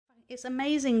It's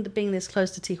amazing being this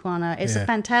close to Tijuana. It's a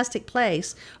fantastic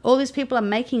place. All these people are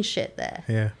making shit there.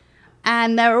 Yeah.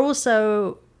 And they're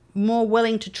also more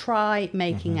willing to try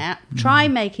making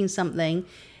making something.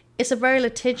 It's a very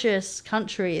litigious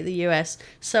country, the US.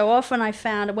 So often I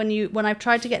found when I've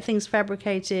tried to get things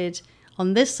fabricated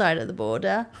on this side of the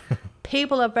border,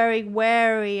 people are very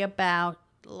wary about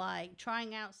like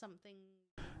trying out something.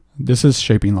 This is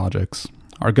Shaping Logics.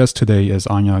 Our guest today is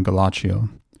Anya Galaccio.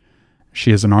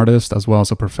 She is an artist as well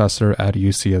as a professor at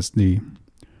UCSD.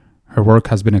 Her work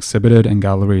has been exhibited in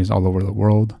galleries all over the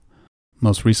world,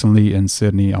 most recently in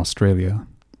Sydney, Australia.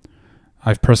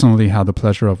 I've personally had the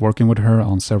pleasure of working with her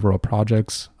on several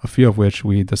projects, a few of which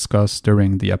we discussed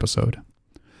during the episode.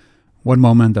 One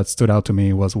moment that stood out to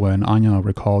me was when Anya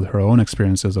recalled her own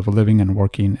experiences of living and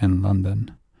working in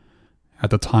London. At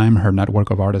the time, her network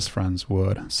of artist friends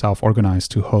would self-organize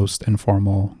to host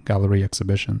informal gallery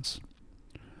exhibitions.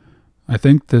 I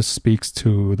think this speaks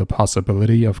to the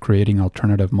possibility of creating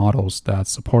alternative models that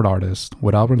support artists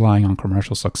without relying on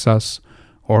commercial success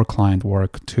or client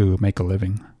work to make a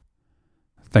living.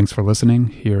 Thanks for listening.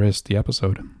 Here is the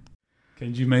episode.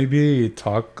 Can you maybe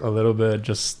talk a little bit,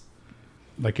 just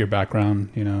like your background,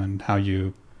 and how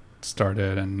you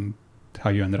started and how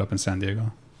you ended up in San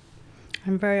Diego?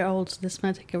 I'm very old, so this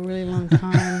might take a really long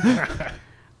time.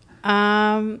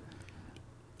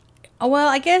 Well,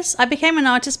 I guess I became an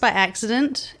artist by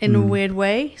accident in a weird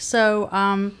way. So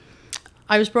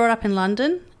I was brought up in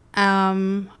London.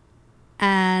 And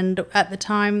at the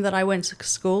time that I went to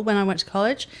school, when I went to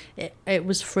college, it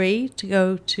was free to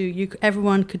go to,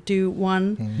 everyone could do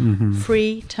one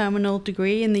free terminal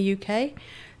degree in the UK.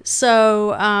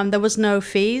 So there was no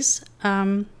fees.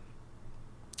 And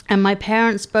my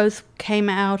parents both came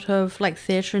out of like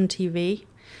theatre and TV.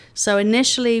 So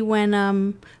initially when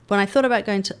I thought about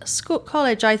going to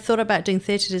college, I thought about doing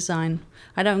theatre design.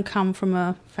 I don't come from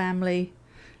a family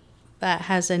that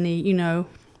has any,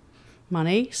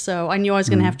 money, so I knew I was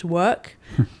going to have to work.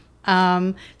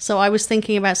 So I was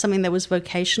thinking about something that was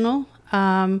vocational.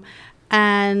 And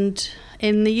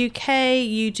in the UK,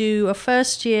 you do a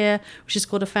first year, which is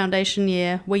called a foundation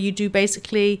year, where you do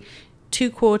basically 2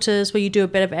 quarters where you do a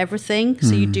bit of everything.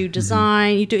 So you do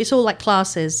design, it's all like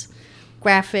classes,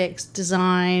 graphics,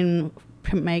 design,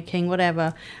 printmaking,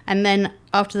 whatever. And then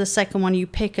after the second one, you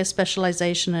pick a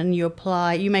specialization and you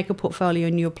make a portfolio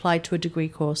and you apply to a degree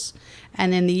course.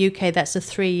 And in the UK, that's a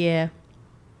 3-year,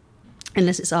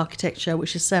 unless it's architecture,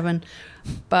 which is 7.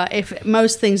 But if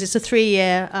most things, it's a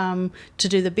 3-year to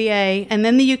do the BA. And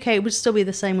then the UK, it would still be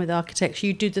the same with architecture.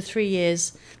 You do the 3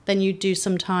 years, then you do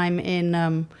some time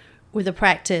in with a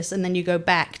practice, and then you go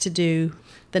back to do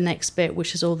the next bit,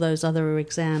 which is all those other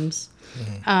exams.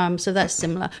 So that's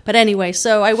similar. But anyway,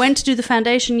 so I went to do the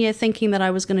foundation year thinking that I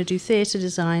was going to do theatre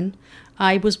design.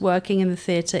 I was working in the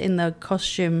theatre in the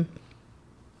costume,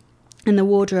 in the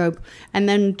wardrobe. And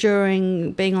then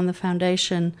during being on the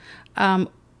foundation,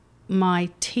 my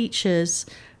teachers,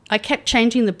 I kept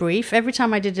changing the brief. Every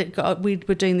time I did it, we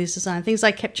were doing these design things,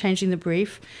 I kept changing the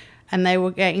brief. And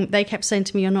they kept saying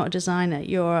to me, "You're not a designer,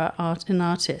 you're an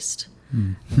artist."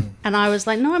 And I was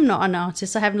like, "No, I'm not an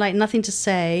artist. I have like nothing to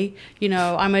say.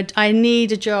 I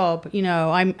need a job.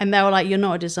 And they were like, "You're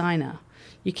not a designer.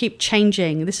 You keep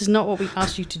changing. This is not what we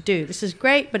asked you to do. This is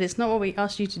great, but it's not what we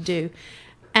asked you to do."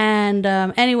 And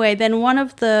anyway, then one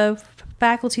of the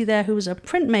faculty there, who was he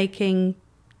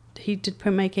did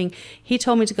printmaking. He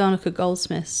told me to go and look at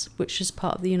Goldsmiths, which is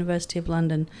part of the University of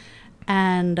London.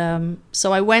 And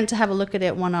so I went to have a look at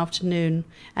it one afternoon,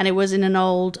 and it was in an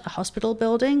old hospital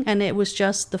building, and it was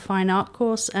just the fine art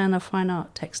course and a fine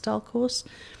art textile course.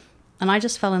 And I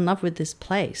just fell in love with this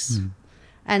place.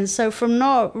 And so from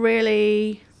not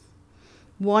really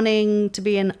wanting to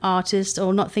be an artist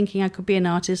or not thinking I could be an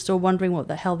artist or wondering what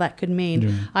the hell that could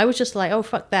mean, I was just like, oh,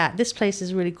 fuck that. This place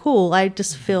is really cool. I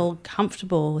just feel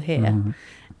comfortable here.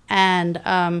 And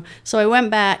so I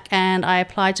went back and I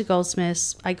applied to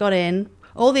Goldsmiths. I got in.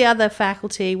 All the other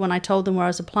faculty, when I told them where I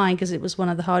was applying, because it was one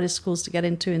of the hardest schools to get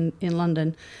into in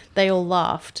London, they all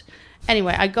laughed.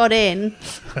 Anyway, I got in.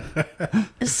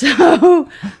 So,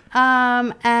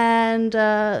 when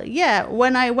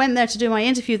I went there to do my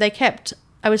interview,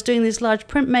 I was doing these large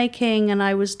printmaking, and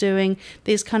I was doing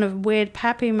these kind of weird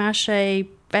papier-mâché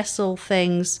vessel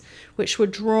things which were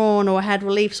drawn or had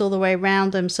reliefs all the way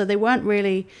around them, so they weren't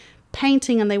really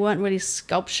painting and they weren't really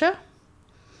sculpture.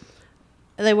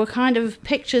 they were kind of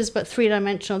pictures, but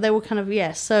 3-dimensional. They were kind of,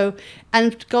 yes. So,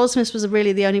 and Goldsmiths was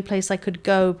really the only place I could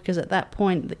go, because at that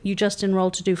point you just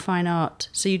enrolled to do fine art.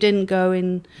 So you didn't go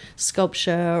in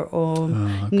sculpture or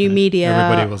new media.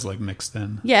 Everybody was like mixed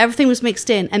in. Yeah, everything was mixed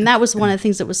in. And that was one of the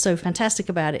things that was so fantastic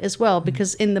about it as well,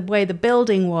 because in the way the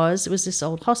building was, it was this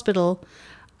old hospital.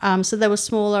 So there were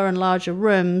smaller and larger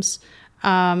rooms.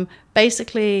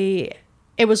 Basically,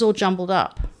 it was all jumbled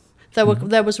up.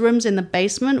 There was rooms in the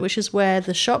basement, which is where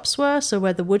the shops were, so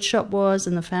where the wood shop was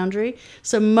and the foundry.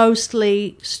 So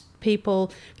mostly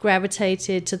people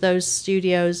gravitated to those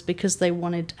studios because they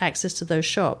wanted access to those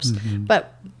shops.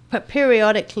 But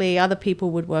periodically, other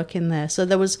people would work in there. So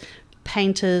there was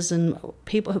painters and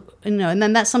people, and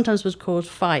then that sometimes was called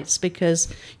fights, because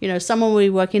someone would be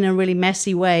working in a really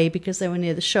messy way because they were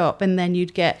near the shop, and then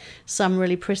you'd get some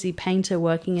really pretty painter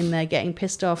working in there getting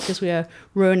pissed off because we were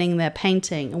ruining their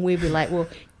painting, and we'd be like, well,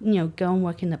 go and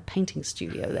work in a painting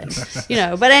studio then.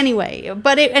 But anyway,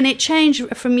 it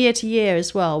changed from year to year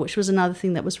as well, which was another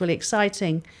thing that was really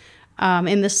exciting.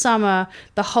 In the summer,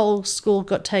 the whole school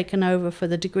got taken over for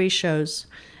the degree shows.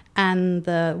 And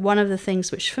one of the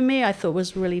things which for me I thought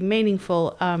was really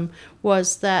meaningful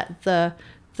was that the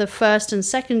first and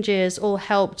second years all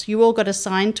helped. You all got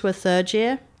assigned to a third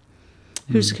year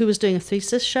who was doing a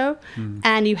thesis show,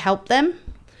 and you helped them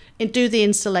and do the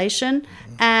installation.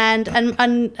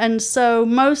 And so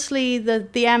mostly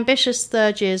the ambitious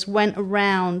third years went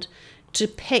around to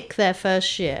pick their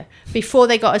first year before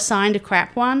they got assigned a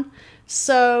crap one.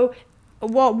 So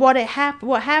what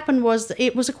happened was,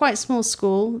 it was a quite small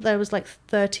school. There was like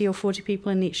 30 or 40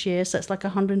 people in each year, so it's like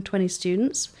 120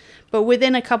 students. But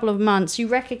within a couple of months, you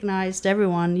recognized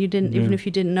everyone. You didn't, even if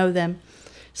you didn't know them.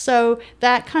 So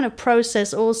that kind of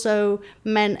process also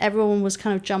meant everyone was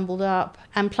kind of jumbled up,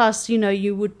 and plus,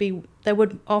 there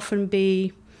would often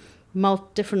be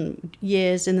different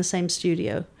years in the same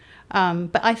studio.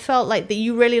 But I felt like that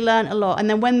you really learned a lot. And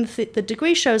then when the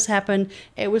degree shows happened,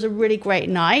 it was a really great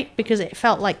night, because it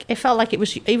felt like it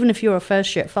was, even if you were a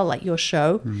first year, it felt like your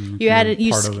show. You had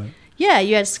part of it. Yeah,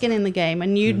 you had skin in the game,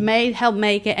 and you'd helped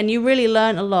make it, and you really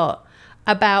learned a lot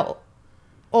about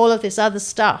all of this other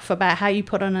stuff, about how you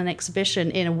put on an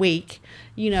exhibition in a week.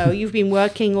 You've been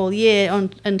working all year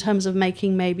in terms of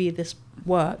making maybe this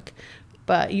work,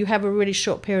 but you have a really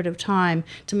short period of time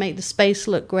to make the space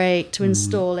look great, to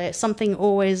install it. Something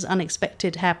always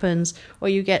unexpected happens, or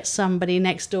you get somebody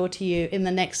next door to you in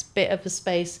the next bit of the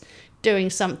space doing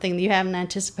something that you haven't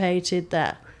anticipated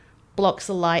that blocks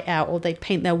the light out, or they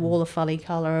paint their wall a funny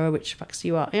color, which fucks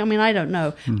you up. I mean, I don't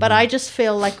know. But I just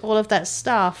feel like all of that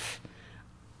stuff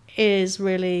is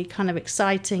really kind of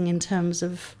exciting in terms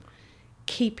of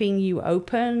keeping you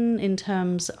open, in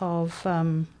terms of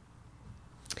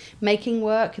making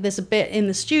work. There's a bit in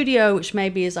the studio which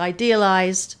maybe is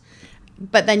idealized,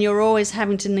 but then you're always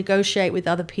having to negotiate with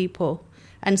other people.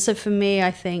 And so for me,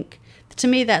 I think, to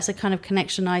me, that's a kind of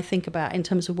connection I think about in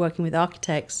terms of working with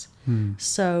architects.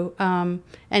 So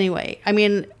anyway, I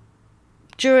mean,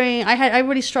 I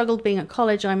really struggled being at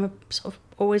college. I'm sort of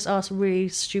always ask really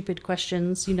stupid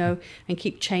questions, and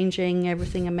keep changing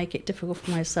everything and make it difficult for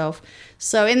myself.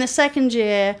 So in the second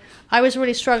year, I was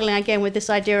really struggling again with this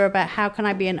idea about how can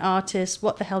I be an artist?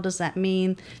 What the hell does that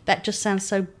mean? That just sounds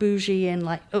so bougie and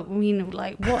what?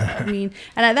 And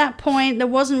at that point, there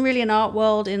wasn't really an art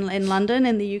world in London,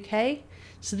 in the UK.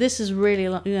 So this is really,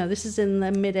 this is in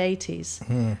the mid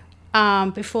 80s,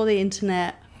 before the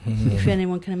internet. If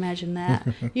anyone can imagine that,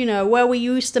 where we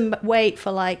used to wait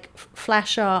for like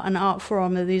Flash Art and Art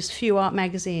Forum, or these few art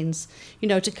magazines,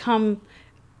 to come,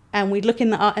 and we'd look in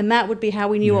the art, and that would be how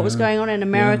we knew what was going on in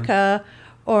America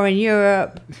or in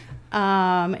Europe.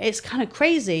 It's kind of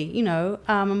crazy,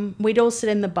 we'd all sit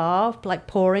in the bar, like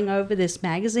poring over this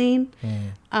magazine.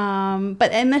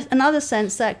 But in another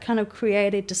sense, that kind of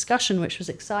created discussion, which was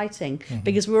exciting,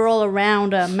 because we were all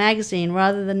around a magazine,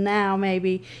 rather than now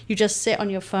maybe you just sit on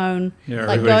your phone,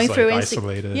 like going through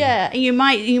isolated. And you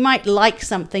might like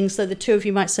something, so the two of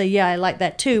you might say, yeah, I like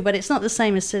that too, but it's not the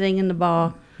same as sitting in the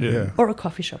bar or a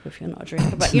coffee shop if you're not a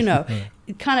drinker, but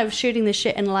kind of shooting the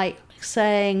shit and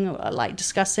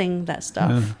discussing that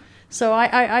stuff. So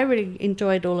I really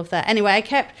enjoyed all of that. Anyway, I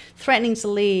kept threatening to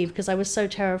leave because I was so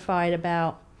terrified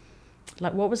about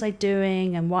what was I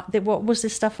doing, and what was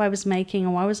this stuff I was making,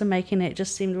 and why was I making it? It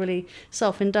just seemed really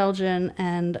self-indulgent.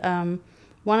 And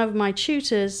one of my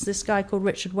tutors, this guy called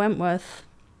Richard Wentworth,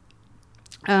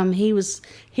 he was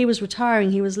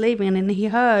retiring, he was leaving, and then he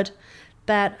heard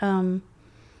that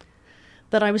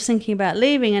that I was thinking about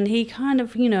leaving, and he kind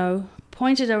of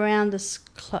pointed around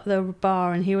the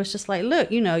bar, and he was just like,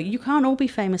 look, you can't all be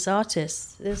famous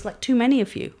artists. There's like too many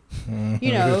of you.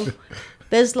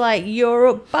 There's like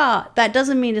Europe, but that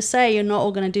doesn't mean to say you're not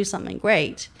all going to do something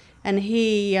great. And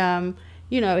he, and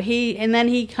then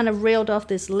he kind of reeled off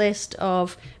this list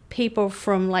of people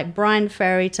from like Brian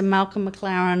Ferry to Malcolm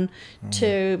McLaren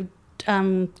to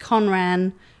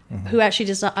Conran, who actually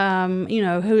does,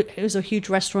 who was a huge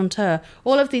restaurateur.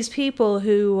 All of these people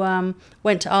who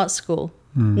went to art school,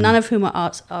 none of whom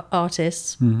are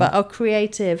artists, but are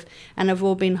creative and have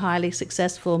all been highly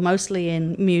successful, mostly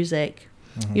in music,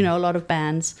 a lot of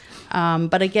bands.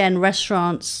 But again,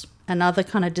 restaurants and other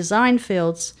kind of design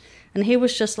fields. And he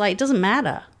was just like, it doesn't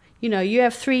matter. You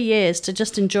have 3 years to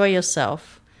just enjoy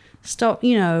yourself. Stop,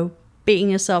 beating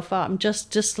yourself up and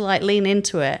just like lean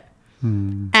into it.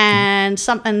 And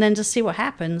then just see what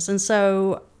happens. And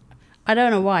so I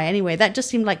don't know why. Anyway, that just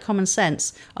seemed like common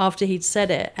sense after he'd said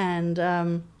it.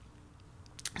 And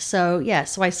so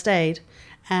I stayed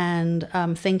and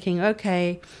thinking,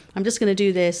 okay, I'm just going to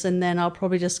do this, and then I'll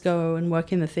probably just go and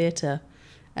work in the theatre.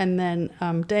 And then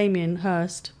Damien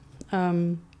Hirst,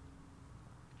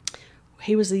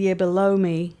 he was the year below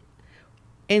me.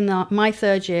 In my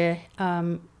third year,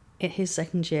 in his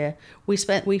second year, he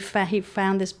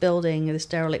found this building, this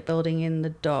derelict building in the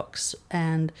docks,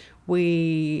 and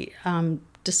we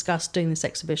discussed doing this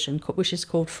exhibition, which is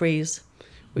called Freeze,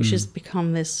 which has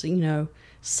become this,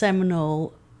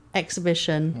 seminal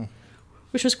exhibition,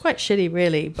 which was quite shitty,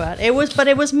 really. But it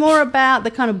was more about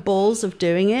the kind of balls of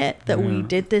doing it that we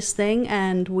did this thing,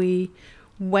 and we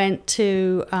went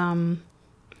to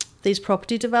these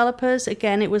property developers.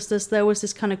 Again, there was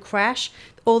this kind of crash.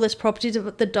 All this property,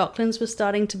 the Docklands was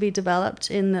starting to be developed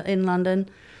in London.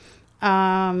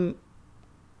 I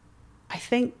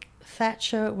think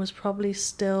Thatcher was probably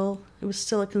still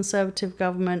a Conservative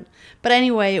government. But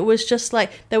anyway, it was just like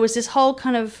there was this whole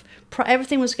kind of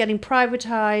everything was getting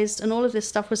privatized and all of this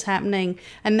stuff was happening.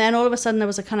 And then all of a sudden there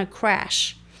was a kind of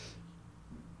crash.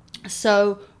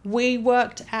 So we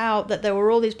worked out that there were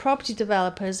all these property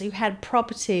developers who had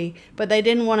property, but they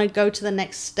didn't want to go to the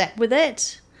next step with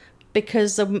it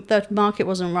because the market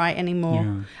wasn't right anymore.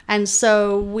 Yeah. And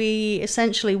so we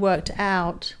essentially worked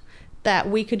out that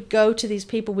we could go to these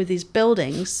people with these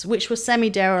buildings, which were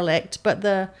semi-derelict, but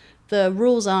the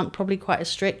rules aren't probably quite as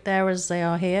strict there as they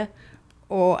are here.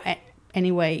 Or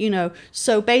anyway,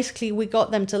 So basically we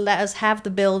got them to let us have the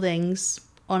buildings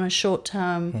on a short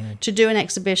term to do an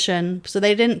exhibition, so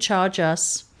they didn't charge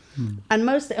us,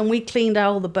 and we cleaned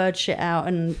all the bird shit out,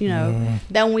 and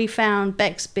then we found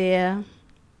Beck's Beer.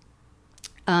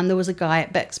 There was a guy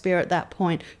at Beck's Beer at that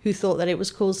point who thought that it was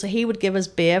cool, so he would give us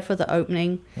beer for the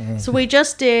opening. So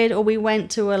we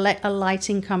went to a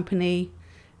lighting company,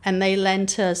 and they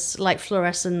lent us like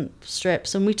fluorescent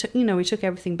strips, and we took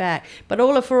everything back. But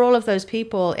for all of those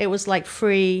people, it was like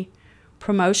free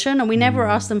promotion, and we never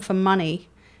asked them for money.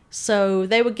 So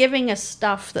they were giving us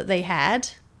stuff that they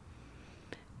had,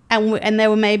 and they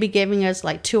were maybe giving us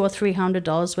like $200 or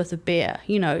 $300 worth of beer.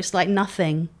 It's like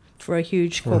nothing for a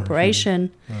huge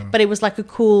corporation, but it was like a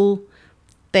cool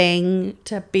thing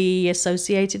to be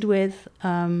associated with.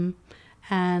 So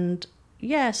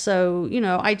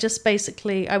I just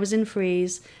basically, I was in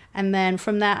Freeze, and then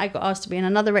from that I got asked to be in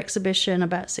another exhibition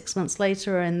about 6 months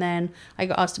later, and then I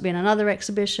got asked to be in another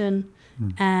exhibition,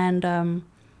 and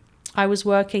I was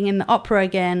working in the opera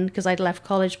again because I'd left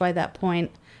college by that point.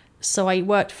 So I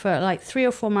worked for like 3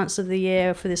 or 4 months of the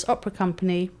year for this opera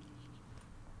company,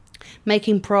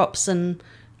 making props and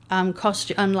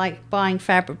costume, and like buying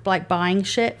fabric, like buying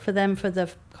shit for them for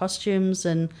the costumes,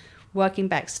 and working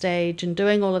backstage and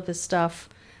doing all of this stuff.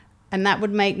 And that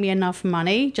would make me enough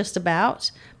money, just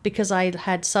about, because I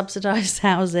had subsidized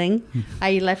housing.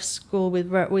 I left school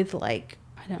with like,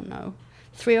 I don't know,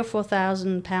 £3,000 or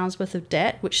 £4,000 worth of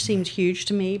debt, which seemed huge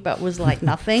to me, but was like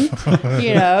nothing.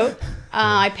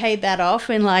 I paid that off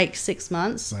in like 6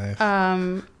 months.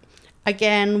 Nice.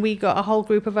 Again, we got a whole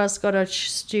group of us got a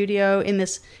studio in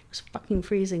this. It was fucking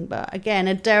freezing, but again,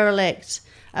 a derelict,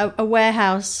 a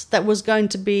warehouse that was going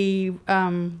to be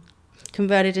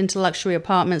converted into luxury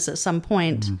apartments at some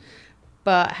point,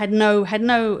 but had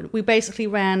no. We basically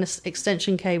ran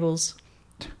extension cables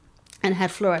and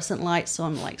had fluorescent lights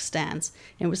on like stands.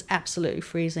 It was absolutely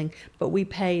freezing, but we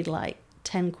paid like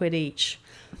 10 quid each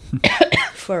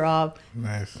for our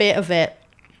bit of it.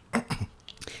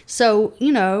 So,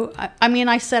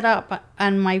 I set up,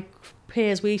 and my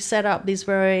peers, we set up the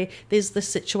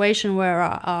situation where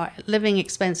our living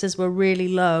expenses were really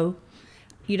low.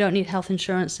 You don't need health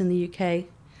insurance in the UK.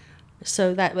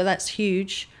 So that's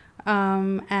huge.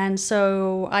 And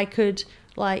so I could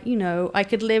like, you know, I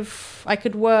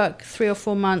could work 3 or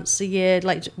 4 months a year,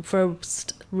 like for a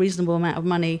reasonable amount of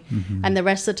money. And the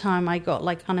rest of the time I got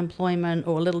like unemployment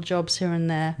or little jobs here and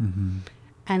there.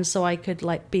 And so I could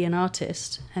like be an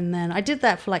artist. And then I did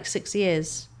that for like 6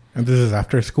 years. And this is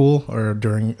after school or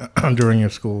during your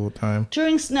school time?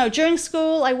 During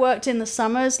school I worked in the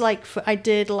summers. Like I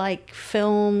did like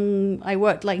film. I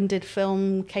worked like and did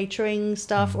film catering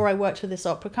stuff, or I worked for this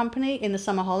opera company in the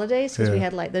summer holidays because we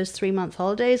had like those 3-month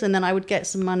holidays, and then I would get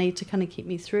some money to kind of keep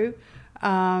me through.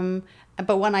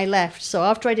 But when I left, so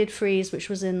after I did Frieze, which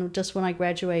was in just when I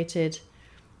graduated,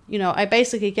 you know, I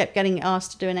basically kept getting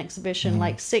asked to do an exhibition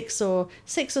like 6 or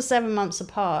 7 months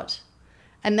apart.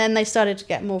 And then they started to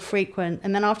get more frequent.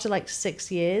 And then after like 6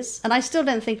 years, and I still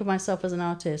don't think of myself as an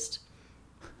artist.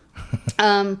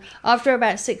 After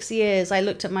about 6 years, I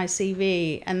looked at my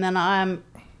CV, and then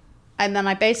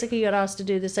I basically got asked to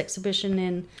do this exhibition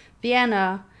in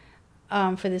Vienna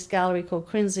for this gallery called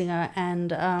Krinzinger,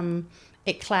 and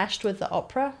it clashed with the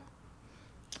opera,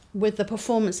 with the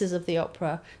performances of the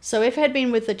opera. So if it had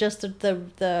been with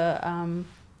the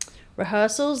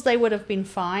rehearsals, they would have been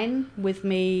fine with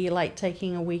me like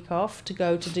taking a week off to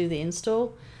go to do the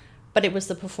install, but it was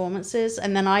the performances.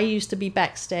 And then I used to be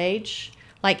backstage,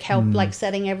 like like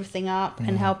setting everything up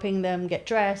and helping them get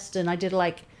dressed, and I did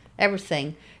like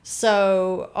everything.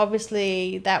 So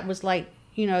obviously that was like,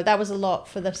 you know, that was a lot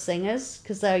for the singers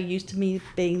because they're used to me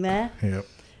being there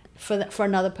for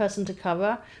another person to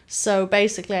cover. So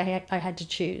basically I had to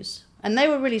choose, and they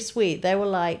were really sweet. They were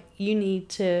like, you need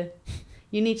to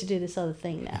do this other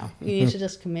thing now. You need to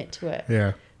just commit to it.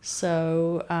 Yeah.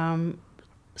 So, I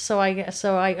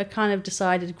kind of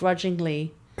decided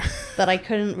grudgingly that I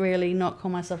couldn't really not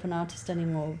call myself an artist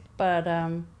anymore. But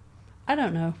I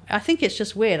don't know. I think it's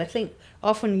just weird. I think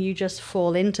often you just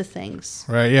fall into things.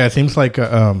 Right. Yeah. It seems like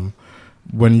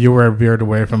when you were veered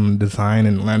away from design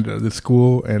and landed at the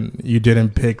school, and you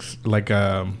didn't pick like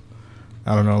I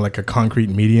don't know, like a concrete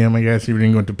medium. I guess you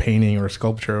didn't go into painting or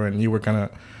sculpture, and you were kind of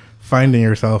finding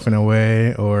yourself in a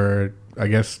way, or I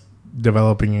guess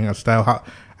developing a style.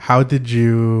 How did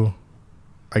you,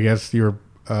 I guess, your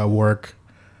work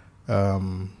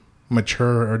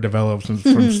mature or develop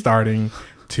from starting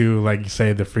to, like,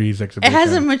 say, the Frieze exhibition? It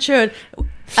hasn't matured.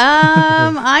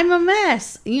 I'm a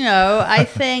mess. You know, I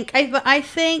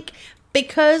think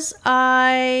because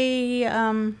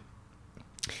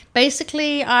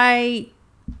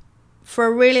for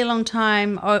a really long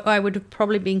time, I would have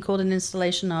probably been called an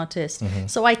installation artist.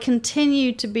 So I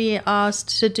continued to be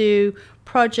asked to do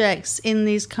projects in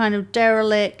these kind of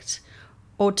derelict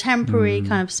or temporary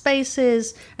kind of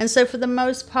spaces. And so for the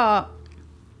most part,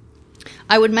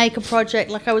 I would make a project,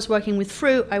 like I was working with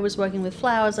fruit, I was working with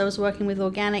flowers, I was working with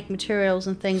organic materials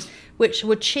and things, which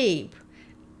were cheap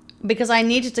because I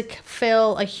needed to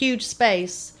fill a huge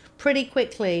space pretty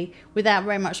quickly without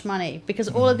very much money, because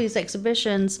all of these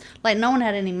exhibitions, like, no one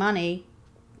had any money.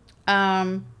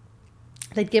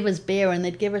 They'd give us beer and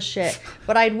they'd give us shit,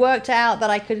 but I'd worked out that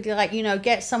I could, like, you know,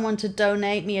 get someone to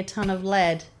donate me a ton of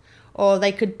lead, or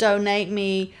they could donate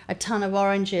me a ton of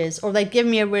oranges, or they'd give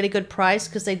me a really good price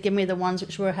because they'd give me the ones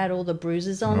which had all the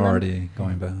bruises on them. Already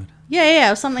going bad.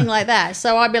 Yeah, something like that.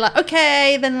 So I'd be like,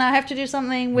 okay, then I have to do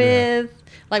something with,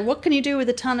 like, what can you do with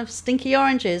a ton of stinky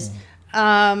oranges?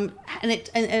 And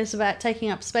it's about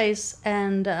taking up space,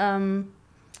 and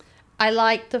I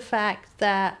like the fact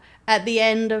that at the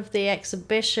end of the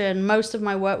exhibition, most of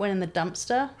my work went in the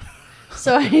dumpster,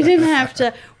 so I didn't have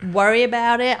to worry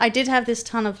about it. I did have this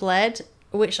ton of lead,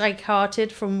 which I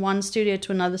carted from one studio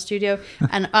to another studio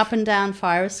and up and down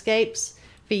fire escapes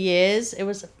for years. It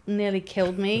was nearly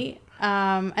killed me.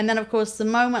 And then, of course, the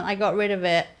moment I got rid of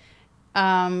it,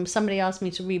 somebody asked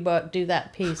me to do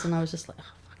that piece, and I was just like,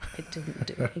 I didn't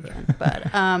do it again. But,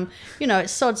 you know,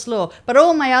 it's sod's law. But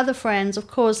all my other friends, of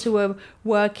course, who were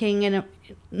working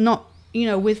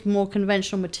with more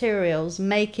conventional materials,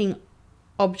 making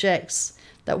objects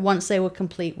that once they were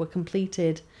complete were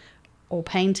completed, or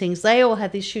paintings, they all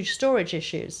had these huge storage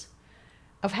issues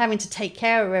of having to take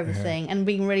care of everything and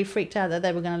being really freaked out that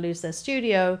they were going to lose their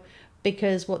studio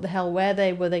because what the hell, were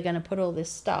they going to put all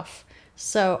this stuff?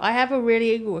 So I have a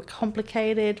really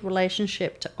complicated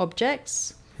relationship to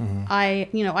objects. I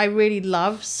really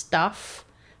love stuff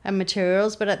and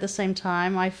materials, but at the same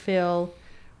time, I feel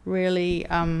really,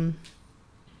 I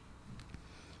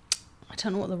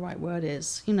don't know what the right word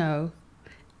is. You know,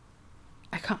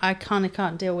 I kind of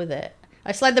can't deal with it.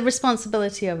 It's like the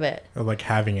responsibility of it, or like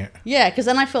having it. Yeah, because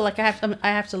then I feel like I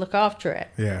have to look after it.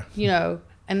 Yeah, you know,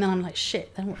 and then I'm like,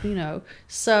 shit. Then, you know,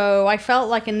 so I felt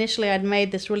like initially I'd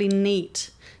made this really neat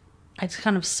I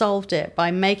kind of solved it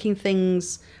by making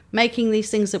these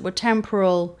things that were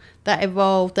temporal, that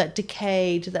evolved, that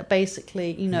decayed, that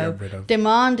basically,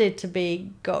 demanded to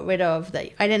be got rid of,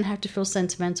 that I didn't have to feel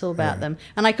sentimental about them.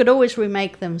 And I could always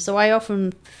remake them. So I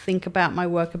often think about my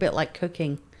work a bit like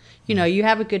cooking. You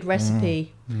have a good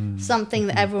recipe, something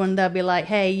that they'll be like,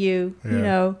 hey, you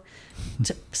know,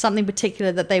 something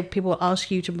particular that people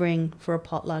ask you to bring for a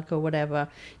potluck or whatever.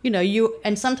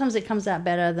 And sometimes it comes out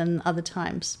better than other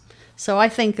times. So I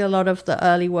think a lot of the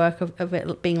early work of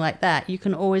it being like that, you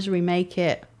can always remake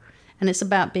it. And it's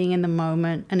about being in the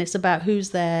moment, and it's about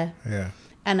who's there. Yeah.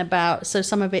 And so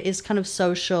some of it is kind of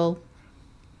social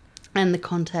and the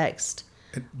context.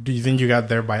 Do you think you got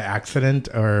there by accident,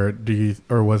 or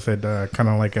was it kind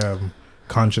of like a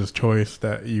conscious choice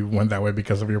that you went that way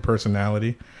because of your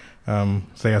personality?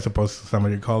 Say, as opposed to some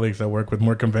of your colleagues that work with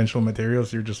more conventional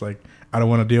materials, you're just like, I don't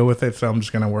want to deal with it, so I'm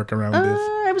just going to work around this.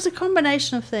 It was a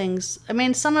combination of things. I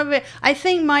mean, some of it, I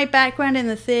think my background in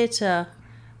the theater,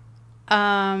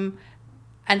 and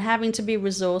having to be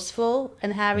resourceful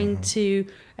and having to,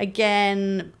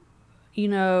 again,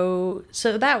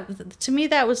 so that, to me,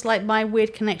 that was like my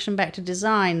weird connection back to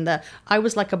design, that I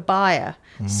was like a buyer.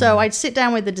 So I'd sit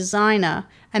down with the designer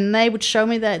and they would show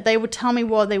me they would tell me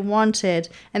what they wanted.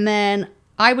 And then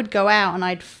I would go out and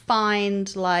I'd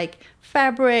find like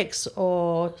fabrics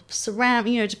or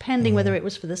ceramic, depending whether it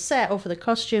was for the set or for the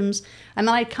costumes. And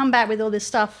then I'd come back with all this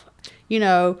stuff,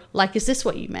 like, is this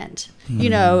what you meant?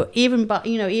 Even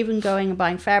going and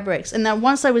buying fabrics. And then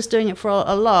once I was doing it for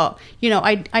a lot,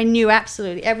 I knew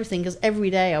absolutely everything, because every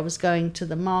day I was going to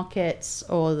the markets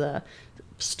or the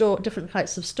store, different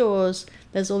types of stores.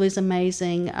 There's all these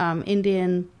amazing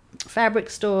Indian fabric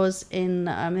stores in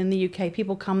the UK.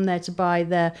 People come there to buy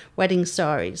their wedding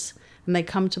saris, and they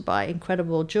come to buy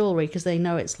incredible jewelry because they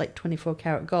know it's like 24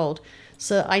 karat gold.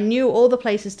 So I knew all the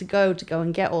places to go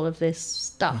and get all of this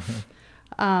stuff.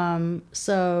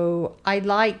 So I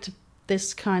liked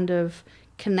this kind of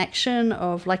connection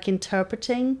of like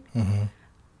interpreting.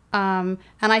 And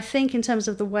I think in terms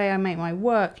of the way I make my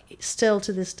work, still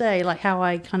to this day, like how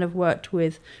I kind of worked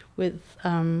with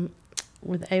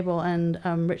Abel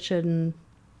and Richard and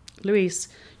Luis,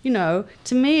 to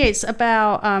me it's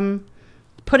about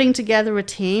putting together a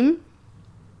team.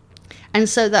 And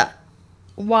so that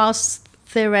whilst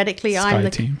theoretically I'm the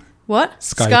team. What?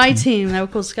 Sky team. They were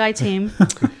called Sky Team.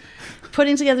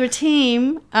 Putting together a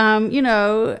team,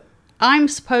 I'm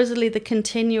supposedly the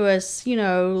continuous,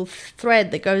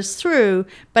 thread that goes through,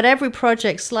 but every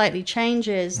project slightly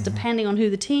changes depending on who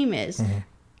the team is,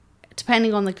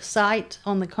 depending on the site,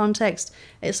 on the context.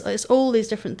 It's all these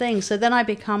different things. So then I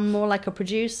become more like a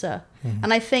producer.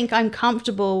 And I think I'm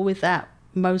comfortable with that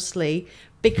mostly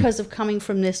because of coming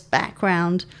from this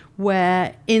background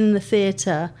where in the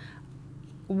theatre,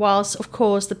 whilst, of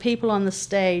course, the people on the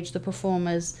stage, the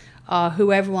performers, are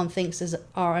who everyone thinks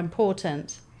are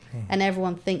important, and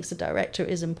everyone thinks the director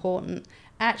is important,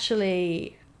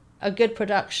 actually, a good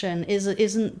production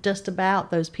isn't just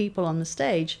about those people on the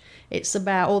stage. It's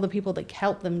about all the people that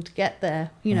help them to get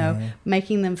there,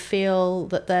 making them feel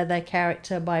that they're their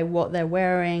character by what they're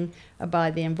wearing, by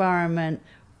the environment,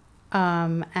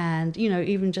 and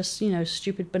even just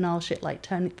stupid banal shit like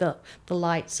turning the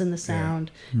lights and the sound.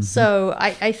 So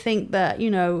I think that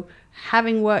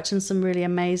having worked in some really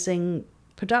amazing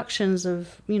productions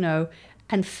of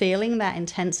and feeling that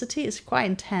intensity, it's quite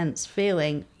intense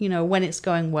feeling when it's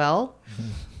going well.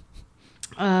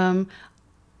 I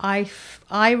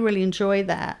really enjoy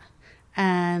that,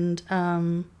 and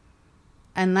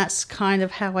that's kind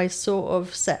of how I sort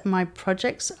of set my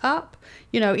projects up.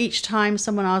 Each time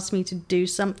someone asks me to do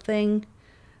something,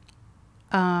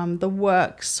 the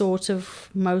work sort of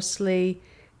mostly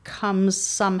comes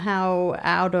somehow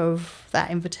out of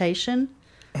that invitation.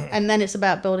 And then it's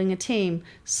about building a team.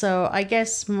 So I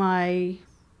guess my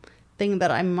thing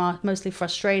that I'm mostly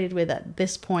frustrated with at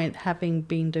this point, having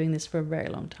been doing this for a very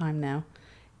long time now,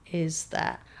 is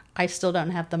that I still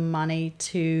don't have the money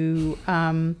to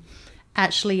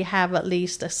actually have at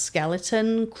least a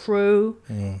skeleton crew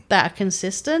that are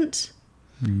consistent.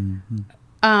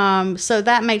 So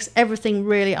that makes everything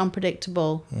really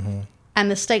unpredictable. And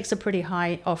the stakes are pretty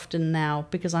high often now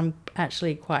because I'm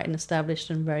actually quite an established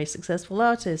and very successful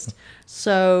artist.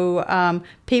 So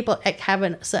people have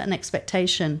a certain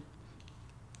expectation.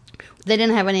 They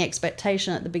didn't have any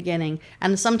expectation at the beginning.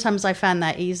 And sometimes I found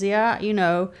that easier. I don't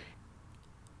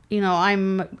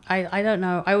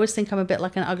know. I always think I'm a bit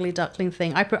like an ugly duckling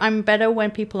thing. I'm better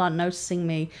when people aren't noticing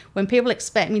me. When people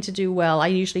expect me to do well, I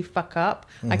usually fuck up.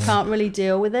 I can't really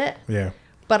deal with it. Yeah.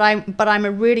 But I'm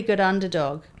a really good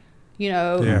underdog.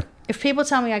 If if people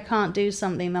tell me I can't do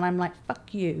something, then I'm like,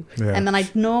 fuck you. Yeah. And then I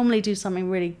normally do something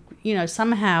really,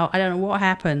 somehow, I don't know what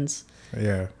happens.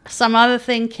 Yeah. Some other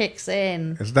thing kicks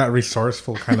in. It's that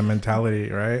resourceful kind of mentality,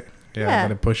 right? Yeah.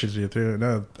 That it pushes you through.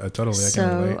 No, totally. I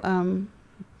can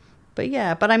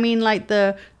relate. But I mean, like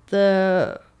the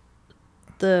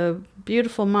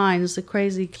beautiful minds, the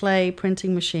crazy clay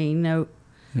printing machine,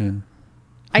 Yeah.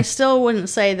 I still wouldn't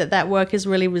say that work is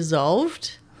really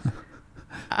resolved.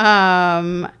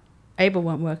 Abel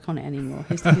won't work on it anymore.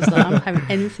 He's like, I'm not having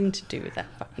anything to do with that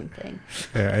fucking thing.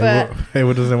 Yeah,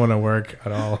 Abel doesn't want to work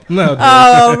at all. No.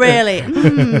 Oh, really?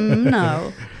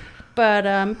 No. But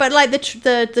like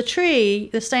the tree,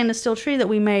 the stainless steel tree that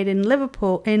we made in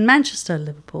Manchester,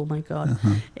 my God,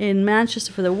 in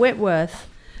Manchester for the Whitworth,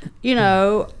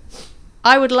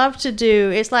 I would love to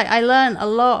do. It's like I learned a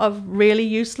lot of really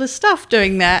useless stuff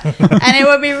doing that, and it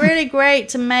would be really great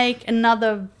to make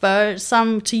another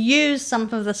to use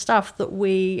some of the stuff that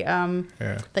we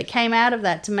that came out of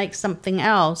that to make something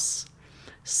else.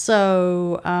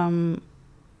 So,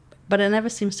 but it never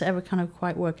seems to ever kind of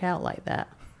quite work out like that.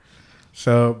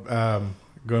 So,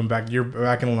 going back, you're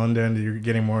back in London. You're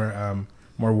getting more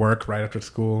work right after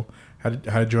school. How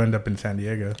did you end up in San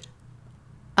Diego?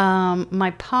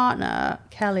 My partner,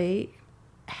 Kelly,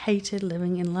 hated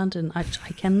living in London. I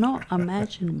cannot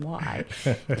imagine why.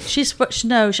 She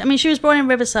was born in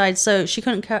Riverside, so she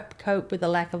couldn't cope with the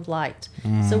lack of light.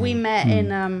 So we met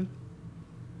in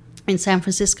San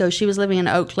Francisco. She was living in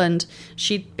Oakland.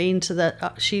 She'd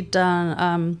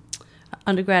done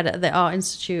undergrad at the Art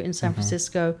Institute in San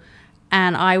Francisco,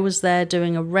 and I was there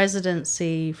doing a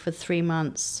residency for 3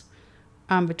 months.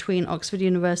 Between Oxford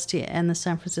University and the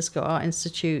San Francisco Art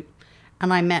Institute,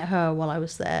 and I met her while I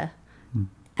was there.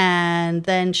 And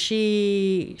then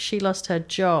she lost her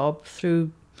job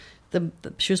through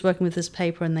she was working with this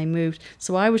paper, and they moved.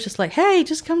 So I was just like, hey,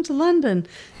 just come to London.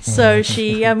 So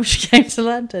she came to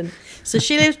London. So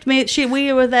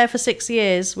we were there for 6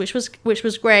 years, which was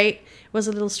great. It was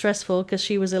a little stressful because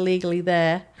she was illegally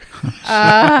there.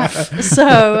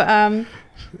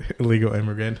 Illegal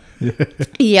immigrant.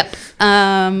 Yep.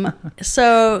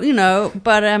 After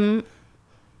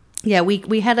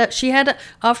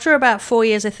about 4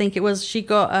 years, I think it was,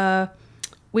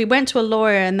 we went to a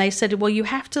lawyer, and they said, well, you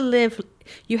have to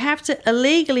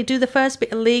illegally do the first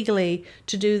bit illegally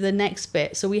to do the next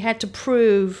bit. So we had to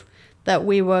prove that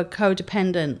we were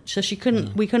codependent. So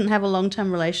we couldn't have a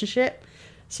long-term relationship.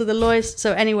 So the lawyers,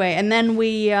 and then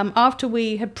we, after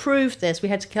we had proved this, we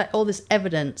had to collect all this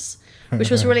evidence, which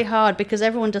was really hard because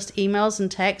everyone just emails and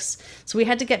texts. So we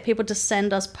had to get people to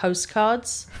send us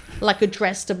postcards, like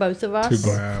addressed to both of us.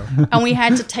 Wow. And we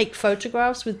had to take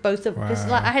photographs with both of us.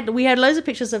 Like we had loads of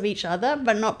pictures of each other,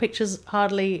 but not pictures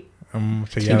hardly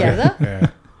together. Yeah.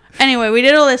 Anyway, we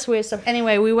did all this weird stuff.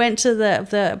 Anyway, we went to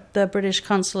the British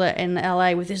consulate in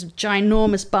LA with this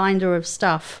ginormous binder of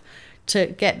stuff to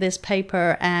get this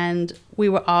paper, and we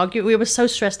were arguing. We were so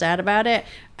stressed out about it,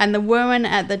 and the woman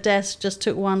at the desk just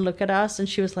took one look at us, and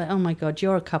she was like, oh my God,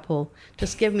 you're a couple.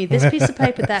 Just give me this piece of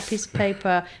paper, that piece of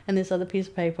paper, and this other piece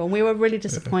of paper. And we were really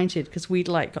disappointed because we'd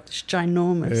got this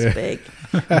ginormous big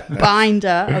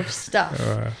binder of stuff.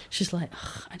 She's like,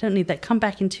 I don't need that. Come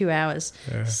back in 2 hours.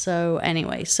 Yeah. So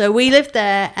anyway, so we lived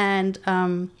there,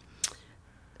 and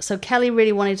so Kelly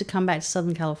really wanted to come back to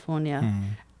Southern California,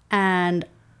 and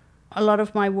a lot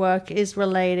of my work is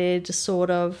related sort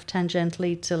of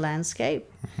tangentially to landscape.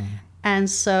 And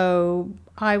so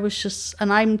I was just, and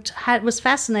was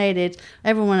fascinated.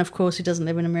 Everyone, of course, who doesn't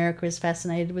live in America is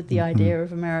fascinated with the idea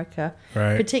of America,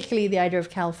 particularly the idea of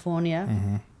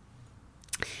California.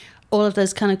 All of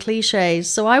those kind of cliches.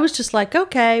 So I was just like,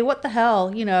 okay, what the hell,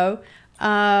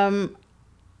 and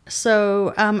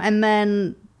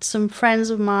then some friends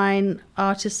of mine,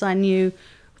 artists I knew,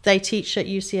 they teach at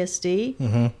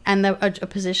UCSD, and a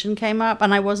position came up,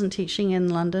 and I wasn't teaching in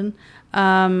London.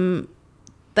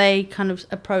 They kind of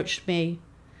approached me.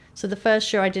 So the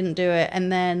first year I didn't do it,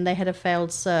 and then they had a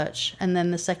failed search, and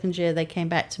then the second year they came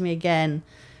back to me again,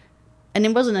 and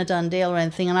it wasn't a done deal or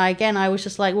anything. And I was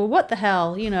just like, well, what the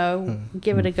hell,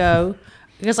 give it a go,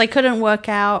 because I couldn't work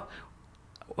out.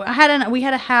 We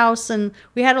had a house, and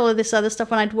we had all of this other stuff.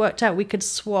 When I'd worked out we could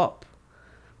swap.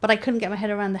 But I couldn't get my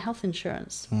head around the health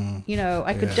insurance.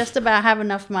 I could just about have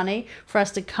enough money for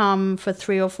us to come for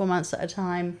 3 or 4 months at a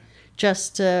time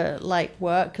just to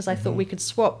work, because I thought we could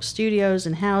swap studios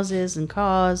and houses and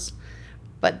cars.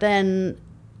 But then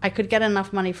I could get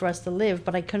enough money for us to live,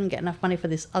 but I couldn't get enough money for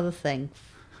this other thing.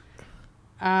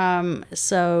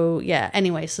 So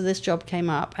this job came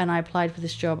up, and I applied for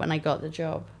this job, and I got the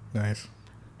job. Nice.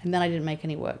 And then I didn't make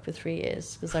any work for 3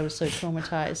 years because I was so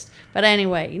traumatized. But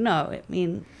anyway, I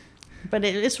mean, but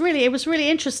it was really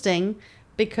interesting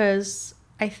because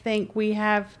I think we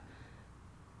have,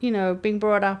 being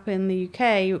brought up in the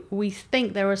UK, we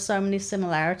think there are so many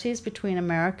similarities between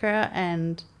America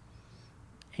and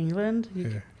England.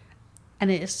 Yeah. And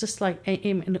it's just like,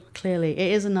 clearly,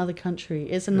 it is another country.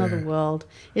 It's another world.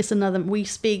 We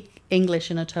speak English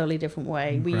in a totally different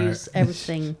way. We use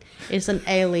everything. It's an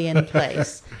alien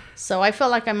place. So I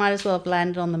felt like I might as well have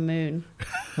landed on the moon.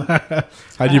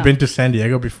 Had you been to San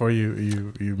Diego before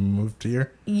you moved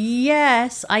here?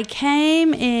 Yes, I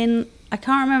came in, I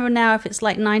can't remember now if it's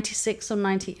like 96 or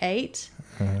 98.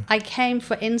 I came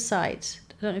for Insight.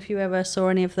 I don't know if you ever saw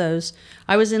any of those.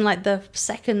 I was in like the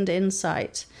second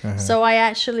Insight. So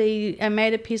I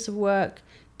made a piece of work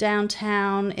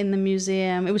downtown in the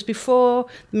museum. It was before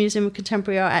the Museum of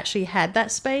Contemporary Art actually had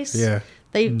that space. Yeah.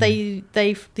 They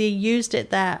used it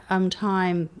that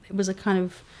time. It was a kind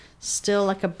of still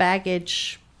like a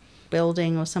baggage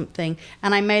building or something.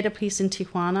 And I made a piece in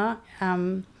Tijuana,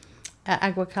 at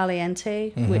Agua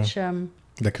Caliente, which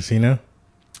the casino.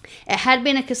 It had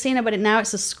been a casino, but now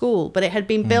it's a school. But it had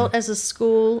been built as a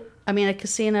school. I mean, a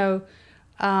casino,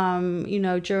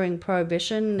 during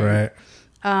Prohibition. Right.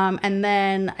 And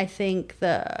then I think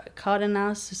the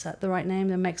Cardenas, is that the right name?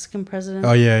 The Mexican president?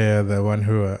 Oh, yeah. The one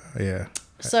who, yeah.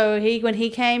 So when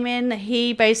he came in,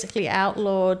 he basically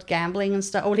outlawed gambling and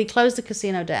stuff. Well, he closed the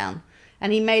casino down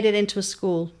and he made it into a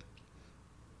school.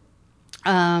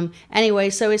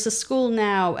 Anyway, so it's a school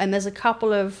now, and there's a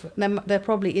couple of there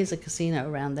probably is a casino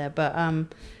around there, but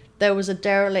there was a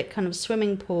derelict kind of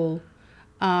swimming pool,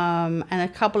 and a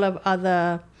couple of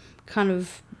other kind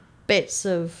of bits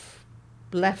of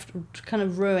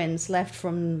ruins left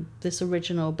from this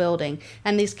original building,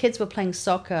 and these kids were playing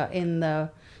soccer in the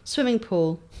swimming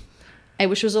pool,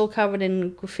 which was all covered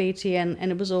in graffiti, and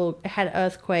it had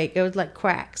earthquake. It was like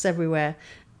cracks everywhere.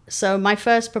 So my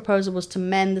first proposal was to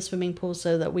mend the swimming pool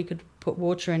so that we could put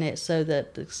water in it so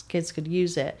that the kids could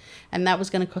use it. And that was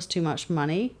going to cost too much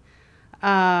money.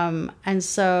 And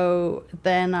so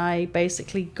then I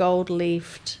basically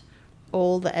gold-leafed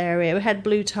all the area. It had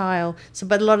blue tile,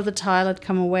 but a lot of the tile had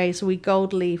come away. So we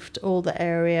gold-leafed all the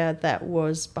area that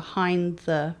was behind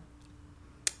the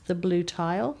blue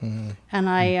tile. And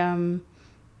I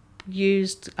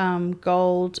used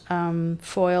gold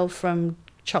foil from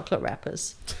chocolate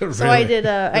wrappers. Really? So I did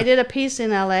a piece in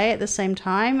LA at the same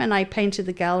time, and I painted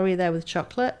the gallery there with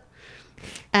chocolate.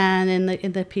 And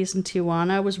in the piece in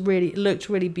Tijuana it looked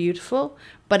really beautiful,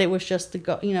 but it was just it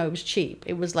was cheap.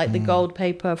 It was like the gold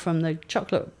paper from the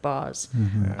chocolate bars.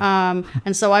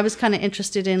 And so I was kind of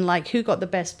interested in like who got the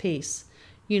best piece.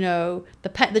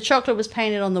 The chocolate was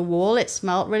painted on the wall. It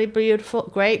smelled really beautiful,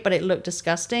 great, but it looked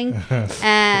disgusting.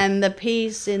 And the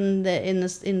piece in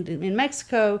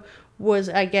Mexico was,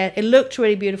 I guess, it looked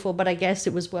really beautiful, but I guess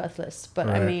it was worthless. But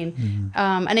right. I mean,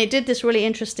 and it did this really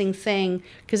interesting thing,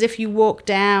 because if you walked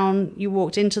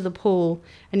into the pool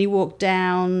and you walked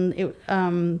down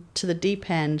to the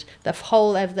deep end,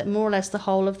 more or less the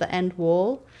whole of the end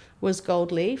wall was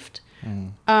gold leafed.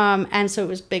 And so it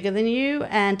was bigger than you,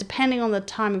 and depending on the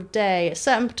time of day, at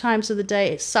certain times of the day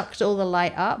it sucked all the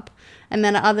light up, and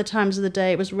then at other times of the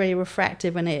day it was really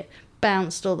refractive and it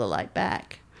bounced all the light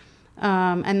back.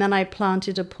 And then I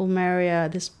planted a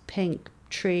Pulmeria, this pink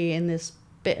tree, in this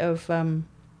bit of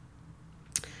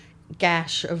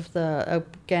gash of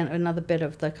another bit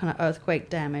of the kind of earthquake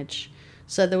damage.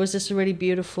 So there was this really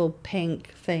beautiful pink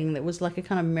thing that was like a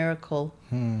kind of miracle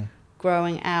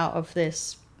growing out of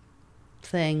this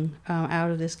thing, out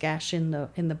of this gash in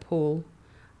the pool.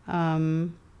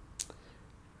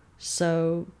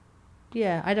 So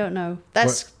yeah, I don't know.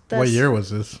 That's what year was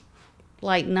this?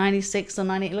 Like 96 or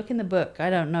 98. Look in the book. I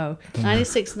don't know.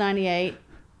 96, 98,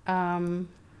 something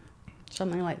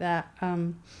like that.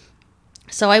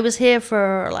 So I was here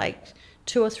for like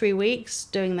 2 or 3 weeks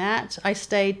doing that. I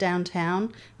stayed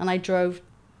downtown, and they drove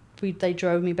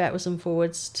me backwards and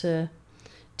forwards to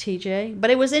TJ. But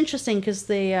it was interesting because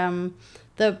the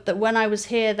when I was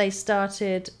here, they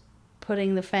started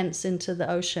putting the fence into the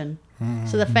ocean.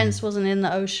 So the fence wasn't in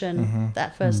the ocean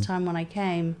that first time when I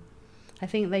came. I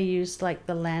think they used like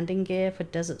the landing gear for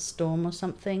Desert Storm or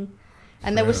something.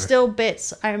 And there were still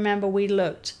bits, I remember we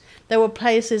looked. There were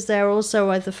places there also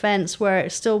at the fence where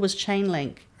it still was chain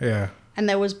link. Yeah. And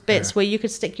there was bits where you could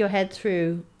stick your head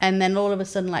through, and then all of a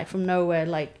sudden, like from nowhere,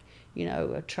 like,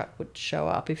 a truck would show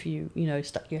up if you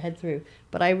stuck your head through.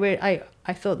 But I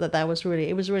thought that was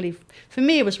really, for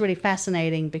me, it was really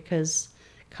fascinating, because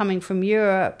coming from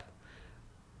Europe,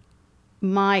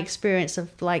 my experience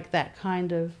of like that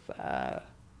kind of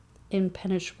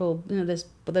impenetrable,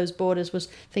 those borders, was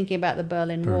thinking about the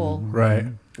Berlin Wall, Right.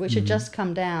 which had just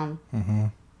come down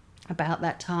about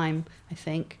that time, I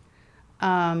think.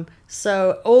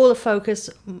 So all the focus,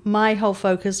 my whole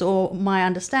focus, or my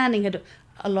understanding,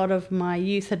 a lot of my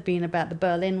youth had been about the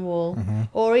Berlin Wall,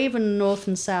 or even north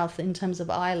and south in terms of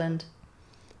Ireland,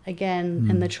 again,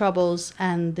 and the Troubles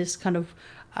and this kind of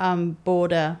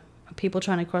border, people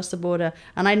trying to cross the border.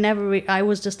 And I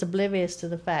was just oblivious to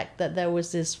the fact that there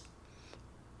was this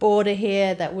border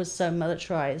here that was so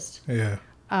militarized. Yeah.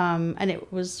 And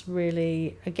it was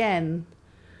really, again,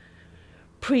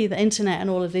 pre the internet and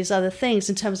all of these other things,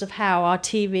 in terms of how our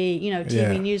TV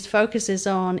news focuses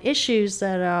on issues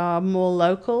that are more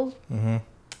local.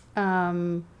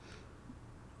 And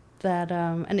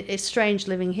it's strange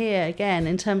living here again,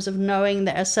 in terms of knowing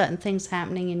there are certain things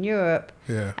happening in Europe,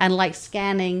 and like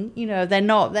scanning, they're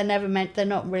not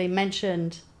really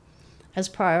mentioned as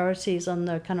priorities on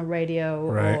the kind of radio,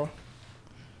 right. or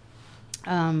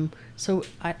so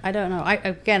I don't know.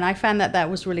 I found that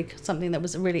was really something that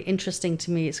was really interesting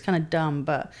to me. It's kind of dumb,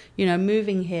 but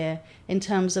moving here, in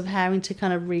terms of having to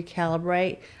kind of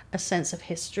recalibrate a sense of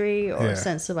history, or a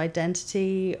sense of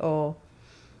identity, or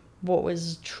what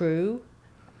was true.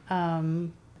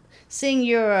 Seeing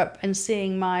Europe and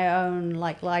seeing my own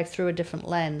life through a different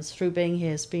lens, through being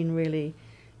here, has been really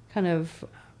kind of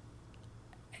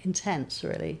intense,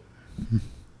 really.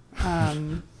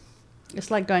 It's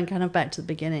like going kind of back to the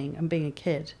beginning and being a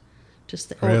kid.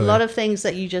 Just really? A lot of things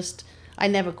that I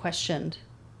never questioned.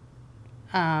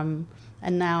 And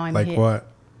now I'm here. Like what?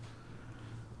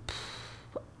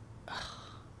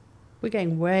 We're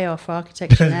getting way off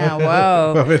architecture now.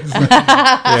 Whoa. It doesn't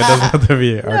have to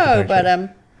be architecture. No, but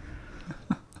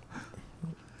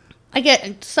I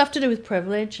get stuff to do with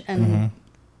privilege and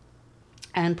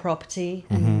property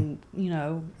and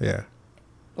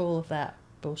all of that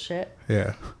bullshit.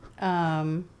 Yeah.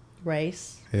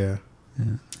 Race. Yeah.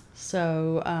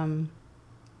 So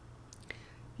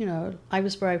I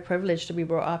was very privileged to be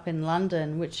brought up in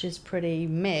London, which is pretty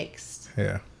mixed.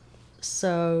 Yeah.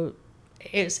 So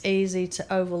it's easy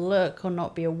to overlook or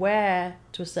not be aware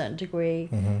to a certain degree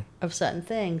of certain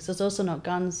things. There's also not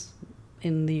guns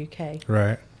in the UK.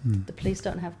 Right. The police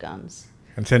don't have guns.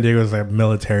 And San Diego's like a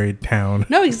military town.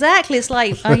 No, exactly. It's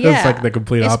like, It's like the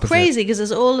complete opposite. It's crazy because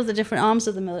there's all of the different arms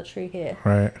of the military here.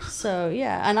 Right. So,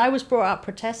 yeah. And I was brought up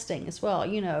protesting as well,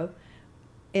 in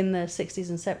the 60s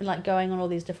and 70s, like going on all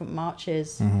these different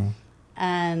marches.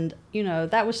 And,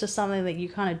 that was just something that you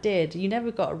kind of did. You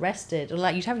never got arrested. Or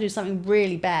you'd have to do something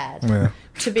really bad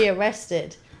to be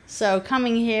arrested. So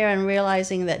coming here and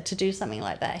realizing that to do something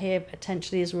like that here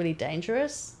potentially is really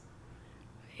dangerous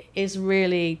is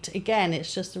really, again,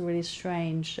 it's just a really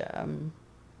strange,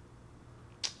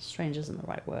 strange isn't the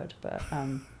right word, but,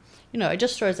 it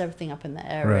just throws everything up in the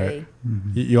air, right.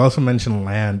 really. You also mentioned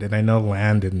land, and I know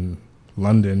land in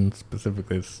London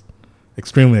specifically is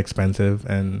extremely expensive,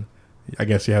 and I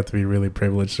guess you have to be really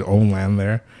privileged to own land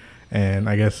there, and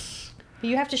I guess...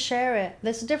 You have to share it.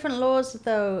 There's different laws,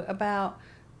 though, about,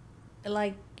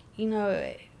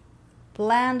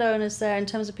 landowners there, in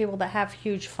terms of people that have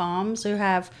huge farms, who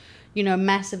have,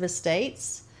 massive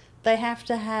estates. They have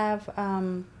to have,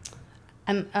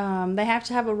 they have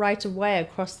to have a right of way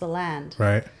across the land.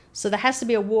 Right. So there has to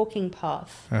be a walking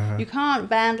path. You can't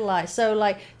vandalize.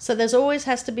 So there's always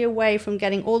has to be a way from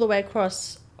getting all the way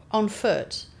across on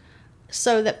foot,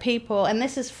 so that people, and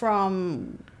this is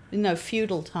from,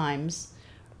 feudal times.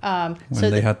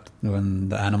 When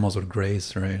the animals would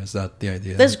graze, right? Is that the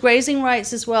idea? There's grazing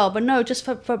rights as well, but no, just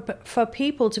for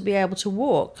people to be able to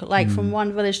walk, from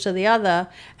one village to the other.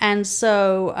 And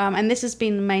so, and this has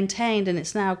been maintained, and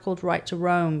it's now called Right to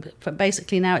Roam. But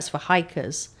basically now it's for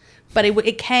hikers. But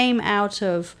it came out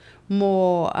of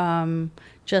more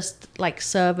just like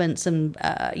servants and,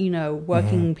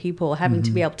 working people having to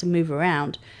be able to move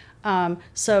around.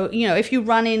 So, if you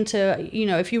run into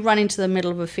the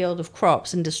middle of a field of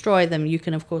crops and destroy them, you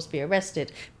can of course be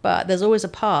arrested, but there's always a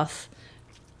path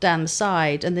down the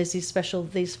side, and there's these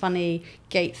funny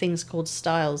gate things called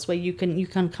stiles where you can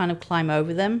kind of climb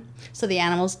over them so the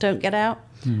animals don't get out.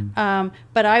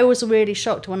 But I was really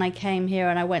shocked when I came here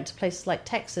and I went to places like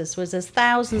Texas, where there's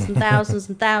thousands and thousands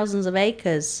and thousands of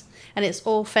acres, and it's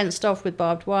all fenced off with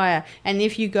barbed wire. And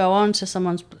if you go onto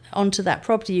that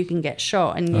property, you can get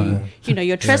shot, and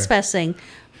you're trespassing.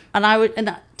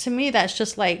 And to me, that's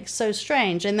just so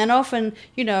strange. And then often,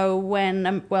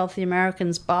 when wealthy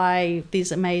Americans buy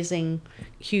these amazing,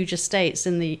 huge estates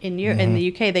in the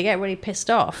UK, they get really pissed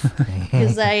off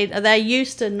because they're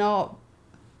used to not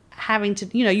having to.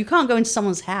 You can't go into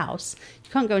someone's house, you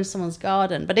can't go into someone's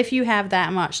garden, but if you have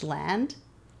that much land,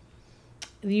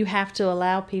 you have to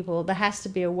allow people. There has to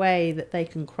be a way that they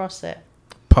can cross it.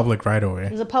 Public right of way.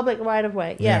 There's a public right of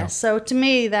way. Yeah. So to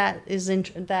me, that is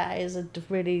a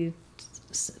really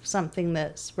something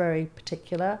that's very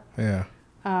particular. Yeah.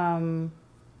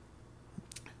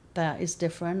 That is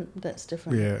different. That's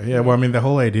different. Yeah. Well, I mean, the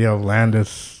whole idea of land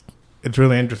it's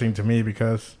really interesting to me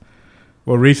because,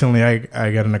 well, recently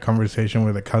I got in a conversation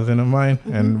with a cousin of mine,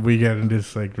 and we get in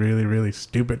this like really, really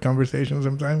stupid conversation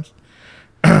sometimes.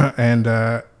 And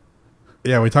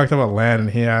we talked about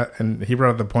land, and he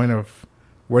brought up the point of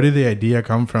where did the idea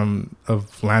come from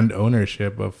of land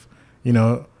ownership, of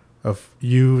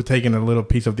you taking a little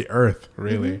piece of the earth,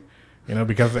 really,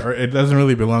 because it doesn't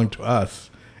really belong to us.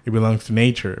 It belongs to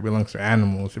nature. It belongs to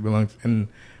animals. And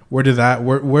where did that,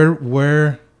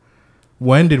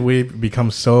 when did we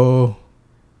become so,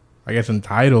 I guess,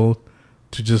 entitled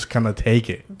to just kind of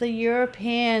take it? The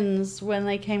Europeans, when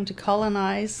they came to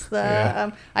colonize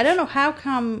I don't know how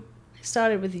come it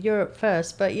started with Europe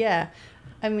first, but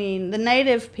I mean, the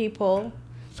native people.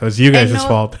 So it's you guys'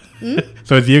 fault.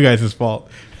 So it's you guys' fault.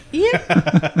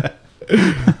 Yeah.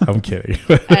 I'm kidding.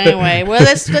 Anyway, well,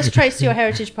 let's trace your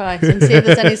heritage price and see if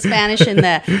there's any Spanish in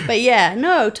there. But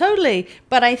no, totally.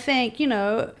 But I think,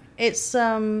 it's,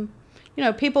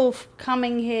 people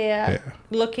coming here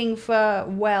looking for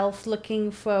wealth,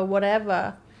 looking for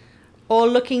whatever, or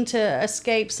looking to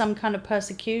escape some kind of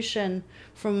persecution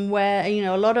from where,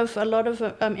 a lot of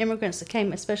immigrants that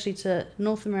came, especially to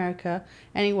North America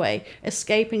anyway,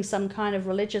 escaping some kind of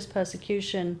religious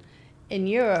persecution in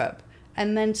Europe.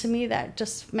 And then to me, that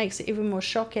just makes it even more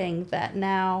shocking that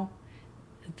now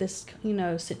this,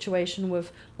 situation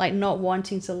with like not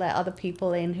wanting to let other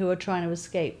people in who are trying to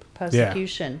escape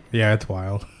persecution. Yeah, it's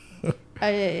wild. It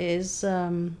is,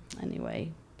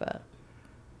 anyway, but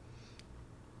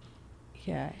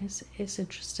it's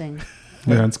interesting.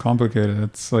 Yeah, it's complicated.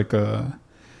 It's like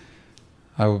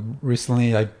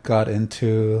recently I got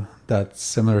into that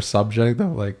similar subject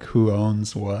of like who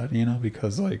owns what,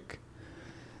 because like,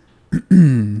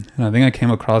 and I think I came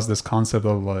across this concept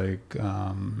of like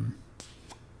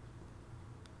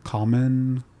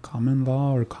common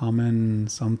law or common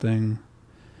something.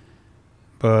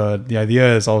 But the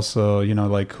idea is also,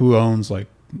 like who owns like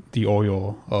the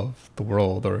oil of the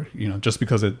world, or just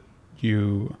because I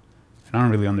don't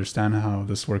really understand how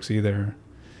this works either.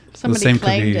 Somebody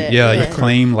claimed it. Yeah, you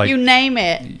claim like you name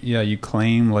it. Yeah, you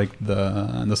claim like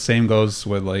the same goes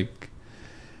with like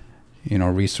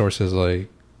resources like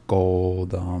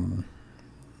gold,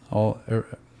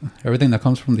 everything that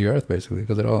comes from the earth, basically,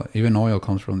 because even oil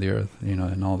comes from the earth,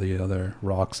 and all the other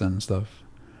rocks and stuff.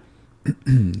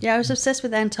 I was obsessed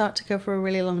with Antarctica for a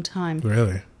really long time.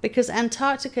 Really? Because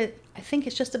Antarctica, I think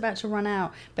it's just about to run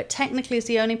out, but technically it's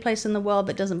the only place in the world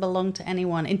that doesn't belong to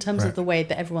anyone in terms of the way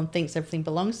that everyone thinks everything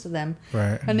belongs to them.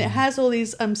 Right. And it has all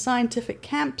these scientific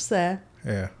camps there.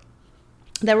 Yeah.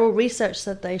 They're all research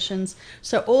stations.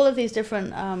 So all of these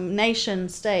different nation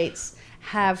states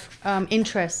have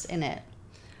interests in it.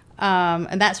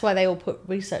 And that's why they all put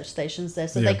research stations there.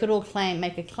 So they could all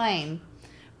make a claim.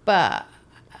 But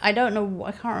I don't know,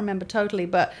 I can't remember totally,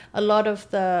 but a lot of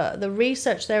the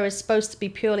research there is supposed to be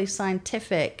purely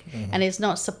scientific, and it's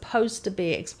not supposed to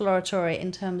be exploratory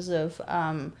in terms of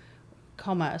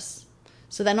commerce.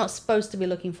 So they're not supposed to be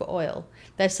looking for oil.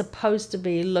 They're supposed to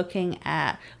be looking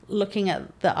at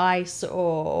the ice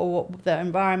or the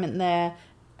environment there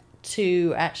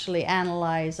to actually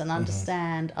analyze and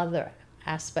understand other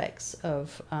aspects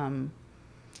of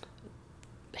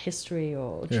history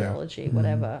or geology,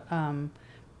 whatever.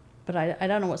 But I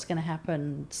don't know what's going to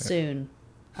happen soon.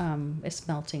 It's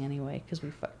melting anyway because we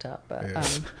fucked up.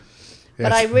 But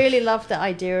but I really love the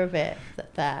idea of it,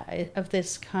 of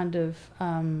this kind of.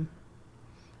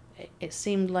 It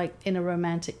seemed like in a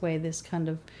romantic way, this kind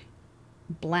of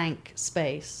blank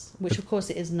space, which of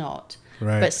course it is not,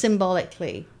 but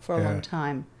symbolically for a long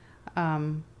time.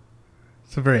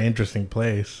 It's a very interesting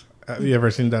place. Have you ever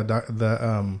seen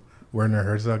the Werner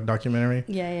Herzog documentary?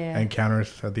 Yeah.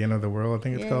 Encounters at the End of the World, I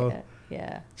think it's called.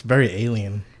 Yeah. It's very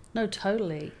alien. No,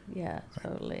 totally. Yeah,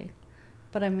 totally.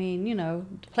 But I mean, the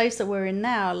place that we're in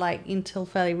now, like until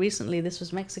fairly recently, this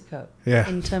was Mexico. Yeah.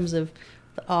 In terms of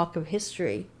the arc of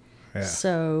history. Yeah.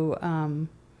 So,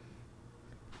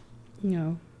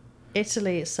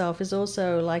 Italy itself is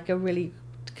also like a really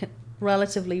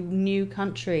relatively new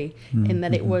country in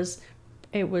that it was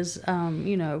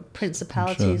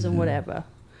principalities and whatever.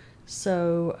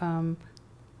 So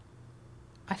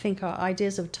I think our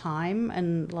ideas of time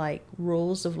and like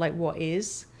rules of like what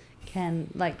is can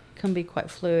be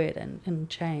quite fluid and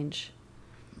change.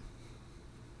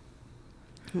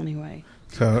 Anyway.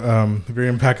 So if we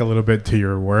unpack a little bit to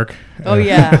your work. Oh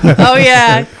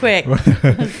yeah, quick.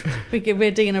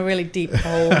 We're digging a really deep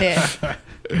hole here.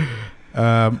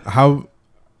 How,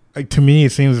 like, to me,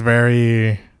 it seems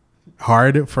very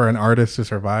hard for an artist to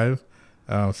survive,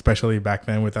 especially back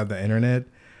then without the internet.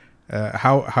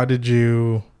 How did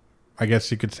you, I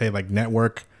guess you could say, like,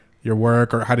 network your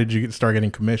work, or how did you start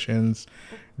getting commissions?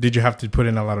 Did you have to put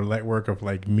in a lot of legwork of,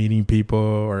 like, meeting people,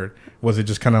 or was it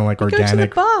just kind of like organic? Go to the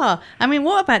bar. I mean,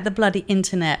 what about the bloody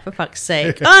internet, for fuck's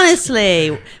sake?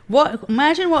 Honestly,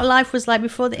 imagine what life was like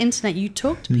before the internet. You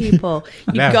talked to people.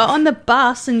 You got on the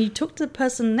bus and you talked to the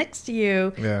person next to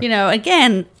you. Yeah. You know,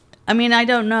 again, I mean, I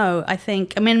don't know.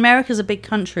 America's a big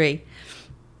country.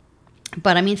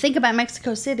 But, I mean, think about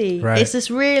Mexico City. Right. It's this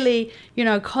really, you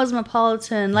know,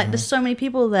 cosmopolitan, like, there's so many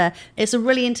people there. It's a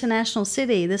really international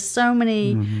city. There's so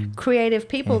many creative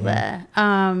people there.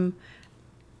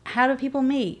 How do people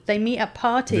meet? They meet at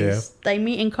parties. Yeah. They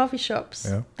meet in coffee shops.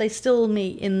 Yeah. They still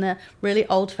meet in the really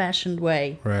old-fashioned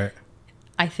way, Right.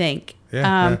 I think.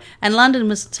 Yeah, And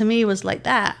London to me was like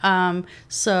that.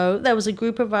 So there was a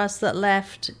group of us that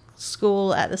left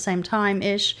school at the same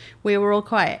time-ish. We were all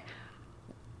quite...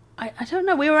 I don't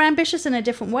know. We were ambitious in a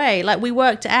different way. Like, we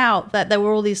worked out that there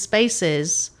were all these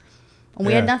spaces and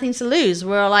we had nothing to lose. We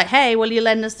were like, hey, will you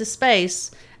lend us this space?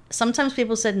 Sometimes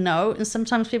people said no and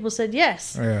sometimes people said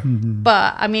yes. Yeah.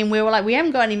 But, I mean, we were like, we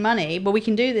haven't got any money, but we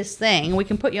can do this thing. We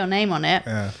can put your name on it.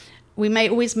 Yeah. We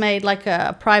always made like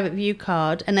a private view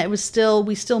card, and we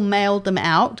still mailed them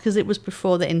out because it was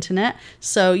before the internet.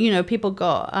 So, you know, people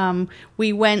got,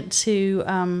 we went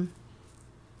to...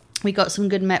 we got some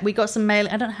good we got some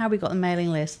mailing. I don't know how we got the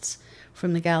mailing lists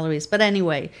from the galleries, but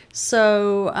anyway,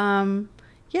 so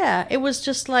yeah, it was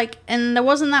just like, and there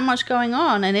wasn't that much going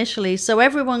on initially, so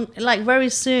everyone, like, very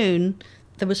soon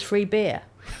there was free beer.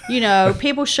 You know,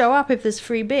 people show up if there's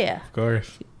free beer. Of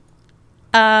course.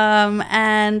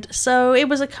 And so it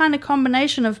was a kind of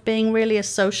combination of being really a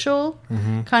social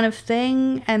kind of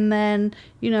thing, and then,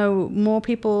 you know, more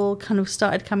people kind of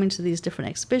started coming to these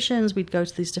different exhibitions. We'd go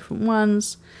to these different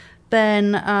ones.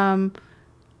 Then,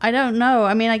 I don't know.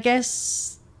 I mean, I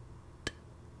guess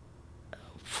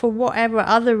for whatever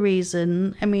other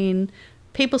reason, I mean,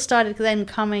 people started then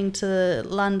coming to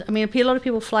London. I mean, a lot of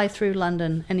people fly through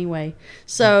London anyway.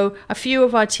 So a few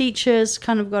of our teachers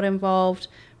kind of got involved,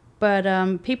 but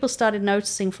people started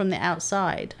noticing from the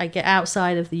outside. I get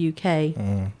outside of the UK.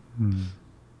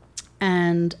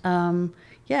 And...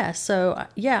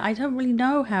 I don't really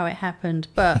know how it happened,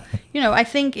 but, you know, I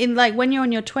think in, like, when you're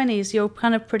in your 20s, you're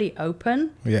kind of pretty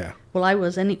open. Yeah. Well, I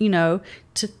was, and, you know,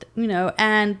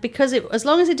 and because as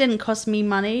long as it didn't cost me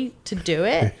money to do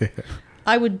it,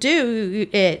 I would do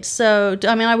it. So,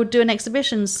 I mean, I would do an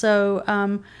exhibition. So,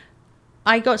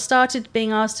 I got started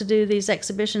being asked to do these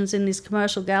exhibitions in these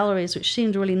commercial galleries, which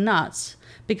seemed really nuts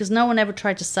because no one ever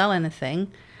tried to sell anything.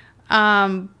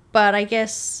 But I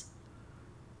guess...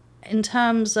 in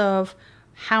terms of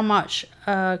how much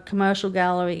a commercial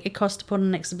gallery it cost to put on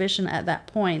an exhibition at that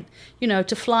point, you know,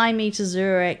 to fly me to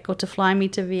Zurich or to fly me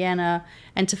to Vienna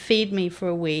and to feed me for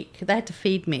a week, they had to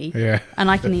feed me. Yeah. And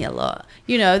I can eat a lot.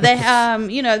 You know, they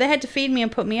had to feed me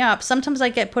and put me up. Sometimes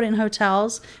I'd get put in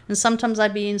hotels and sometimes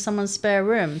I'd be in someone's spare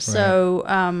room. So,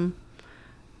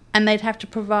 and they'd have to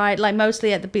provide, like,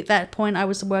 mostly at that point I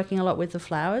was working a lot with the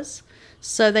flowers.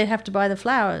 So they'd have to buy the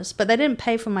flowers, but they didn't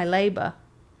pay for my labor.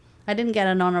 I didn't get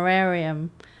an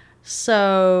honorarium.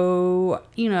 So,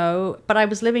 you know, but I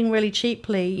was living really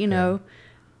cheaply, you know,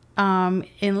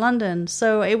 in London.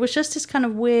 So it was just this kind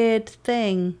of weird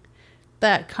thing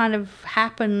that kind of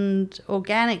happened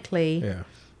organically. Yeah.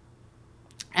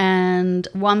 And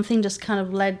one thing just kind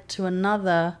of led to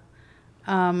another.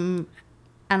 And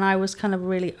I was kind of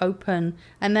really open.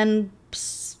 And then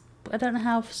I don't know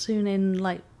how soon in,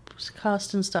 like,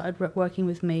 Carsten started working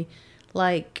with me.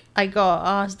 Like, I got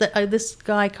asked that this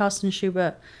guy, Carsten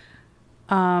Schubert,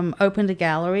 opened a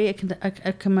gallery,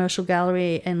 a commercial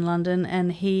gallery in London,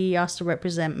 and he asked to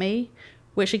represent me,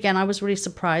 which, again, I was really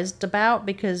surprised about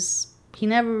because he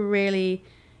didn't really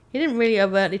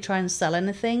overtly try and sell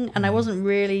anything, and I wasn't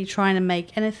really trying to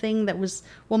make anything that was,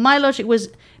 well, my logic was,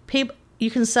 people, you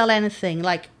can sell anything.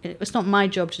 Like, it's not my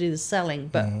job to do the selling,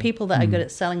 but people that are good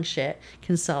at selling shit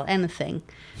can sell anything.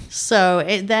 So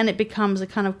then it becomes a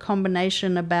kind of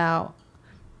combination about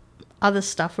other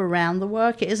stuff around the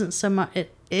work. It isn't so much,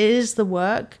 it is the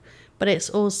work, but it's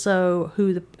also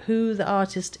who the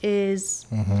artist is,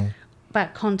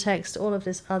 about context, all of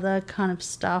this other kind of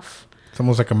stuff. It's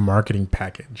almost like a marketing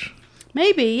package.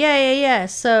 Maybe, yeah.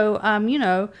 So, you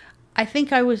know, I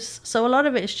think I was, so a lot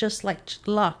of it is just like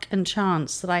luck and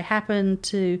chance that I happened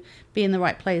to be in the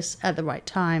right place at the right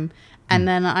time. And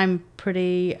then I'm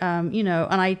pretty, and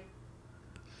I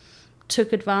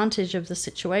took advantage of the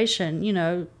situation,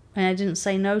 and I didn't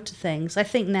say no to things. I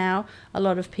think now a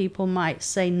lot of people might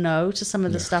say no to some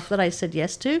of the stuff that I said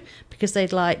yes to because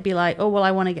they'd be like, oh, well,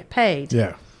 I want to get paid.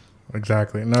 Yeah,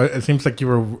 exactly. No, it seems like you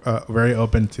were very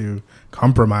open to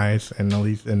compromise and at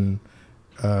least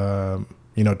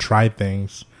try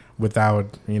things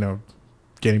without,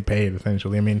 getting paid,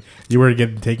 essentially. I mean, you were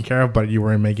getting taken care of, but you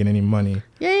weren't making any money.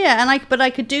 Yeah. But I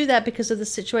could do that because of the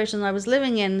situation I was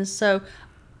living in. So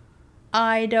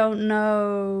I don't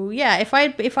know. Yeah, if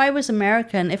I was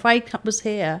American, if I was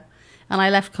here and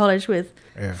I left college with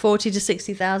 $40,000 to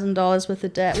 $60,000 worth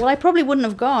of debt, well, I probably wouldn't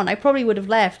have gone. I probably would have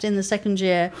left in the second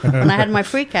year when I had my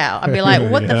freak out. I'd be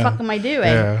like, what the fuck am I doing?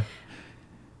 Yeah.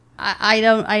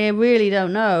 I really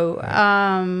don't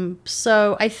know.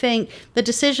 So I think the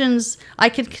decisions, I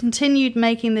could continue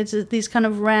making these kind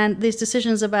of these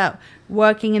decisions about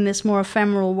working in this more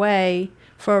ephemeral way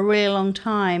for a really long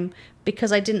time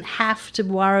because I didn't have to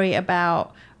worry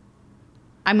about,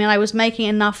 I was making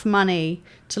enough money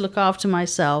to look after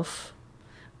myself,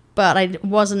 but I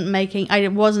wasn't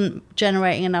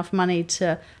generating enough money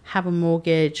to have a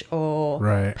mortgage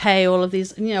or pay all of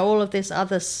these, all of this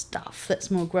other stuff that's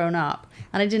more grown up.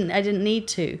 And I didn't need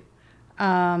to.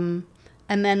 And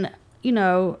then,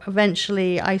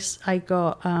 eventually I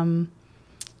got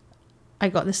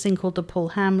this thing called the Paul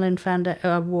Hamlin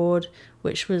Award,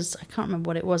 which was, I can't remember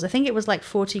what it was. I think it was like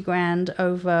 40 grand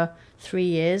over 3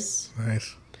 years.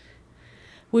 Nice.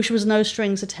 Which was no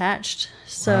strings attached.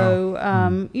 So,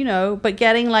 wow. But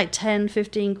getting like 10,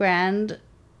 15 grand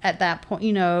at that point,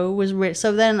 was rich.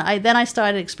 So then I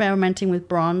started experimenting with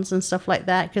bronze and stuff like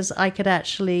that because I could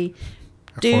actually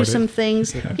do some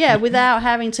things, without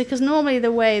having to. Because normally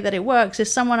the way that it works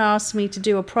is someone asks me to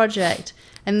do a project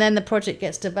and then the project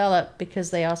gets developed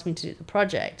because they asked me to do the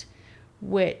project,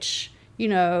 which,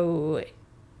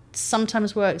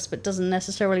 sometimes works but doesn't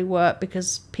necessarily work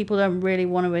because people don't really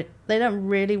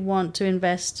want to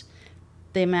invest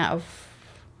the amount of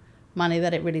money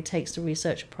that it really takes to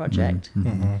research a project.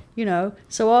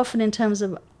 So often in terms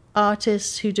of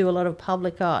artists who do a lot of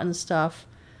public art and stuff,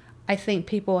 I think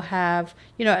people have,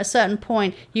 at a certain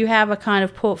point, you have a kind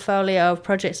of portfolio of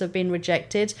projects that have been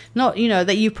rejected. Not,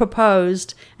 that you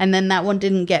proposed and then that one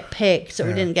didn't get picked or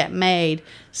it didn't get made.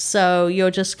 So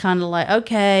you're just kind of like,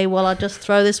 okay, well, I'll just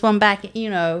throw this one back,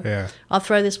 I'll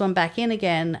throw this one back in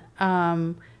again.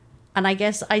 And I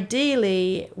guess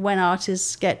ideally when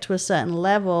artists get to a certain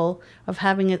level of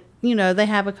having they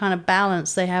have a kind of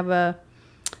balance. They have a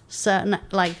certain,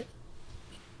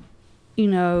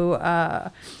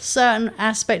 certain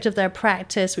aspect of their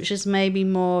practice which is maybe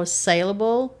more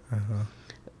saleable,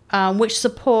 which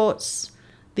supports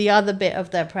the other bit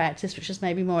of their practice which is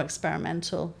maybe more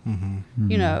experimental.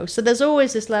 So there's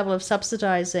always this level of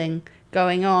subsidizing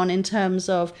going on in terms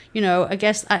of, I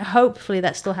guess hopefully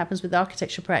that still happens with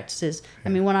architecture practices.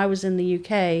 When I was in the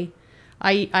UK,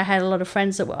 I had a lot of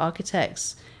friends that were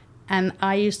architects and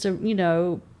I used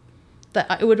to,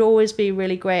 that it would always be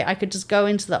really great. I could just go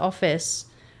into the office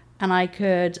and I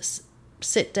could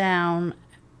sit down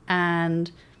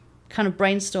and kind of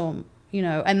brainstorm,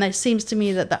 and it seems to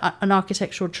me that an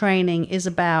architectural training is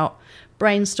about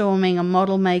brainstorming and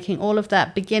model making. All of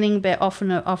that beginning bit often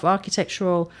of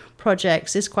architectural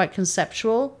projects is quite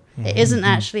conceptual. It isn't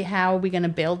actually how are we going to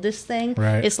build this thing.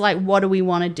 Right. It's like, what do we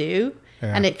want to do?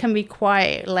 Yeah. And it can be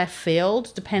quite left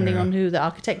field depending on who the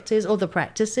architect is or the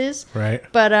practice is. Right.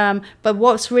 But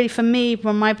what's really, for me,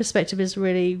 from my perspective, has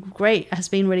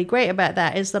been really great about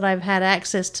that is that I've had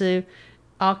access to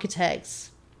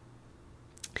architects.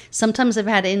 Sometimes I've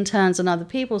had interns and other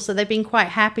people, so they've been quite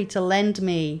happy to lend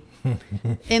me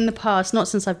in the past, not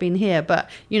since I've been here,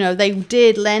 but, they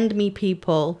did lend me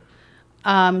people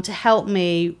to help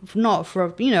me, not for,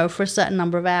 for a certain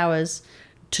number of hours,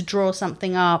 to draw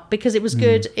something up because it was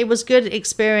good. It was good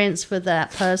experience for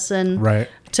that person. Right.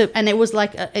 And it was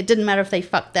like, it didn't matter if they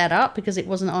fucked that up because it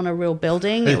wasn't on a real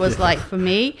building. It was like for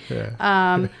me.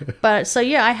 Yeah. But so,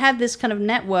 I had this kind of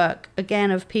network again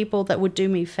of people that would do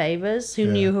me favors who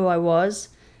knew who I was.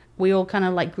 We all kind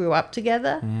of like grew up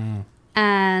together.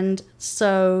 And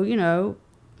so,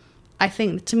 I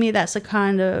think to me that's a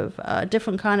kind of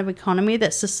different kind of economy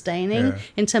that's sustaining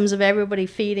in terms of everybody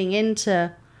feeding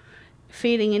into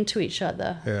each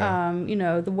other.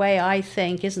 The way I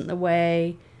think isn't the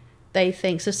way they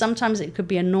think. So sometimes it could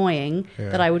be annoying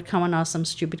that I would come and ask some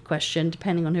stupid question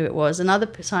depending on who it was, and other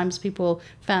times people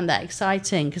found that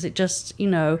exciting because it just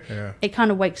it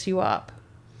kind of wakes you up.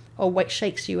 or what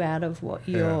shakes you out of what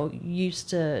you're used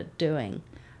to doing.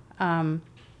 The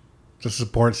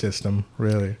support system,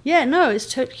 really. Yeah, no,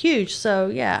 it's huge. So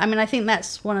yeah, I mean, I think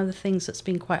that's one of the things that's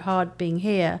been quite hard being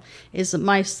here, is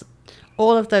that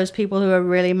all of those people who are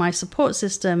really my support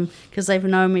system, because they've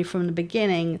known me from the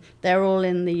beginning, they're all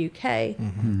in the UK.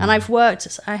 And I have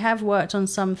worked on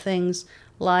some things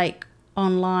like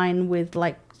online with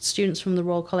like students from the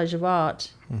Royal College of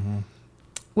Art,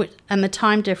 and the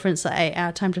time difference, the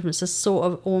 8-hour time difference, is sort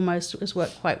of almost has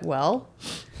worked quite well,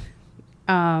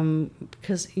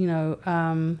 because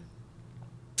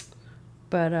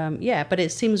but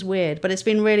it seems weird. But it's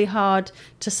been really hard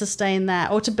to sustain that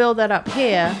or to build that up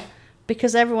here,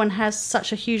 because everyone has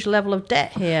such a huge level of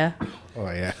debt here.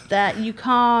 Oh yeah. That you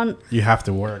can't. You have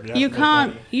to work. You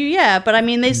can't. Yeah, but I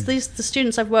mean, the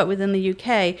students I've worked with in the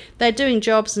UK, they're doing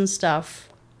jobs and stuff,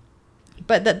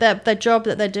 but the job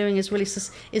that they're doing is really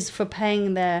is for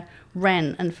paying their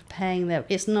rent and for paying their.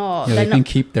 It's not. Yeah, they can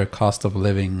keep their cost of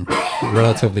living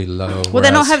relatively low. Well,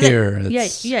 they're not having. Here,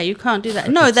 you can't do that.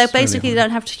 No, they basically really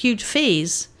don't have huge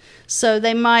fees, so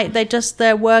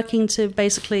they're working to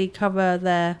basically cover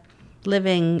their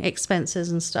living expenses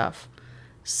and stuff.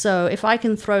 So if I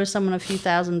can throw someone a few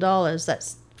 $1,000s,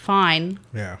 that's fine.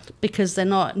 Yeah. Because they're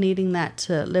not needing that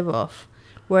to live off.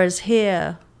 Whereas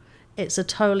here, it's a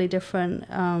totally different.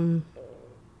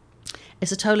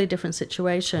 It's a totally different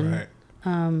situation. Right.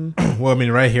 Well, I mean,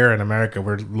 right here in America,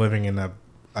 we're living in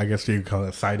I guess you could call it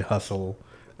a side hustle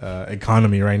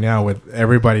economy right now, with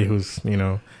everybody who's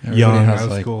young, out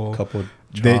of school. Couple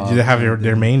they have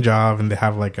their main job, and they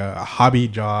have like a hobby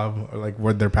job, or like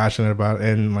what they're passionate about,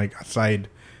 and like a side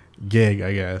gig,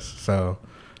 I guess. So,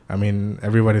 I mean,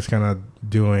 everybody's kind of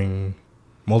doing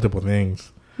multiple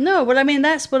things. No, but I mean,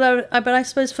 that's what but I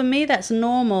suppose for me that's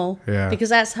normal. Yeah. Because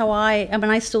that's how I mean,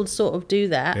 I still sort of do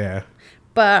that. Yeah.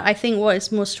 But I think what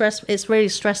is more stressful, it's really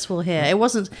stressful here. It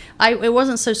wasn't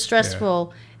so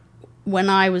stressful when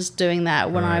I was doing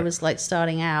that, when I was like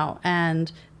starting out,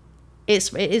 and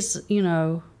it is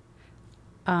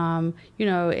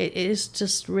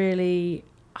just really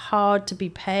hard to be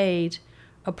paid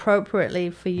appropriately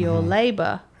for your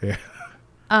labor. Yeah.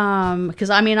 Because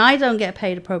I mean, I don't get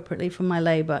paid appropriately for my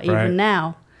labor even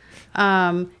now.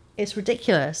 It's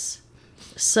ridiculous.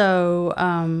 So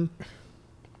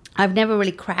I've never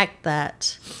really cracked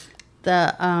that.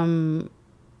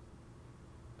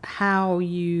 How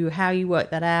you work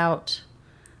that out.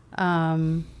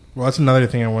 Well, that's another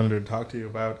thing I wanted to talk to you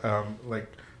about. Like,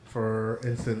 for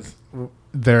instance,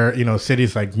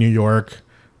 cities like New York,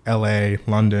 LA,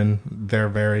 London, they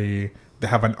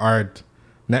have an art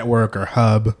network or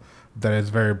hub that is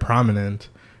very prominent.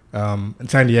 And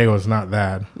San Diego is not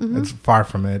that. It's far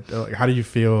from it. Like, how do you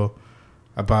feel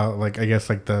about, like, I guess,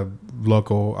 like the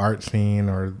local art scene,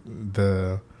 or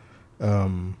the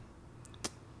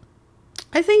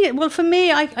I think for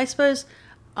me, I suppose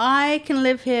I can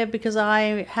live here because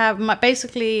I have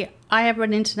I have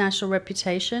an international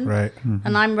reputation, right?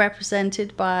 And I'm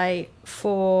represented by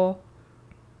four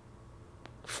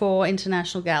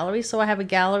international galleries. So I have a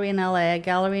gallery in LA, a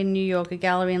gallery in New York, a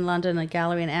gallery in London, a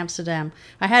gallery in Amsterdam.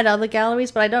 I had other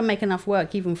galleries, but I don't make enough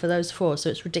work even for those four, so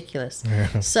it's ridiculous.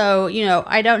 Yeah. So,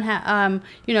 I don't have,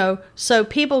 so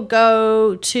people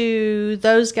go to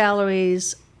those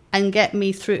galleries and get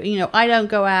me through, I don't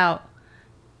go out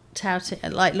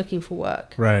like looking for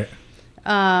work. Right.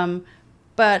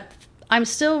 But I'm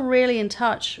still really in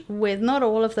touch with not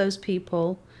all of those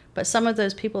people, but some of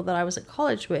those people that I was at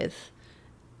college with.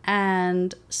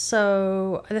 And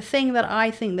so the thing that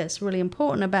I think that's really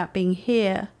important about being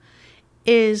here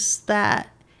is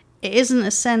that it isn't a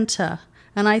center.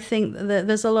 And I think that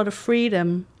there's a lot of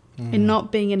freedom in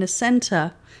not being in a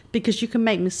center, because you can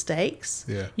make mistakes.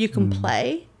 Yeah. You can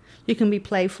play. You can be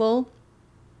playful.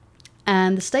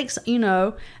 And the stakes,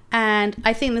 and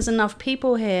I think there's enough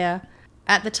people here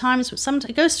at the times. Sometimes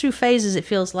it goes through phases, it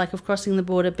feels like, of crossing the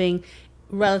border being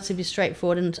relatively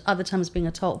straightforward, and other times being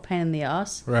a total pain in the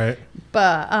ass. Right.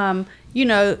 But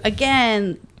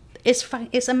again,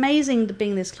 it's amazing to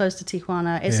being this close to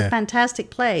Tijuana. It's a fantastic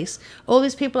place. All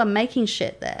these people are making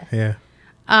shit there. Yeah.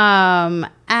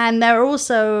 And they're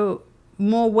also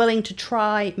more willing to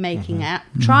try making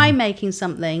making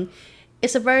something.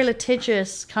 It's a very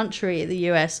litigious country, the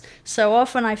US. So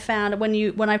often I found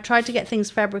when I've tried to get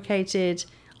things fabricated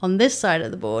on this side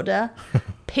of the border,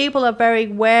 people are very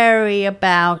wary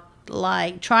about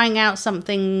like trying out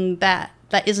something that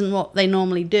isn't what they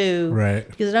normally do, right?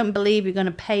 Because they don't believe you're going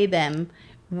to pay them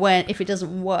if it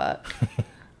doesn't work.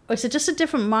 It's just a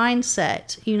different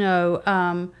mindset,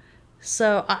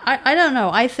 So I don't know.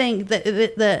 I think that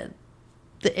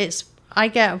it's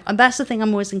and that's the thing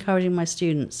I'm always encouraging my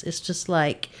students. It's just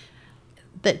like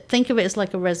that. Think of it as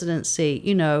like a residency.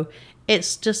 You know,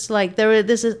 it's just like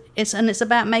it's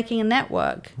about making a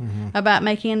network, about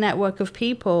making a network of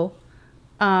people.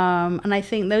 And I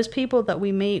think those people that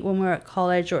we meet when we're at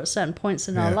college or at certain points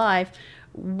in our life,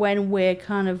 when we're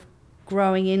kind of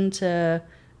growing into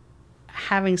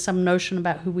having some notion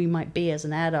about who we might be as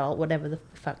an adult, whatever the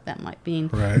fuck that might mean.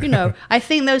 Right. You know, I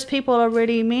think those people are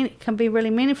can be really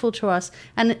meaningful to us.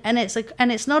 And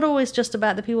it's not always just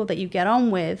about the people that you get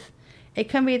on with. It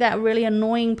can be that really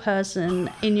annoying person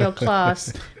in your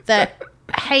class that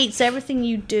hates everything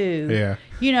you do. Yeah.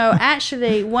 You know,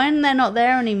 actually, when they're not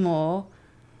there anymore,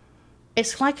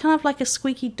 it's like kind of like a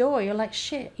squeaky door. You're like,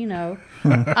 shit, you know,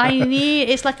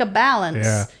 it's like a balance.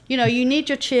 Yeah. You know, you need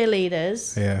your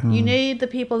cheerleaders. Yeah. You need the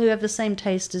people who have the same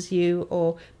taste as you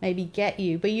or maybe get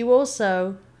you. But you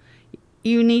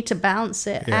need to balance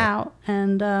it out.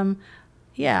 And,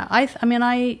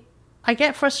 I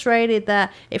get frustrated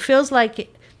that it feels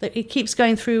like it keeps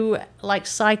going through like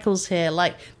cycles here.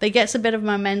 Like they gets a bit of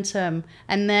momentum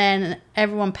and then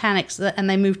everyone panics and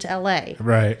they move to LA.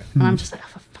 Right. And I'm just like, oh,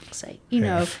 for fuck's sake, you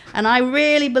know. And I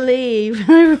really believe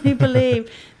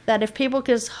that if people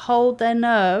could just hold their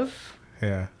nerve,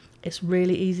 it's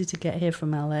really easy to get here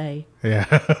from LA. Yeah.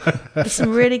 There's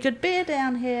some really good beer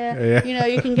down here. Yeah. You know,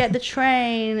 you can get the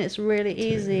train. It's really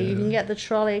easy. You can get the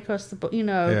trolley across the, you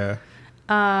know. Yeah.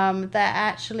 That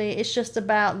actually it's just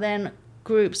about then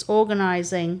groups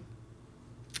organizing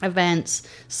events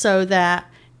so that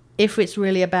if it's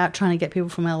really about trying to get people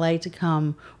from LA to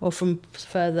come or from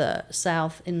further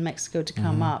south in Mexico to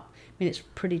come up, I mean, it's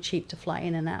pretty cheap to fly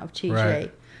in and out of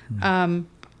TJ. Right.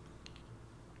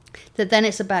 That then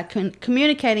it's about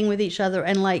communicating with each other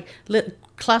and like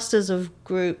clusters of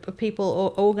group of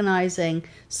people organizing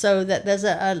so that there's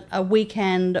a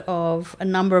weekend of a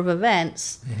number of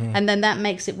events, and then that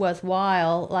makes it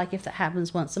worthwhile. Like if that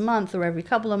happens once a month or every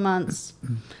couple of months,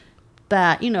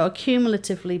 that, you know,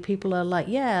 accumulatively people are like,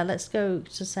 yeah, let's go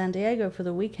to San Diego for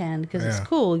the weekend because it's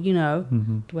cool, you know.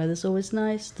 The weather's always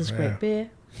nice, there's great beer,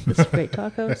 there's great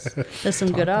tacos, there's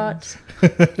some good art,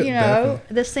 you know.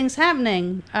 There's things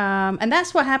happening, and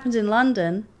that's what happens in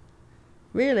London,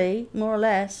 really, more or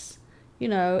less. You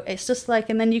know, it's just like,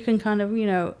 and then you can kind of, you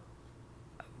know,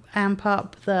 amp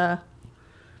up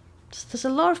there's a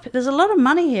lot of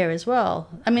money here as well.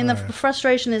 I mean, the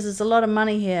frustration is there's a lot of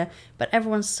money here, but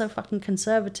everyone's so fucking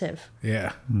conservative.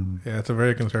 Yeah. Yeah, it's a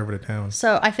very conservative town.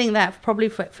 So I think that probably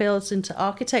feels into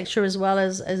architecture as well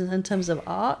as in terms of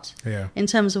art. Yeah. In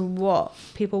terms of what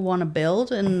people want to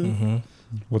build and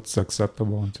what's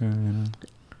acceptable too, you know.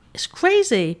 It's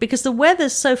crazy because the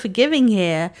weather's so forgiving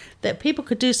here that people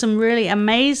could do some really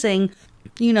amazing,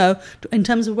 you know, in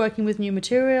terms of working with new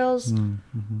materials.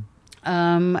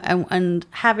 And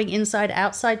having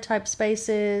inside-outside type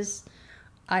spaces.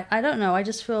 I don't know. I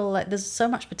just feel like there's so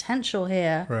much potential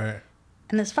here. Right.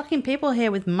 And there's fucking people here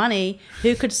with money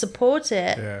who could support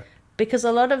it. Yeah. Because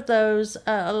a lot of those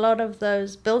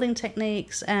building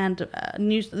techniques and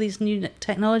these new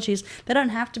technologies, they don't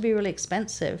have to be really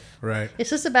expensive. Right.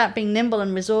 It's just about being nimble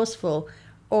and resourceful,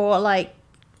 or like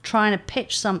trying to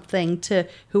pitch something to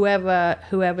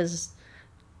whoever's,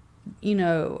 you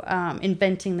know,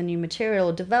 inventing the new material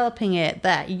or developing it,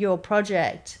 that your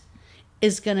project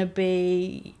is going to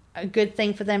be a good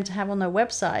thing for them to have on their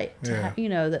website. To have, you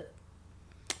know, that,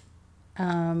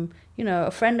 you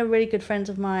know, a really good friend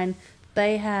of mine,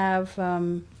 they have,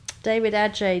 David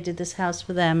Adjei did this house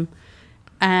for them,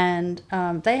 and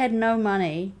they had no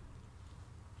money,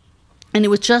 and it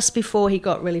was just before he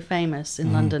got really famous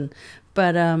in London,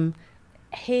 but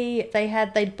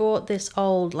they'd bought this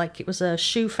old, like it was a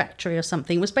shoe factory or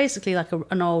something. It was basically like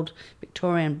an old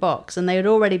Victorian box, and they had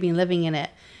already been living in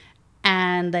it,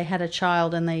 and they had a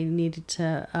child and they needed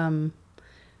to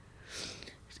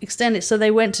extend it. So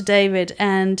they went to David,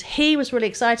 and he was really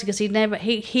excited because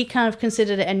he kind of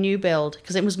considered it a new build,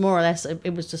 because it was more or less,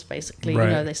 it was just basically, right.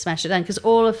 You know, they smashed it down, because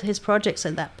all of his projects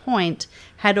at that point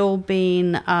had all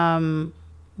been,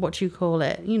 what do you call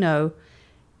it, you know,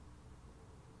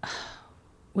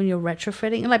 when you're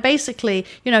retrofitting, like basically,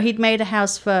 you know, he'd made a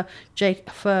house for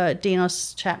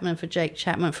Dinos Chapman, for Jake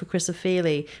Chapman, for Chris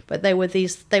Ofili, but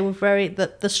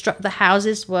the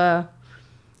houses were,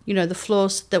 you know, the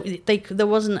floors, there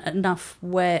wasn't enough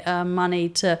money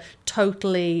to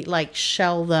totally like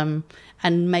shell them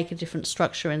and make a different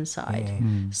structure inside.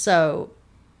 So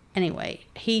anyway,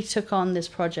 he took on this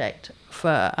project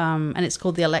for, and it's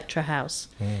called the Electra House.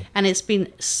 And it's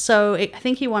been I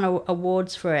think he won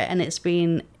awards for it, and it's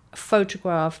been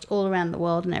photographed all around the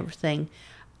world and everything.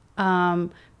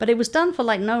 But it was done for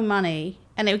like no money.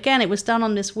 And again, it was done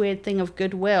on this weird thing of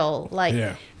goodwill. Like,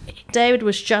 Yeah. David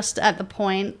was just at the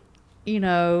point, you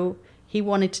know, he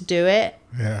wanted to do it.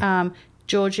 Yeah.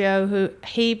 Giorgio,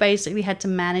 he basically had to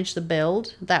manage the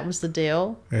build. That was the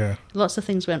deal. Yeah. Lots of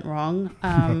things went wrong.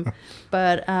 And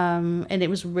it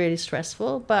was really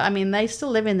stressful. But I mean, they still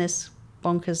live in this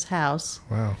bonkers house.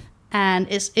 Wow. And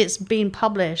it's been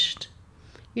published,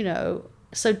 you know.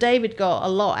 So David got a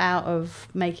lot out of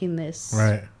making this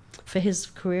Right. for his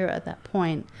career at that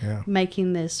point, Yeah.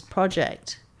 making this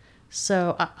project.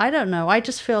 So I don't know. I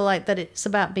just feel like that it's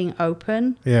about being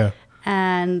open. Yeah.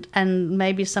 And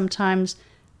maybe sometimes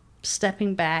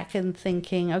stepping back and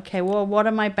thinking, okay, well, what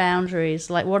are my boundaries?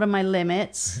 Like, what are my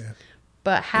limits? Yeah.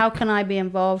 But how can I be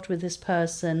involved with this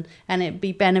person and it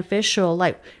be beneficial,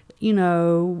 like, you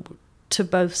know, to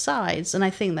both sides? And I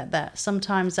think that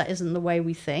sometimes that isn't the way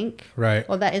we think. Right.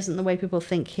 Or that isn't the way people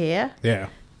think here. Yeah.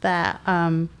 That,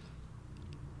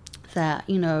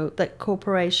 you know, that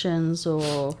corporations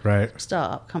or Right.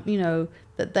 startup, you know,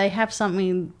 that they have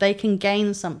something, they can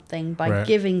gain something by Right.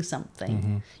 giving something.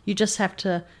 Mm-hmm. You just have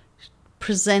to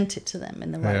present it to them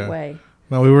in the right Yeah. way.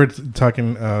 No, we were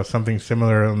talking something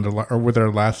similar on or with our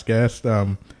last guest.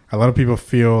 A lot of people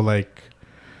feel like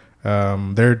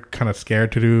they're kind of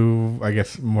scared to do, I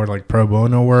guess, more like pro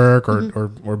bono work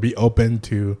or be open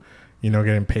to, you know,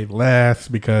 getting paid less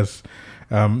because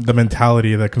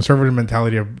the conservative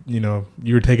mentality of, you know,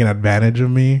 you're taking advantage of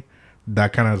me,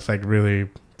 that kind of is like really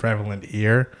prevalent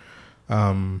here.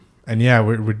 And yeah,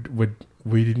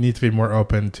 we need to be more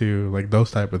open to like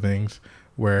those type of things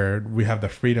where we have the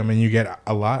freedom and you get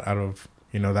a lot out of,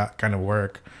 you know, that kind of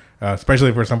work,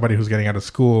 especially for somebody who's getting out of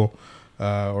school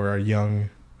or a young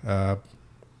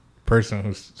person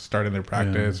who's starting their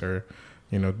practice or,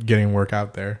 you know, getting work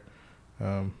out there.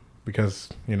 Because,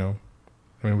 you know,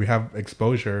 I mean, we have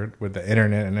exposure with the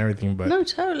internet and everything, but No,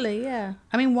 totally, yeah.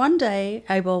 I mean, one day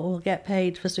Abel will get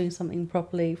paid for doing something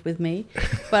properly with me,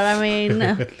 but I mean,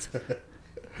 at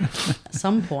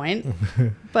some point.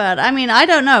 But I mean, I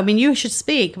don't know. I mean, you should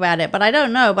speak about it, but I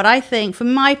don't know. But I think,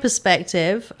 from my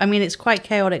perspective, I mean, it's quite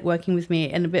chaotic working with me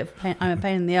and a bit of pain, I'm a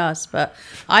pain in the ass. But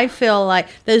I feel like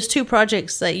those two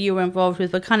projects that you were involved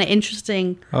with were kind of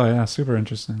interesting. Oh yeah, super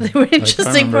interesting. They were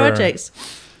interesting projects.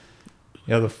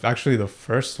 Yeah, actually the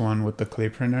first one with the clay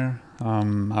printer,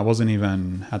 I wasn't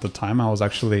even, at the time, I was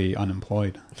actually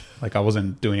unemployed. Like, I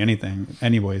wasn't doing anything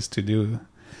anyways to do.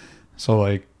 So,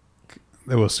 like,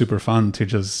 it was super fun to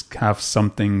just have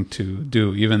something to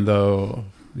do, even though,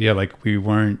 yeah, like,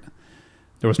 there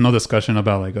was no discussion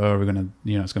about, like, oh, we're going to,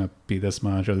 you know, it's going to be this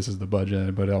much or this is the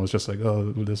budget. But I was just like,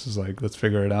 oh, this is like, let's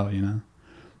figure it out, you know?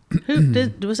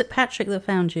 Was it Patrick that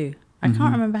found you? I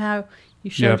can't remember how you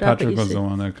showed up. Yeah, Patrick was the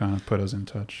one that kind of put us in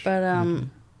touch. But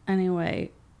anyway,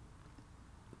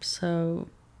 so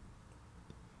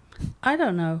I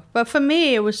don't know. But for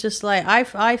me, it was just like I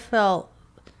felt,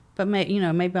 but maybe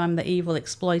I'm the evil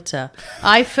exploiter.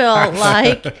 I felt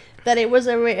like that it was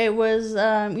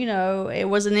an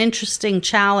interesting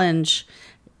challenge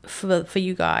for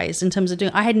you guys in terms of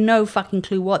doing. I had no fucking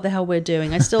clue what the hell we're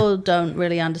doing. I still don't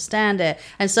really understand it,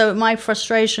 and so my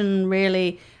frustration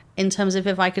really, in terms of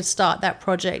if I could start that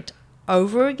project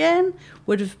over again,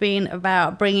 would have been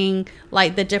about bringing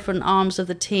like the different arms of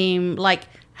the team, like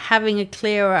having a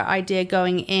clearer idea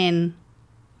going in.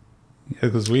 Yeah,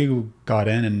 because we got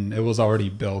in and it was already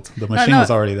built. The machine was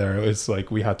already there. It was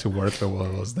like we had to work the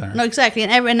what was there. No, exactly,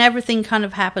 and everything kind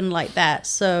of happened like that.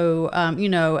 So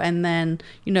and then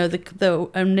the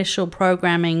initial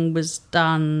programming was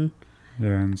done.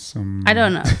 Yeah, and some... I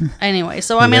don't know. Anyway,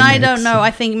 so I mean, I don't know.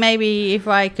 I think maybe if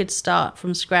I could start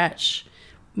from scratch,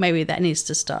 maybe that needs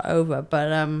to start over. But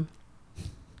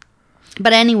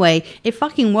anyway, it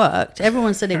fucking worked.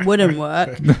 Everyone said it wouldn't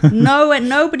work.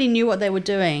 Nobody knew what they were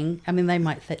doing. I mean, they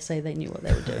might say they knew what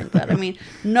they were doing, but I mean,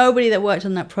 nobody that worked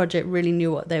on that project really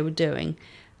knew what they were doing.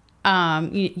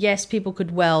 Yes, people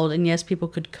could weld, and yes, people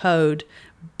could code,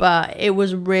 but it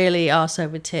was really arse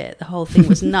over tit. The whole thing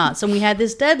was nuts. And we had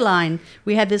this deadline.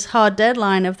 We had this hard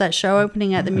deadline of that show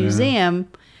opening at the museum,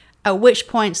 at which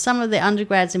point some of the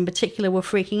undergrads in particular were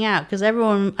freaking out because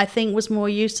everyone, I think, was more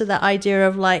used to that idea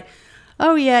of like,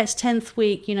 oh yeah, it's 10th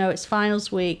week, it's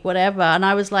finals week, whatever. And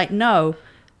I was like, no,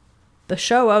 the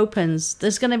show opens.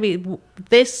 There's going to be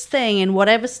this thing in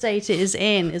whatever state it is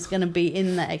going to be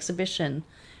in the exhibition.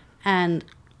 And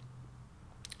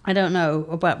I don't know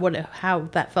about how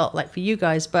that felt like for you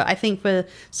guys, but I think for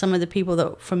some of the people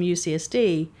that from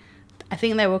UCSD, I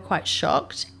think they were quite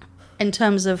shocked in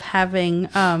terms of having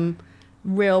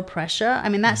real pressure. I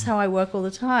mean, that's how I work all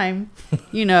the time.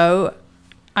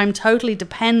 I'm totally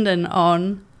dependent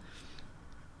on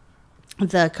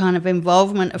the kind of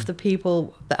involvement of the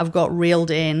people that I've got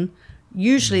reeled in.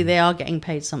 Usually they are getting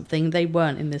paid something. They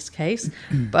weren't in this case.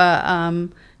 But,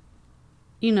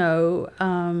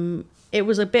 it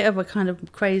was a bit of a kind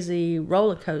of crazy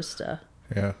roller coaster.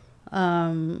 Yeah.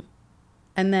 And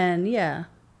then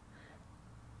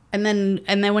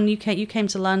when you came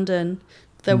to London,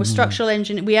 there were structural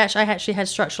engineers. I actually had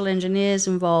structural engineers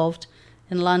involved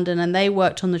in London, and they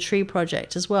worked on the tree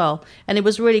project as well. And it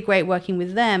was really great working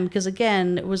with them because,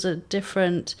 again, it was a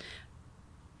different.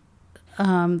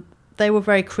 They were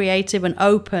very creative and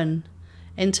open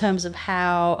in terms of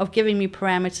giving me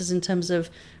parameters in terms of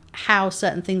how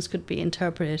certain things could be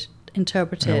interpreted.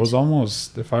 It was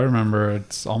almost, if I remember,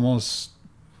 it's almost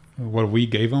what we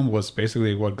gave them was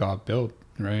basically what got built,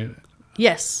 right?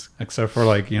 Yes. Except for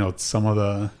some of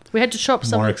the we had to chop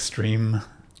some more extreme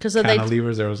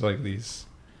cantilevers. There was these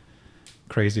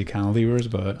crazy cantilevers,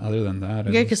 but other than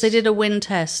that, because they did a wind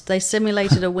test. They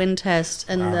simulated a wind test,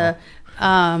 and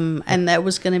and that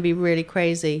was going to be really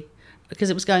crazy because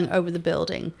it was going over the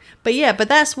building. But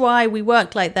that's why we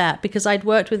worked like that, because I'd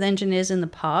worked with engineers in the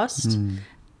past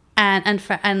and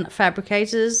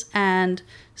fabricators, and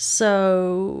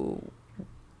so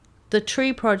the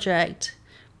tree project.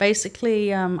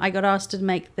 Basically, I got asked to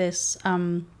make this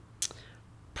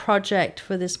project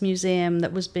for this museum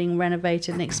that was being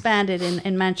renovated and expanded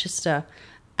in Manchester,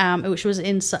 which was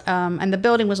and the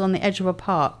building was on the edge of a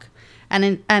park,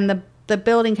 and the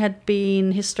building had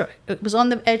been historic. It was on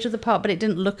the edge of the park, but it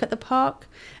didn't look at the park.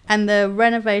 And the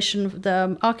renovation,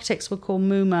 the architects were called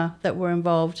Muma that were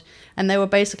involved, and they were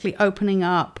basically opening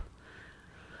up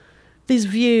these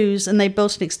views, and they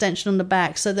built an extension on the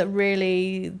back so that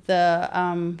really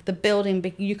the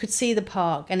building, you could see the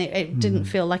park, and it didn't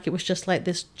feel like it was just like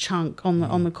this chunk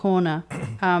on the corner.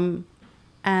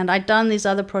 And I'd done these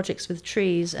other projects with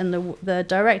trees, and the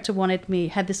director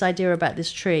had this idea about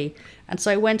this tree, and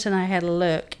so I went and I had a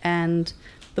look, and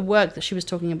the work that she was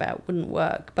talking about wouldn't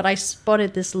work. But I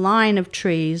spotted this line of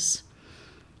trees,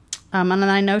 and then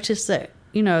I noticed that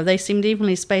they seemed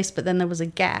evenly spaced, but then there was a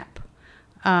gap.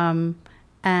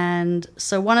 And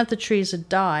so one of the trees had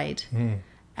died,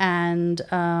 and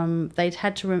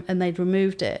they'd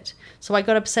removed it. So I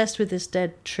got obsessed with this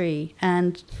dead tree,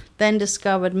 and then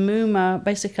discovered Muma.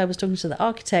 Basically, I was talking to the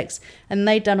architects, and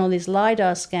they'd done all these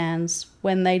LiDAR scans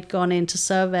when they'd gone in to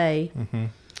survey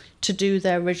to do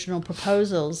their original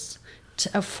proposals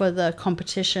for the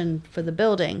competition for the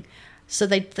building. So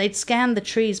they'd scanned the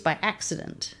trees by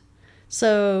accident.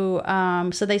 So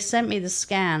they sent me the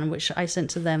scan, which I sent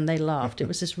to them. They laughed. It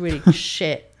was this really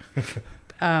shit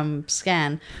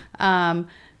scan,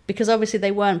 because obviously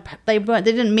they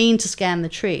didn't mean to scan the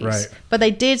trees, right. But they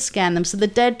did scan them. So the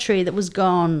dead tree that was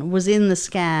gone was in the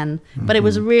scan, but it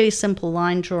was a really simple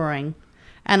line drawing,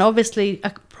 and obviously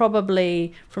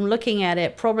probably from looking at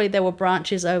it, probably there were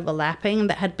branches overlapping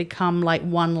that had become like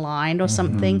one line or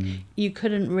something. You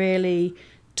couldn't really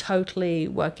totally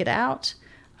work it out.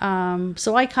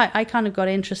 So I kind of got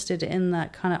interested in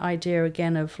that kind of idea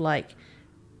again of like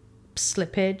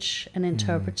slippage and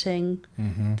interpreting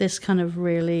this kind of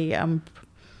really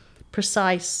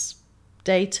precise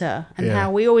data, and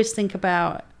how we always think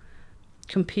about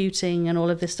computing and all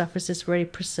of this stuff as this very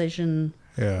precision,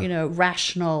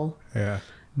 rational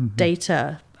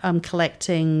data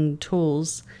collecting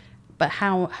tools. But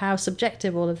how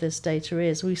subjective all of this data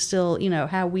is, we still,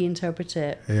 how we interpret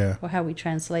it or how we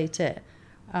translate it.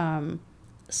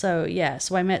 So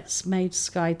I made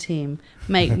Sky Team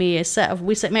make me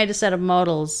made a set of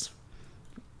models,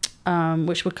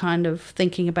 which were kind of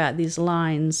thinking about these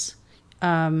lines,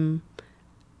 and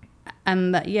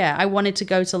that I wanted to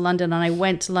go to London, and I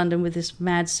went to London with this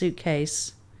mad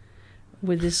suitcase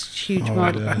with this huge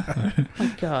model. Oh my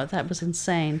God, that was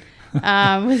insane.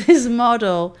 With this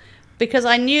model. Because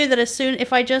I knew that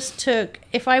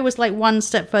if I was like one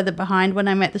step further behind when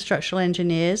I met the structural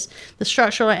engineers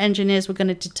were going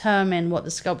to determine what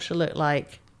the sculpture looked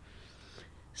like.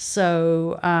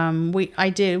 So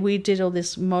we did all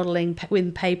this modeling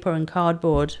with paper and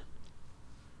cardboard.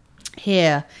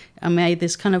 Here, I made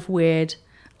this kind of weird,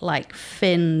 like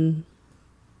fin.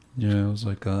 Yeah, it was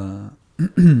like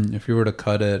if you were to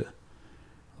cut it,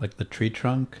 like the tree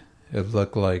trunk, it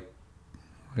looked like.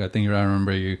 I think I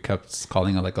remember you kept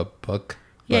calling it like a book,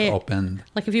 opened.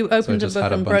 Like if you opened a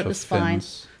book and broke the spine.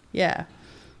 Fins. Yeah.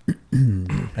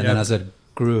 And then as it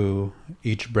grew,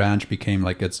 each branch became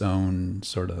like its own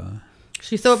sort of.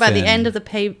 So you thought about the end of the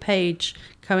page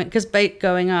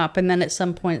going up, and then at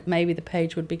some point maybe the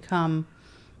page would become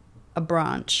a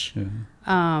branch.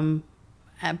 Yeah.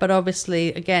 But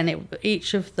obviously, again,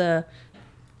 each of the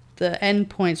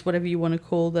endpoints, whatever you want to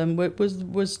call them,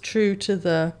 was true to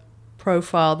the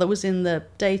profile that was in the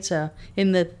data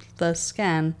in the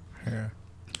scan. Yeah.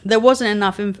 There wasn't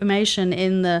enough information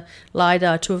in the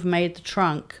LiDAR to have made the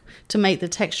trunk, to make the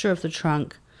texture of the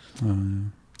trunk.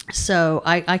 So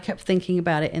I kept thinking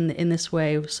about it in this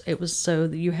way. It was so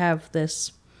that you have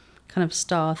this kind of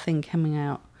star thing coming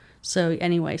out. So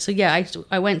anyway, so yeah,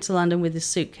 I went to London with this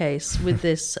suitcase with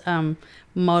this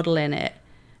model in it.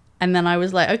 And then I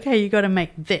was like, okay, you got to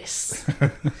make this.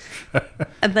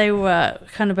 And they were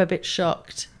kind of a bit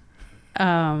shocked.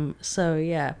 So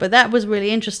yeah, but that was really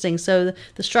interesting. So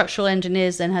the structural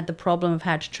engineers then had the problem of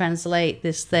how to translate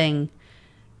this thing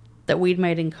that we'd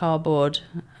made in cardboard.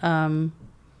 Though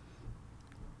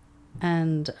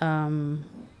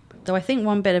I think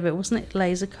one bit of it, wasn't it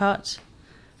laser cut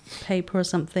paper or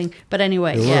something? But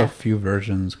anyway, there were a few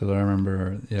versions, because I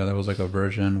remember, there was like a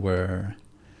version where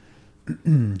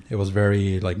it was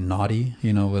very like knotty,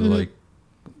 with like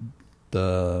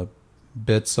the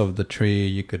bits of the tree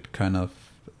you could kind of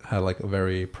have like a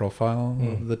very profile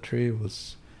of the tree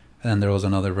was, and there was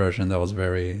another version that was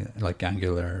very like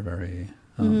angular, very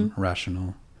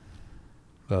rational.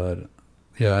 But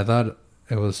yeah, I thought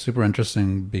it was super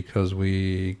interesting because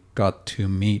we got to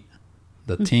meet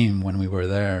the team when we were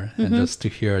there, and just to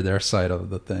hear their side of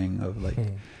the thing of like,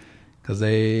 because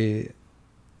they,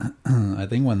 I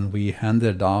think when we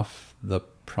handed off the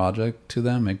project to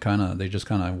them, they just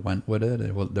kind of went with it.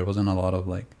 There wasn't a lot of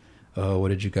like, oh, what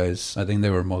did you guys? I think they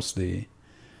were mostly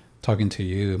talking to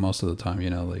you most of the time,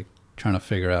 like trying to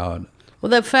figure out. Well,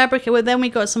 then we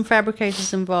got some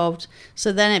fabricators involved,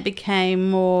 so then it became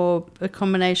more a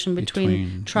combination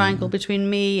between between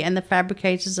me and the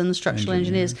fabricators and the structural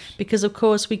engineers, because of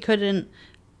course we couldn't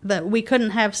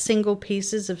have single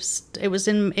pieces of. It was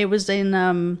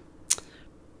in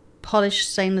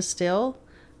polished stainless steel.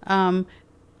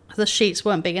 The sheets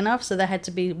weren't big enough, so there had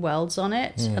to be welds on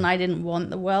it, and I didn't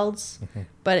want the welds.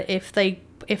 But if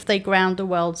they ground the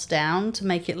welds down to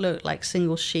make it look like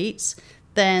single sheets,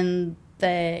 then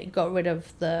they got rid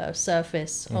of the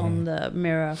surface on the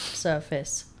mirror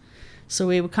surface. So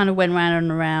we kind of went round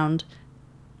and around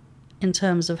in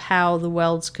terms of how the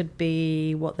welds could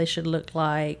be, what they should look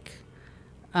like.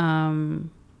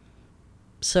 So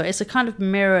it's a kind of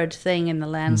mirrored thing in the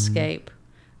landscape.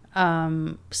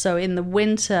 So in the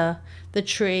winter, the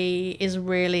tree is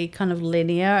really kind of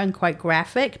linear and quite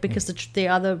graphic, because the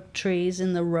other trees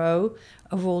in the row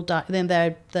have all died. Then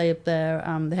they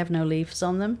have no leaves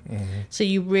on them, so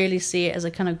you really see it as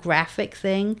a kind of graphic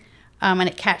thing, and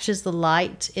it catches the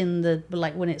light in the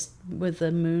when it's with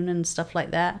the moon and stuff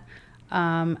like that.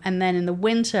 And then in the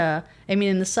winter,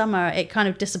 in the summer, it kind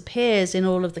of disappears in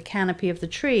all of the canopy of the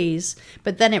trees,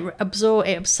 but then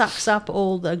it sucks up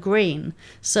all the green.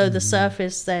 So the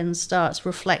surface then starts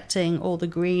reflecting all the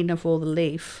green of all the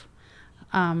leaf.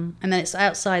 And then it's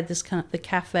outside this kind of the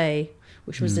cafe,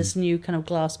 which was this new kind of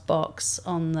glass box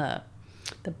on the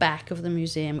back of the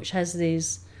museum, which has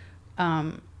these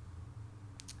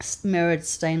mirrored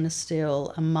stainless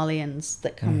steel mullions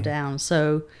that come down.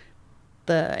 So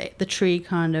the tree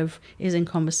kind of is in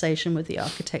conversation with the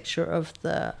architecture of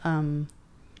the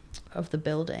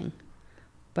building,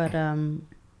 but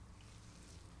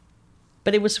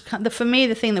it was for me,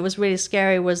 the thing that was really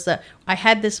scary was that I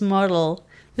had this model,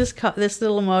 this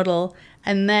little model,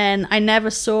 and then I never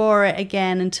saw it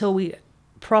again until we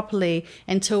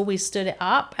stood it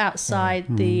up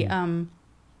outside the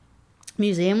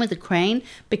museum with the crane,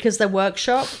 because the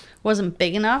workshop wasn't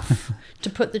big enough to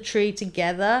put the tree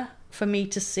together for me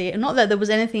to see it. Not that there was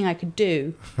anything I could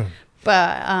do,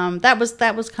 but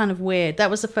that was kind of weird. That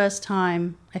was the first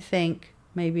time, I think,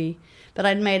 maybe, that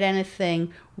I'd made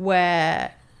anything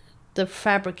where the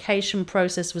fabrication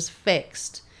process was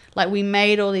fixed. Like, we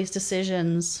made all these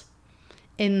decisions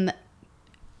in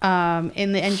the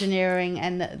engineering,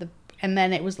 and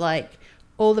then it was like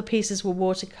all the pieces were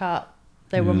water cut.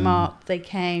 They were marked. They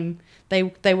came. They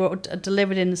were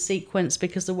delivered in the sequence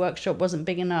because the workshop wasn't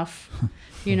big enough,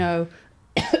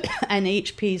 and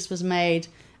each piece was made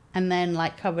and then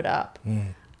like covered up.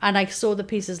 And I saw the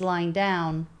pieces lying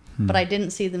down, but I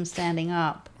didn't see them standing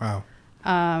up. Wow.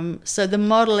 So the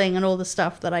modeling and all the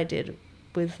stuff that I did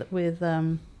with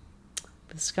the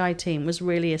Sky Team was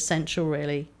really essential,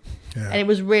 really. Yeah. And it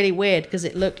was really weird because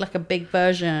it looked like a big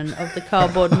version of the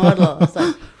cardboard model. It's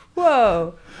like,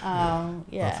 whoa.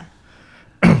 Yeah.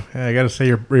 Yeah, I got to say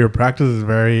your practice is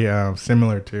very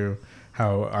similar to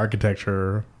how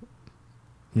architecture,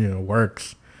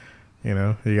 works.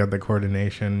 You got the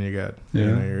coordination, you got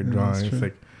your drawing. It's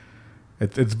like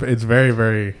it's very,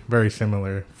 very, very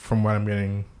similar from what I'm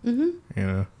getting.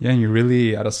 Yeah, and you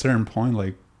really, at a certain point,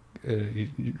 like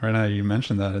right now you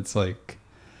mentioned that, it's like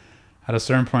at a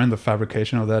certain point in the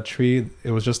fabrication of that tree,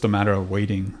 it was just a matter of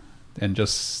waiting and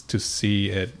just to see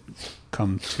it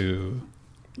come to.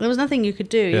 There was nothing you could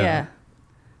do. Yeah.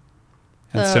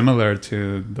 And similar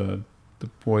to the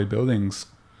way buildings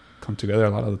come together, a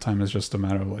lot of the time it's just a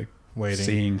matter of like waiting,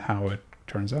 seeing how it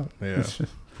turns out. Yeah,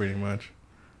 pretty much.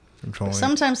 Controlling.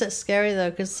 Sometimes it's scary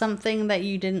though, because something that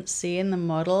you didn't see in the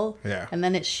model, and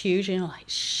then it's huge, and you're like,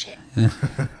 shit,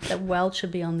 that weld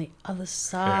should be on the other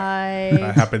side.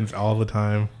 That happens all the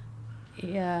time.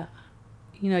 Yeah.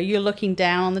 You know, you're looking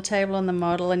down on the table on the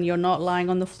model, and you're not lying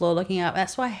on the floor looking up.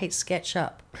 That's why I hate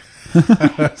SketchUp.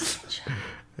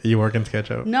 You work in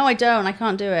SketchUp? No, I don't. I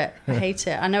can't do it. I hate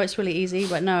it. I know it's really easy,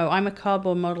 but no, I'm a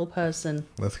cardboard model person.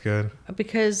 That's good.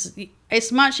 Because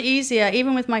it's much easier,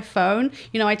 even with my phone.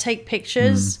 You know, I take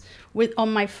pictures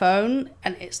on my phone,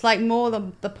 and it's like more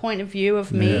the point of view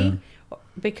of me.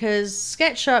 Because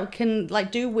SketchUp can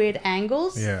like do weird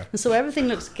angles. Yeah. And so everything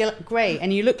looks great,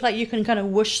 and you look like you can kind of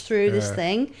whoosh through this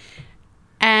thing.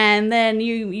 And then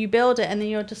you build it, and then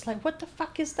you're just like, what the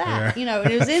fuck is that? Yeah. You know,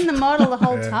 it was in the model the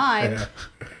whole time.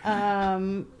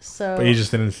 So, but you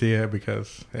just didn't see it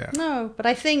because no. But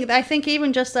I think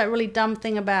even just that really dumb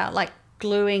thing about like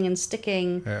gluing and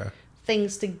sticking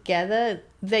things together,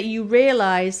 that you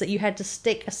realize that you had to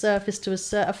stick a surface to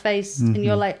a face, and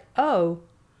you're like, oh,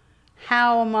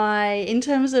 how am I, in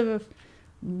terms of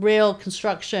real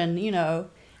construction, you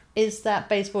know, is that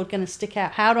baseboard going to stick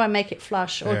out? How do I make it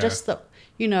flush? Or just the,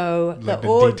 you know, like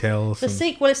the details.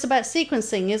 Well, it's about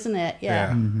sequencing, isn't it?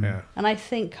 Yeah. Yeah. And I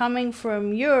think coming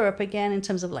from Europe, again, in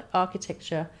terms of like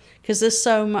architecture, because there's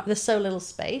so little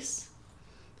space,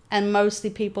 and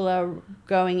mostly people are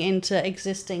going into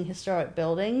existing historic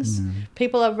buildings.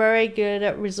 People are very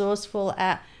good resourceful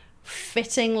at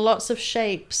fitting lots of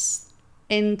shapes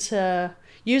into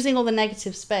using all the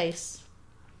negative space.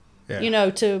 You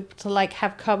know, to like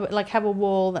have have a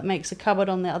wall that makes a cupboard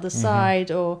on the other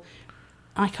side, or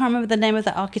I can't remember the name of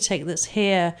the architect that's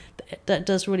here that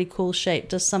does really cool shape,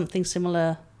 does something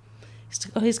similar.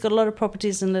 He's got a lot of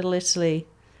properties in Little Italy.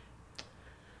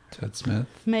 Ted Smith?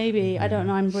 Maybe. I don't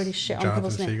know. I'm really shit on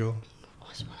people's names. Siegel.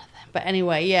 Was one of them. But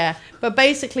anyway, yeah. But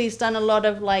basically he's done a lot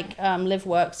of like live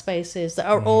workspaces that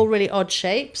are all really odd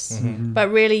shapes, but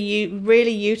really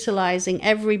utilizing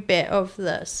every bit of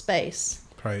the space.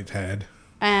 Probably Ted.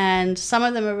 And some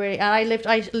of them are really. I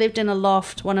lived in a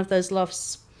loft, one of those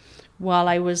lofts, while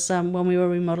I was when we were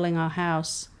remodeling our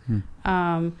house.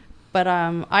 But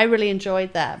I really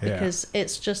enjoyed that because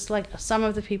it's just like some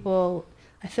of the people.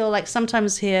 I feel like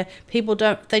sometimes here people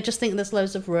don't. They just think there's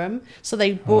loads of room, so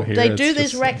they do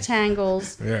these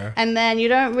rectangles, and then you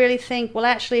don't really think. Well,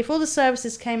 actually, if all the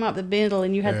services came up the middle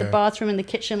and you had the bathroom and the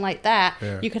kitchen like that,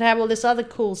 you could have all this other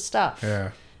cool stuff.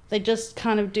 Yeah. They just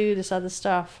kind of do this other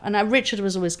stuff. And Richard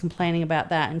was always complaining about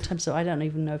that in terms of, I don't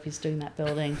even know if he's doing that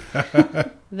building.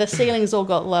 The ceilings all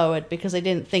got lowered because they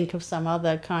didn't think of some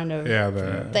other kind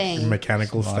of thing.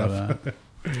 Mechanical stuff.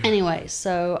 Anyway,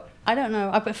 so I don't know.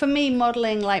 But for me,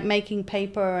 modeling, like making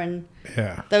paper and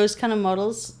those kind of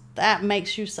models, that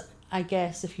makes you, I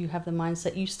guess, if you have the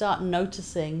mindset, you start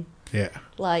noticing.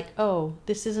 Like, oh,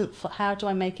 this isn't, how do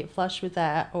I make it flush with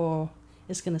that? Or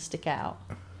it's going to stick out.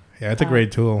 Yeah, it's a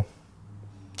great tool.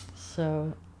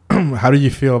 So, how do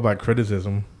you feel about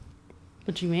criticism?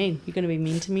 What do you mean? You're going to be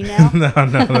mean to me now?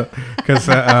 No. Because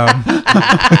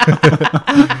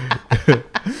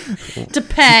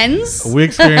depends.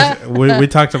 We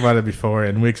talked about it before,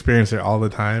 and we experience it all the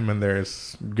time. And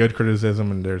there's good criticism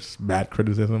and there's bad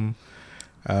criticism.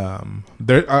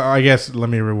 I guess let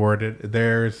me reword it.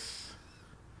 There's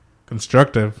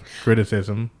constructive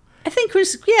criticism. I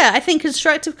think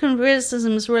constructive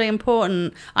criticism is really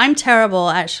important. I'm terrible,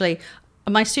 actually.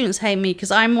 My students hate me because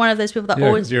I'm one of those people that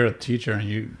always... You're a teacher and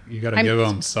you got to give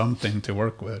them something to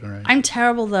work with, right? I'm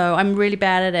terrible, though. I'm really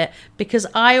bad at it because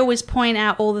I always point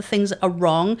out all the things that are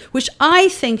wrong, which I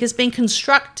think has been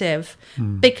constructive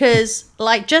because,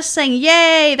 like, just saying,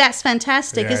 yay, that's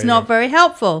fantastic is not very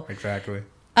helpful. Exactly.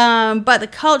 But the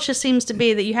culture seems to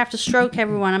be that you have to stroke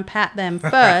everyone and pat them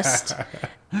first.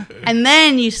 And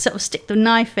then you sort of stick the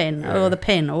knife in or the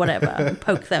pin or whatever and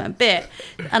poke them a bit.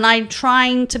 And I'm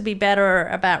trying to be better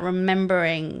about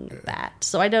remembering that.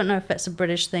 So I don't know if it's a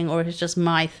British thing or if it's just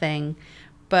my thing.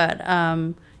 But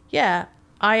I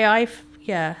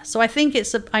Yeah, so I think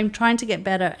I'm trying to get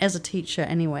better as a teacher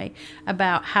anyway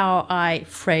about how I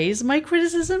phrase my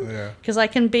criticism, because I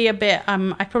can be a bit,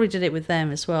 I probably did it with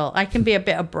them as well, I can be a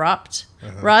bit abrupt.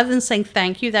 Rather than saying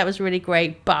thank you, that was really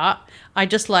great, but I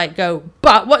just like go,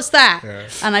 but what's that? Yeah.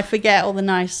 And I forget all the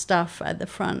nice stuff at the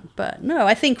front. But no,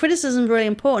 I think criticism is really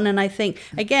important, and I think,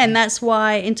 again, that's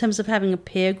why in terms of having a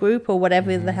peer group or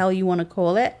whatever the hell you want to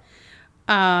call it,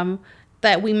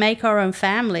 that we make our own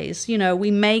families. You know, we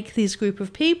make these group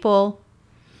of people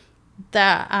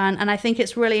that, and I think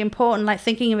it's really important, like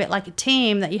thinking of it like a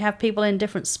team, that you have people in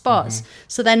different spots,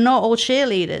 so they're not all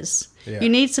cheerleaders. You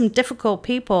need some difficult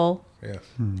people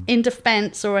in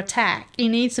defense or attack. You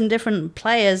need some different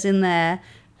players in there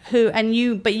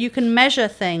but you can measure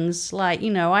things like,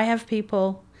 you know, I have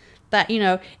people that, you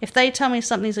know, if they tell me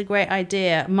something's a great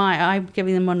idea, I'm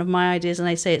giving them one of my ideas and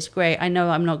they say it's great, I know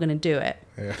I'm not going to do it.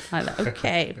 Like,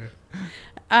 okay.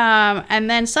 And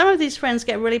then some of these friends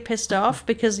get really pissed off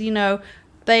because, you know,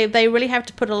 they really have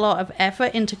to put a lot of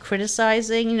effort into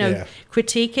criticizing, you know,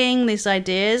 critiquing these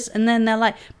ideas. And then they're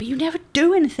like, but you never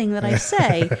do anything that I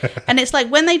say. And it's like,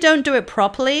 when they don't do it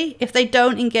properly, if they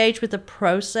don't engage with the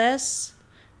process,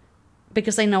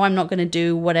 because they know I'm not going to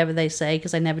do whatever they say,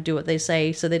 because I never do what they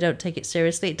say, so they don't take it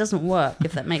seriously, it doesn't work,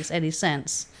 if that makes any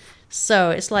sense. So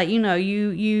it's like, you know,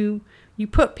 you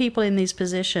put people in these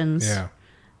positions,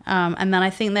 and then I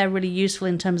think they're really useful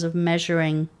in terms of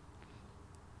measuring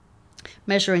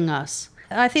us.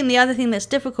 I think the other thing that's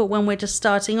difficult when we're just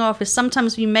starting off is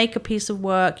sometimes you make a piece of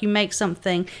work, you make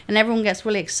something, and everyone gets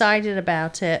really excited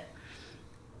about it,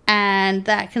 and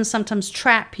that can sometimes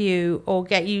trap you or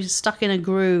get you stuck in a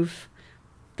groove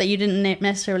that you didn't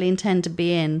necessarily intend to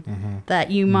be in,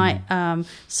 that you might,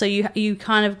 so you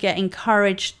kind of get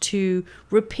encouraged to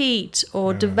repeat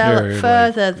or develop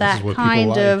further like, that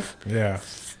kind of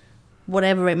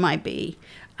whatever it might be.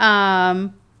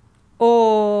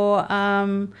 Or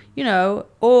you know,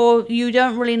 or you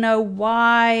don't really know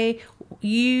why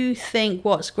you think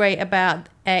what's great about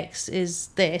X is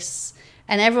this,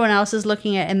 and everyone else is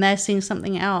looking at it and they're seeing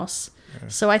something else.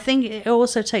 So I think it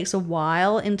also takes a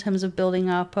while in terms of building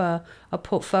up a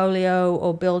portfolio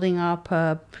or building up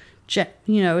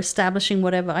you know, establishing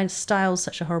whatever. Style is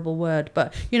such a horrible word,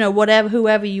 but you know,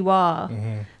 whoever you are,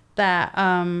 that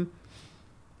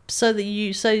so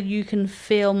you can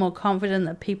feel more confident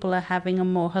that people are having a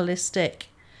more holistic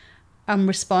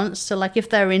response to, like, if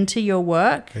they're into your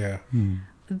work,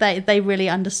 they really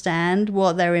understand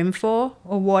what they're in for,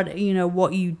 or what, you know,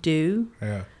 what you do.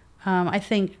 I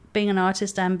think being an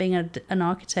artist and being an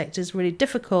architect is really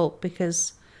difficult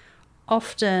because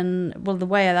often, well, the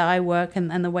way that I work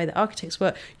and the way that architects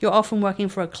work, you're often working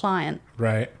for a client.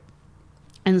 Right.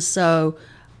 And so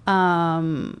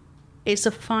it's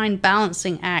a fine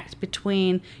balancing act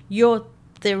between you're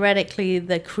theoretically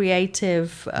the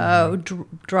creative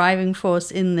driving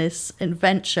force in this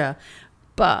adventure,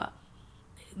 but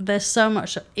there's so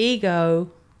much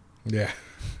ego.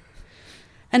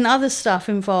 And other stuff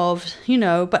involved, you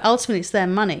know, but ultimately it's their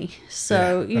money.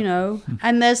 So, you know,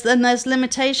 and there's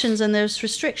limitations and there's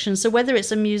restrictions. So whether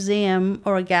it's a museum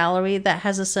or a gallery that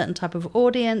has a certain type of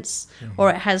audience, or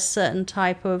it has certain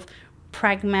type of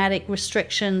pragmatic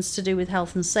restrictions to do with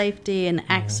health and safety and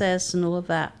access and all of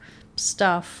that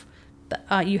stuff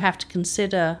that you have to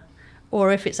consider.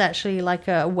 Or if it's actually like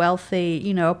a wealthy,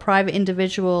 you know, a private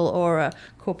individual or a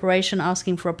corporation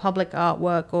asking for a public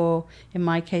artwork, or in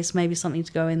my case, maybe something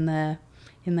to go in their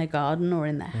garden or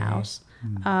in their house.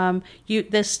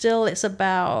 It's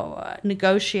about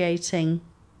negotiating.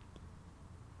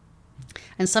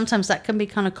 And sometimes that can be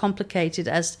kind of complicated,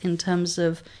 as in terms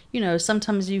of, you know,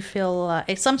 sometimes you feel,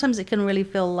 sometimes it can really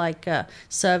feel like a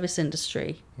service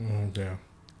industry.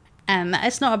 And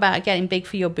it's not about getting big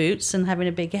for your boots and having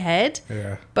a big head.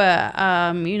 But,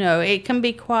 you know, it can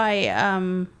be quite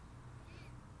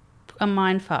a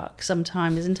mindfuck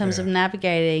sometimes in terms of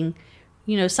navigating.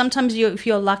 You know, sometimes if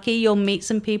you're lucky, you'll meet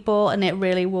some people and it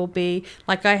really will be,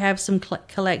 like, I have some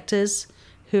collectors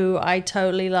who I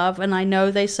totally love and I know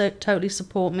they totally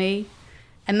support me.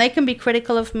 And they can be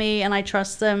critical of me and I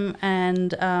trust them.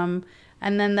 And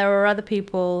then there are other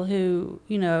people who,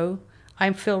 you know,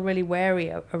 I feel really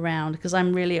wary around, because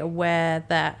I'm really aware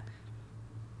that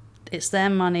it's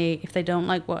their money. If they don't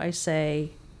like what I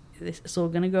say, it's all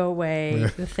going to go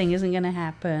away. The thing isn't going to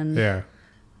happen.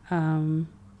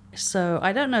 So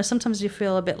I don't know. Sometimes you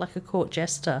feel a bit like a court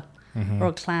jester or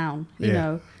a clown, you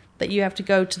know, that you have to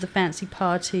go to the fancy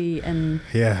party and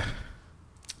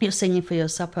you're singing for your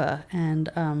supper,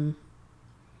 and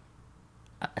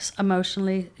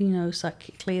emotionally, you know,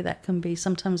 psychically, that can be,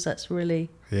 sometimes that's really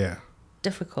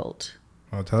difficult.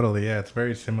 Oh, totally. Yeah, it's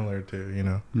very similar to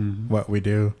Mhm. what we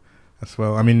do as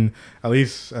well. I mean, at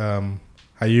least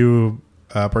how you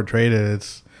portrayed it,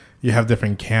 it's you have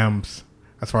different camps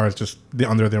as far as just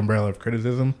under the umbrella of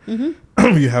criticism.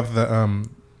 Mm-hmm. You have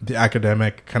the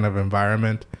academic kind of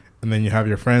environment, and then you have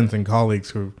your friends and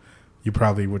colleagues who you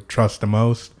probably would trust the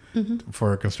most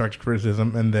for constructive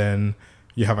criticism, and then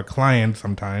you have a client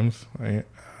sometimes, right?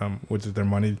 Which is their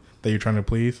money that you're trying to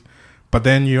please. But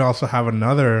then you also have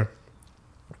another,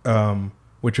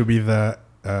 which would be the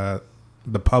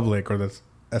public or the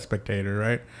spectator,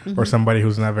 right? Or somebody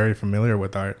who's not very familiar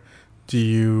with art. Do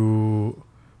you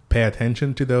pay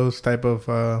attention to those type of,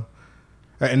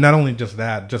 and not only just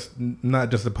that, just not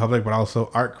just the public, but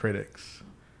also art critics.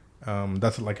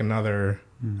 That's like another.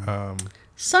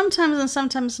 Sometimes and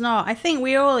sometimes not. I think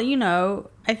we all,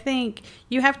 I think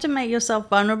you have to make yourself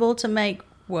vulnerable to make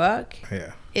work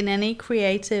in any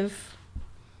creative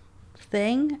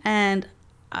thing. And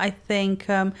I think,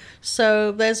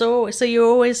 so you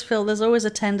always feel there's always a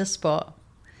tender spot.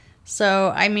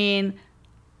 So, I mean,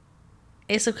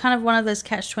 it's a kind of one of those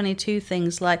catch-22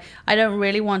 things. Like, I don't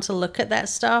really want to look at that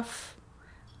stuff.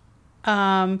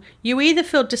 You either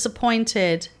feel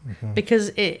disappointed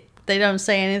because they don't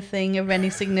say anything of any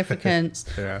significance,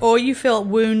 or you feel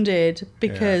wounded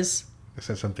because they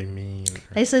said something mean.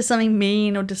 They say something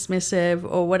mean or dismissive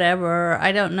or whatever.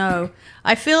 I don't know.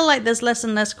 I feel like there's less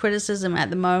and less criticism at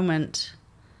the moment.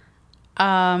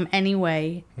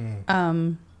 Anyway,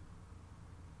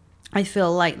 I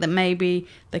feel like that maybe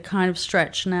the kind of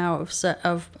stretch now of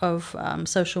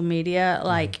social media,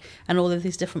 and all of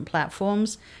these different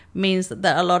platforms, means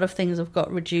that a lot of things have got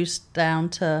reduced down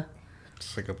to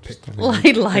it's like a pic.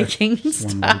 liking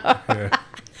stuff.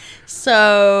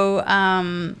 So, I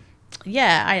mean,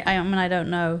 I don't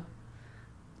know,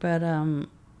 but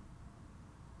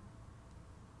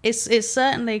it's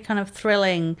certainly kind of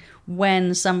thrilling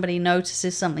when somebody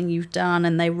notices something you've done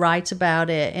and they write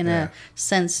about it in a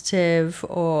sensitive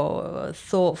or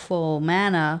thoughtful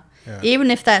manner, even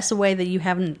if that's a way that you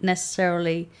haven't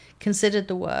necessarily considered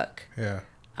the work. You're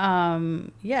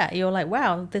like,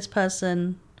 wow, this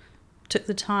person took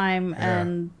the time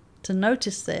and to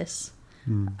notice this.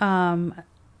 And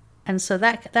so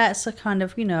that's a kind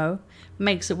of,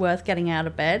 makes it worth getting out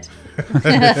of bed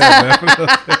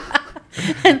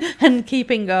and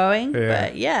keeping going.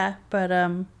 But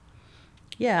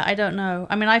I don't know.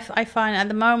 I mean, I find at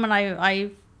the moment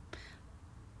I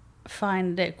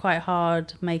find it quite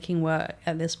hard making work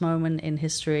at this moment in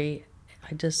history.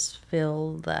 I just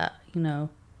feel that,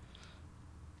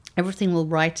 everything will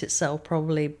right itself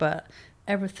probably, but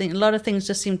a lot of things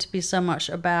just seem to be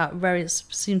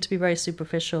very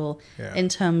superficial in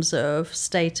terms of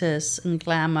status and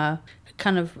glamour,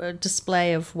 kind of a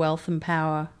display of wealth and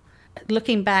power.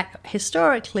 Looking back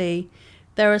historically,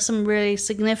 there are some really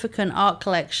significant art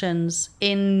collections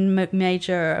in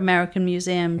major American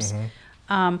museums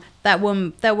that were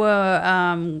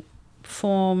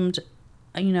formed,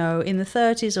 in the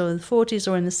 30s or the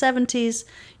 40s or in the 70s,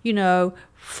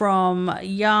 from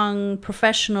young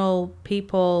professional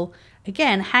people,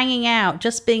 again, hanging out,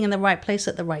 just being in the right place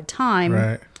at the right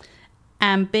time,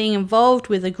 and being involved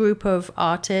with a group of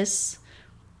artists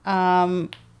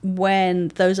when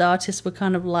those artists were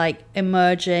kind of like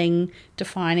emerging,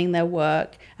 defining their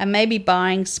work, and maybe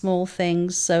buying small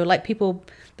things. So like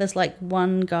there's like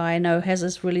one guy I know has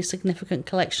this really significant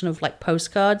collection of like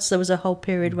postcards. There was a whole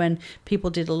period when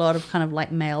people did a lot of kind of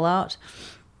like mail art.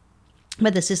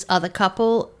 But there's this other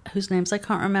couple whose names I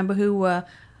can't remember, who were,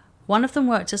 one of them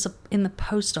worked in the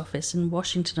post office in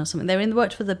Washington or something. They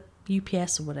worked for the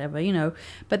UPS or whatever,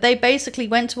 But they basically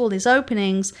went to all these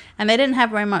openings and they didn't have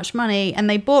very much money, and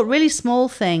they bought really small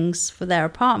things for their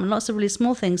apartment, lots of really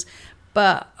small things.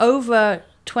 But over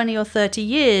 20 or 30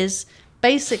 years,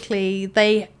 basically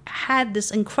they had this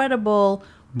incredible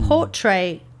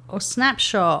portrait or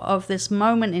snapshot of this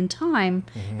moment in time,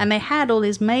 and they had all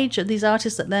these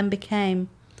artists that then became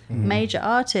major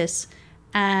artists.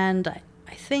 And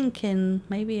I think in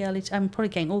maybe I'm probably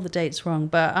getting all the dates wrong,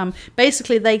 but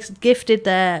basically they gifted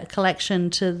their collection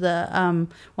to the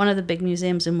one of the big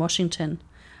museums in Washington,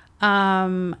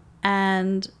 and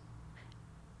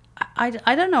I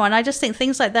don't know, and I just think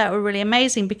things like that were really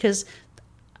amazing because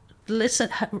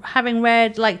having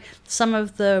read like some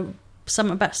of the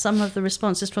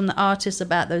responses from the artists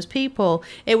about those people,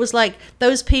 it was like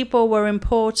those people were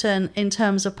important in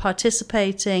terms of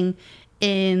participating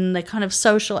in the kind of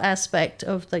social aspect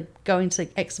of the going to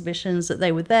exhibitions, that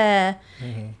they were there,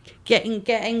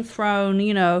 getting thrown,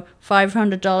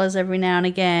 $500 every now and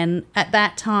again at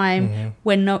that time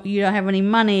when you don't have any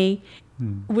money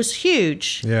was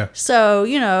huge. Yeah. So,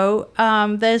 you know,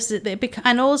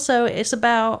 and also it's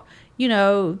about, you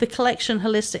know, the collection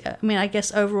holistic. I mean, I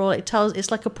guess overall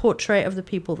it's like a portrait of the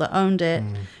people that owned it,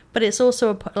 but it's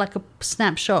also like a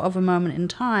snapshot of a moment in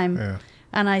time. Yeah.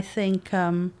 And I think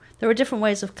there are different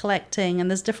ways of collecting, and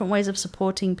there's different ways of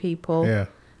supporting people. Yeah.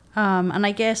 And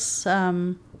I guess,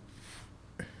 you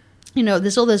know,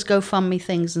 there's all those GoFundMe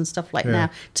things and stuff like now.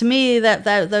 To me, that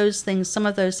those things, some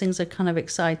of those things are kind of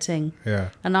exciting. Yeah.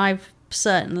 And I've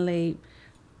certainly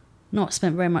not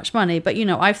spent very much money, but, you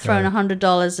know, I've thrown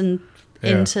 $100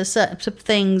 into certain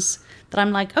things that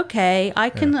I'm like, okay, I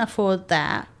can afford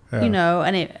that. You know,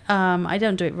 and I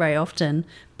don't do it very often,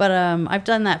 but I've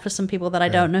done that for some people that I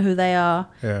don't know who they are,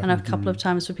 and a couple of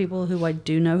times for people who I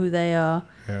do know who they are.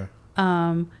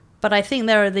 But I think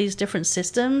there are these different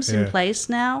systems in place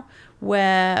now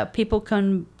where people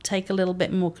can take a little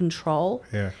bit more control,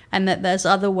 and that there's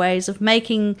other ways of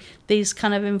making these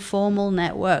kind of informal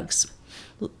networks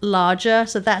larger.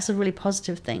 So that's a really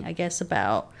positive thing, I guess,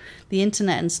 about the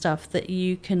internet and stuff, that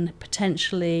you can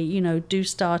potentially, you know, do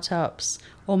startups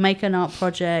or make an art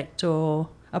project or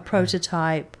a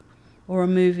prototype or a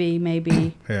movie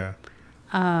maybe. Because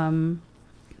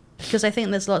I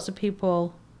think there's lots of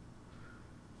people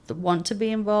that want to be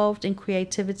involved in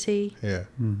creativity,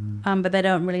 but they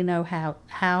don't really know how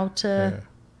to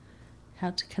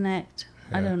connect.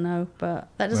 I don't know, but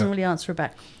that doesn't really answer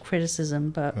about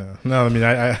criticism. But no, I mean,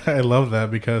 I love that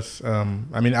because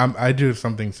I mean, I do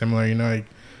something similar. You know,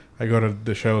 I go to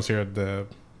the shows here at the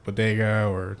Bodega,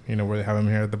 or, you know, where they have them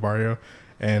here at the Barrio,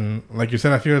 and like you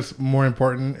said, I feel it's more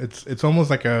important. It's almost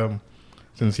like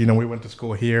since, you know, we went to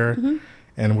school here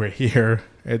and we're here,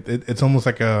 it's almost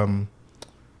like a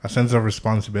sense of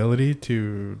responsibility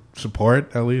to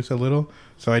support at least a little.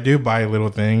 So I do buy little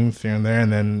things here and there,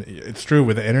 and then it's true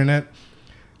with the internet.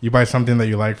 You buy something that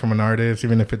you like from an artist,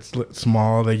 even if it's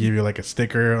small, they give you like a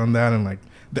sticker on that and like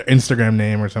their Instagram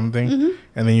name or something,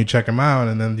 and then you check them out,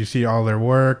 and then you see all their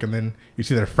work, and then you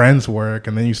see their friends' work,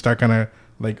 and then you start kind of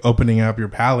like opening up your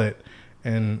palette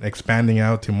and expanding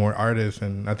out to more artists.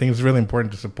 And I think it's really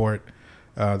important to support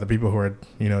the people who are,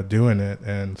 you know, doing it,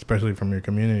 and especially from your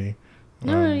community.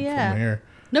 From here.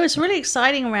 No, it's really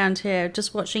exciting around here,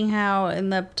 just watching how in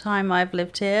the time I've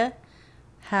lived here,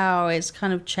 how it's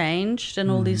kind of changed and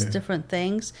all these different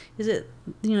things. Is it,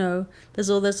 you know, there's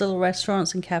all those little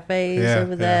restaurants and cafes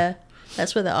over there.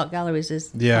 That's where the art galleries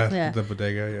is. The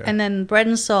Bodega, And then Bread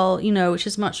and Soul, you know, which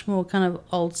is much more kind of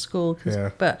old school.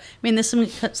 But, I mean,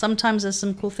 sometimes there's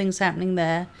some cool things happening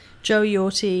there. Joe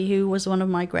Yorty, who was one of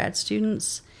my grad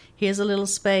students, he has a little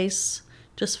space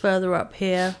just further up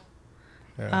here.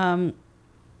 I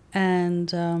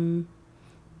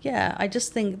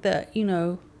just think that, you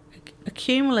know,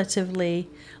 accumulatively,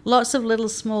 lots of little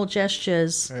small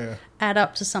gestures add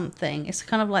up to something. It's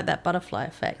kind of like that butterfly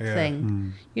effect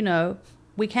thing. You know,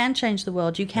 we can change the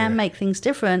world. You can make things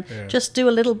different. Just do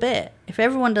a little bit. If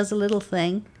everyone does a little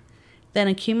thing, then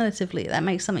accumulatively that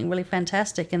makes something really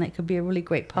fantastic, and it could be a really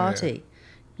great party.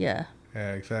 Yeah,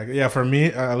 exactly. Yeah, for me,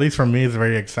 at least for me, it's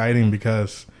very exciting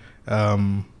because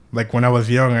like when I was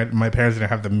young, my parents didn't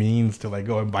have the means to like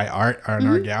go and buy art in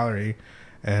our gallery.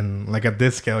 And like at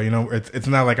this scale, you know, it's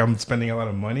not like I'm spending a lot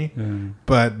of money,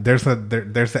 but there's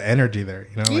the energy there,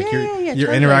 you know, like you're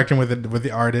totally interacting with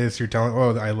the artist. You're telling,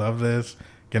 oh, I love this.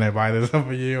 Can I buy this off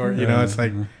of you? Or you know, it's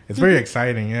like it's very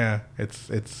exciting. Yeah, it's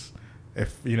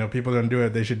if, you know, people don't do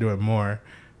it, they should do it more.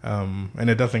 And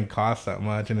it doesn't cost that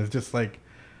much, and it's just like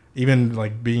even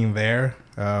like being there,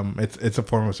 it's a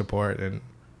form of support, and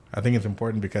I think it's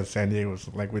important because San Diego was,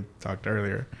 like we talked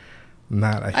earlier,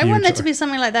 not a huge... I want it to be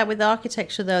something like that with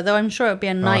architecture, though I'm sure it would be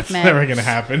a nightmare. It's never going to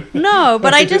happen. No,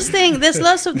 but I just think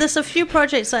there's a few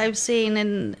projects that I've seen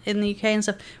in the UK and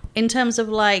stuff, in terms of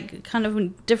like kind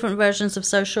of different versions of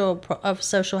social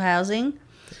housing.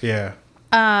 Yeah.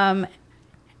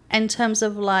 In terms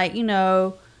of like, you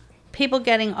know, people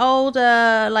getting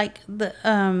older, like the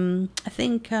I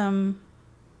think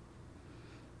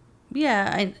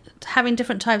having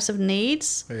different types of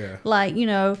needs. Yeah. Like, you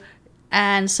know,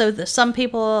 and so some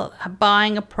people are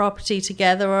buying a property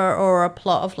together or a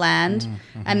plot of land,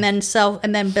 and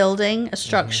then building a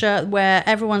structure where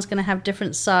everyone's going to have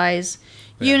different size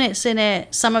units in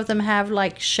it. Some of them have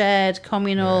like shared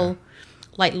communal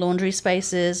like laundry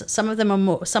spaces. Some of them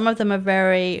are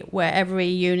very where every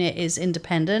unit is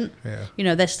independent. Yeah. You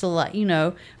know, they're still like, you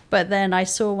know, but then I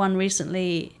saw one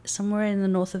recently somewhere in the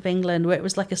north of England where it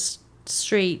was like a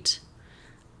street,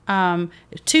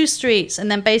 2 streets,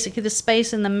 and then basically the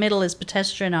space in the middle is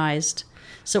pedestrianized.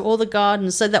 So all the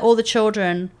gardens, so that all the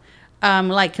children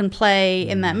like can play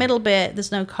in that middle bit.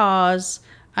 There's no cars.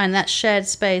 and that's shared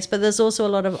space. But there's also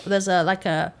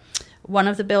one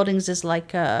of the buildings is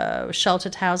like a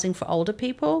sheltered housing for older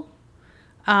people.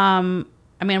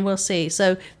 I mean, we'll see.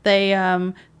 So they,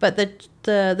 but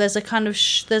there's a kind of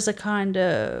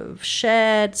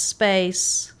shared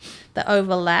space that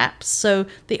overlaps. So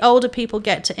the older people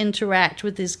get to interact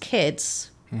with these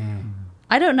kids.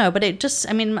 I don't know, but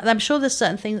I'm sure there's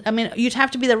certain things. I mean, you'd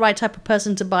have to be the right type of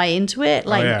person to buy into it.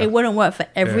 Like, it wouldn't work for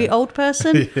every old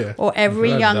person or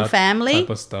every young family. Type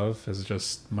of stuff is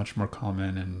just much more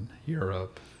common in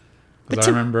Europe. Because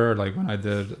I remember, like, when I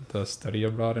did the study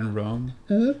abroad in Rome,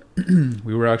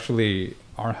 we were actually,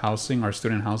 our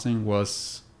student housing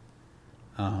was,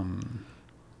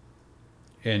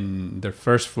 in the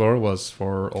first floor was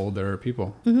for older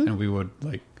people. And we would,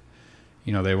 like,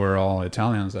 they were all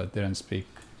Italians that didn't speak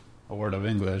a word of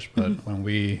English. But when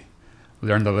we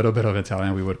learned a little bit of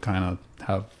Italian, we would kind of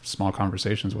have small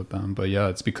conversations with them. But yeah,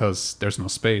 it's because there's no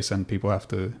space and people have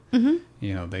to,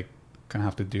 they kind of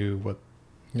have to do what...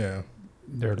 Yeah.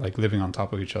 They're like living on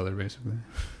top of each other, basically.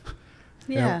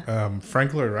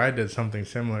 Frank Lloyd Wright did something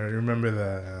similar. You remember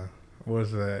the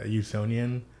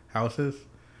Usonian houses?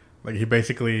 Like, he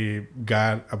basically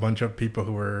got a bunch of people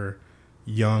who were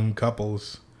young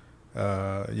couples,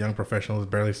 young professionals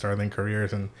barely starting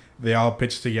careers, and they all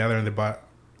pitched together and they bought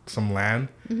some land,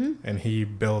 and he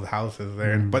built houses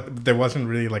there. But there wasn't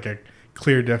really like a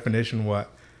clear definition what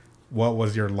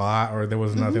was your lot, or there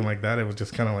was nothing like that. It was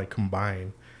just kind of like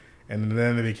combined. And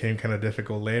then it became kind of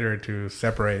difficult later to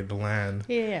separate the land.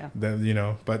 Yeah.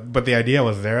 Then, but the idea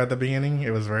was there at the beginning.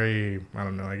 It was very, I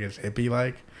don't know, I guess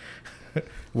hippie-like,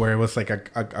 where it was like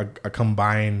a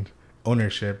combined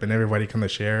ownership, and everybody kind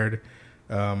of shared.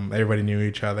 Everybody knew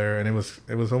each other, and it was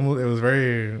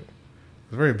very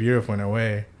beautiful in a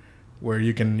way, where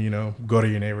you can go to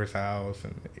your neighbor's house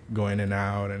and go in and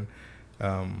out and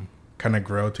kind of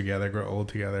grow old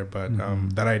together. But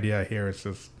that idea here is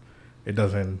just. It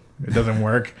doesn't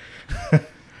work.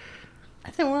 I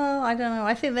think, I don't know.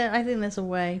 I think there's a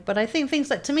way, but I think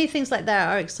things like that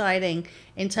are exciting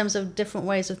in terms of different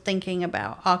ways of thinking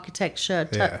about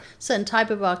architecture, certain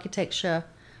type of architecture.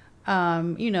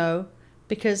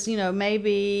 Because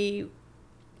maybe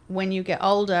when you get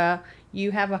older, you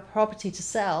have a property to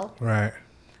sell, right?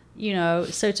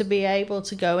 So to be able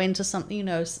to go into something,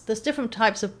 there's different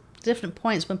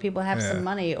points when people have some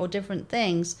money or different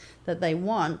things that they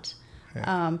want.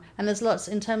 And there's lots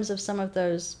in terms of some of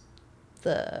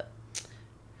the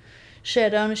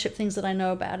shared ownership things that I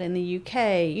know about in the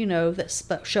UK, that's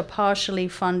partially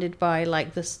funded by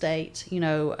like the state,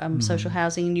 social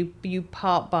housing. You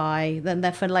part buy, then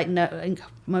they're for like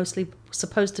mostly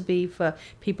supposed to be for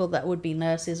people that would be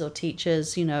nurses or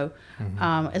teachers,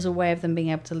 as a way of them being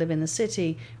able to live in the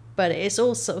city. But it's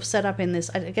all sort of set up in this,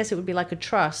 I guess it would be like a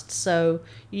trust. So,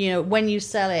 when you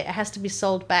sell it, it has to be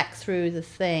sold back through the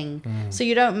thing. So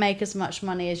you don't make as much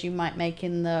money as you might make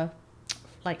in the,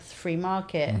 like, free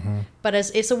market. But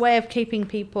it's a way of keeping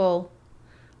people,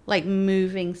 like,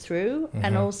 moving through.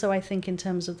 And also, I think, in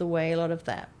terms of the way a lot of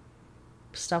that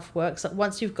stuff works, that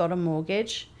once you've got a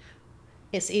mortgage,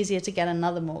 it's easier to get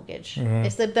another mortgage.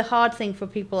 It's the hard thing for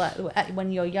people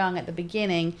when you're young at the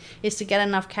beginning is to get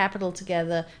enough capital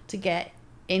together to get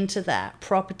into that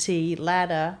property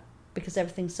ladder, because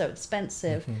everything's so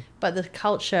expensive. But the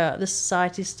culture, the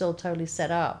society is still totally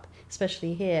set up,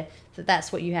 especially here,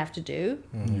 that's what you have to do,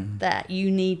 that you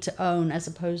need to own as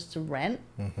opposed to rent.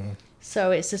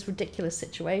 So it's this ridiculous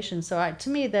situation. So I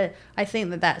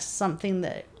think that's something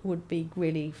that would be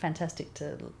really fantastic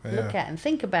to look at and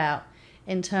think about,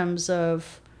 in terms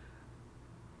of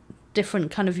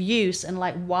different kind of use and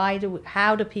like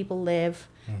how do people live,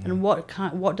 and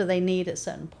what do they need at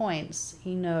certain points,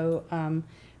 and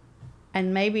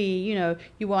maybe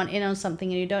you want in on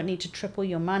something and you don't need to triple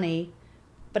your money,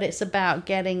 but it's about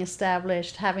getting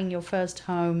established, having your first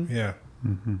home,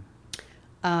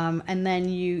 and then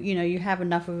you have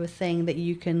enough of a thing that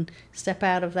you can step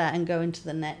out of that and go into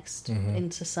the next,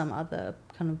 into some other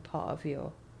kind of part of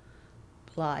your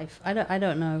life. I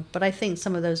don't know, but I think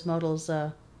some of those models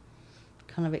are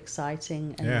kind of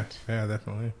exciting. And yeah,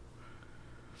 definitely.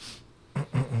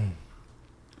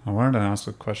 I wanted to ask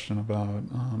a question about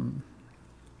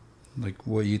like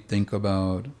what you think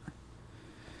about.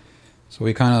 So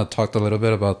we kind of talked a little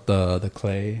bit about the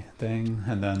clay thing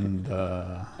and then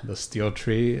the steel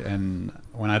tree, and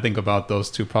when I think about those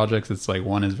two projects, it's like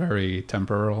one is very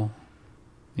temporal,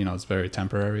 it's very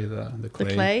temporary, the clay.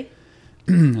 The clay?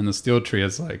 And the steel tree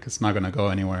is like, it's not going to go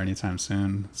anywhere anytime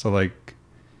soon. So like,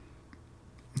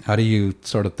 how do you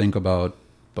sort of think about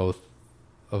both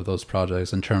of those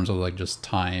projects in terms of like just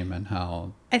time and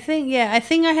how? I think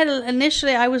I had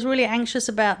initially I was really anxious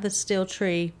about the steel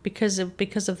tree because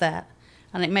of that,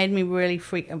 and it made me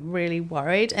really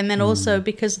worried. And then also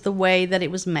because of the way that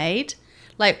it was made,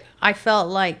 like I felt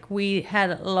like we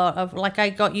had a lot of like I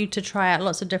got you to try out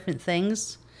lots of different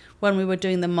things when we were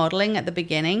doing the modeling at the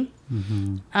beginning.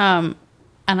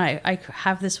 And I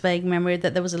have this vague memory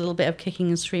that there was a little bit of kicking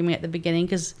and screaming at the beginning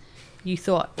because you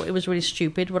thought it was really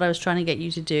stupid what I was trying to get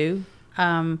you to do.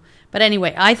 But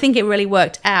anyway, I think it really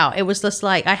worked out. It was just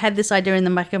like I had this idea in the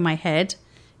back of my head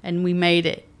and we made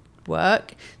it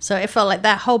work. So it felt like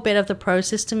that whole bit of the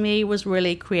process to me was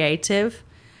really creative.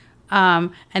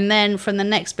 And then from the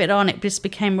next bit on, it just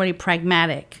became really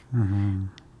pragmatic.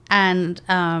 And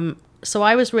so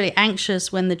I was really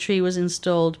anxious when the tree was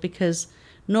installed because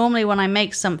normally when I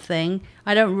make something,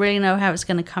 I don't really know how it's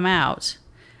going to come out.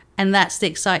 And that's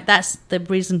the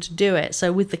reason to do it.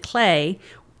 So with the clay,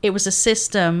 it was a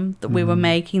system that we were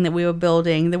making, that we were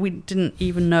building, that we didn't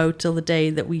even know till the day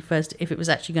that if it was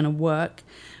actually going to work.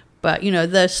 But, you know,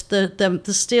 the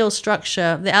steel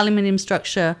structure, the aluminium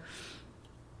structure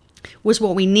was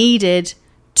what we needed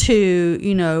to,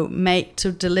 you know,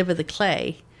 to deliver the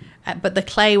clay. But the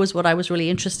clay was what I was really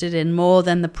interested in more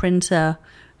than the printer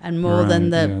and more than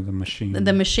the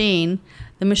machine.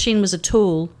 The machine was a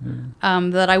tool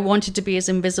that I wanted to be as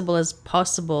invisible as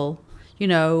possible, you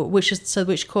know,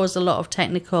 which caused a lot of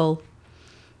technical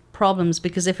problems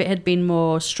because if it had been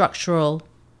more structural,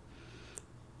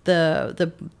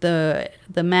 the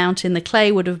mount in the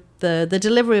clay would have the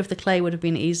delivery of the clay would have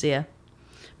been easier.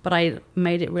 But I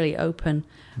made it really open.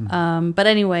 But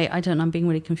anyway, I don't know, I'm being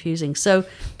really confusing. So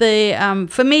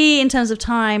for me, in terms of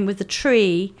time with the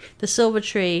tree, the silver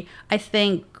tree, I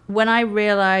think when I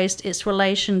realized its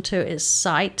relation to its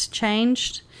site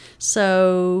changed.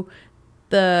 So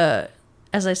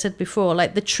as I said before,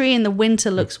 like the tree in the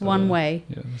winter looks one way,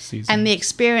 and the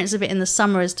experience of it in the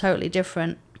summer is totally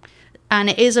different. And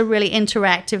it is a really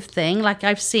interactive thing. Like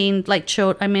I've seen, like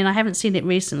I mean, I haven't seen it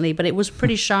recently, but it was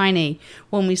pretty shiny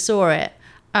when we saw it.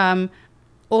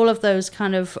 All of those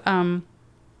kind of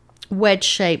wedge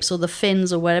shapes or the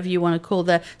fins or whatever you want to call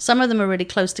them. Some of them are really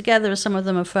close together, some of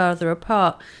them are further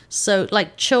apart. So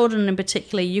like children in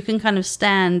particular, you can kind of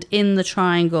stand in the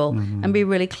triangle and be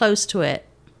really close to it.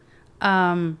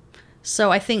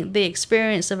 So I think the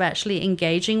experience of actually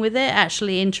engaging with it,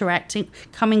 actually interacting,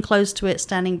 coming close to it,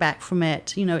 standing back from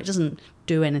it, you know, it doesn't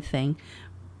do anything.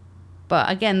 But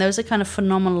again, those are kind of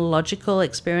phenomenological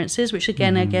experiences, which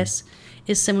again, I guess,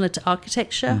 is similar to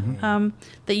architecture,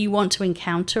 that you want to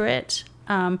encounter it.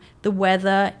 The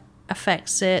weather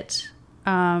affects it.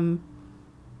 The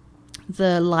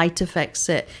light affects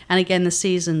it. And again, the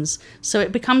seasons. So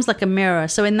it becomes like a mirror.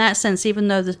 So in that sense, even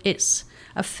though it's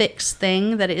a fixed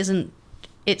thing, that it isn't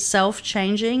itself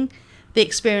changing, the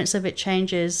experience of it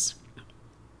changes.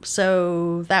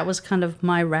 So that was kind of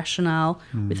my rationale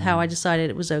with how I decided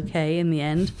it was okay in the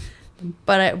end.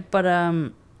 But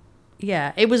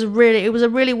yeah, it was a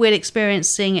really weird experience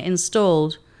seeing it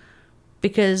installed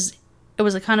because it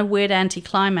was a kind of weird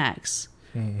anticlimax.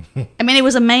 I mean, it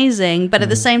was amazing, but at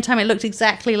the same time, it looked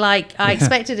exactly like I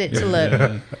expected it to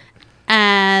look.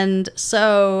 And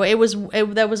so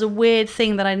there was a weird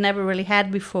thing that I never really had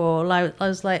before. Like I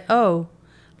was like, oh,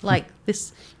 like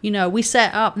this, you know, we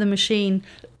set up the machine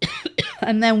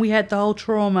and then we had the whole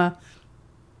trauma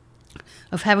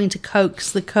of having to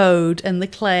coax the code and the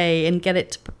clay and get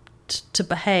it to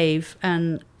behave.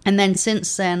 And then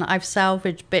since then, I've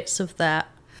salvaged bits of that.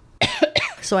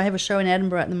 So I have a show in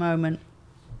Edinburgh at the moment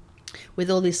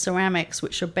with all these ceramics,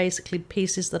 which are basically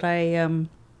pieces that I...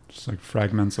 Just like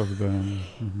fragments of the...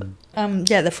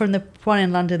 yeah, they're from the one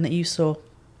in London that you saw.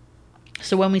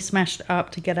 So when we smashed it up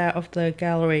to get out of the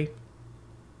gallery,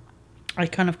 I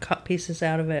kind of cut pieces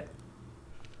out of it.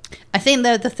 I think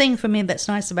the thing for me that's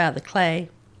nice about the clay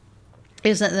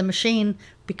is that the machine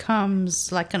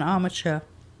becomes like an armature.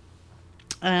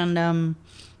 And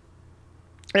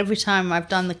every time I've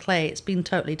done the clay, it's been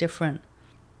totally different.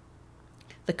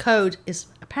 The code is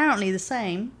apparently the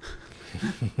same.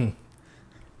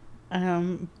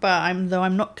 But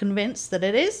I'm not convinced that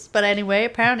it is. But anyway,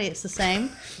 apparently it's the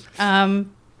same.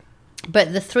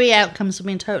 But the three outcomes have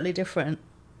been totally different.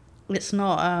 It's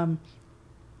not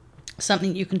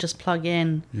something you can just plug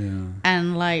in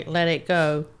and like let it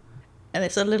go. And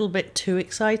it's a little bit too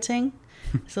exciting.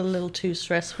 It's a little too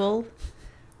stressful.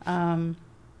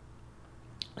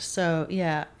 So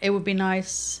yeah, it would be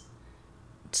nice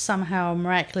to somehow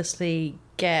miraculously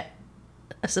get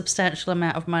a substantial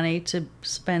amount of money to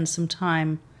spend some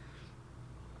time,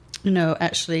 you know,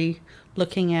 actually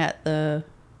looking at the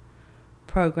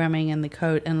programming and the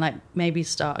code, and like maybe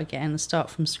start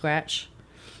from scratch.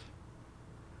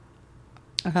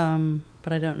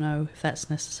 But I don't know if that's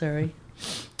necessary.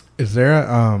 Is there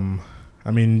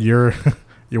I mean, your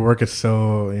work is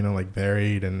so, like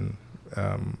varied, and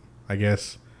I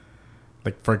guess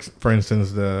like for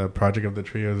instance, the project of the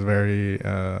trio is very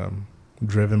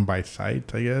driven by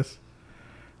sight, I guess.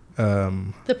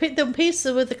 The piece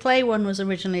with the clay one was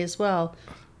originally as well.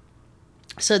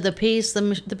 So the piece,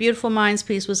 the Beautiful Minds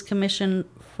piece, was commissioned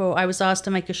for. I was asked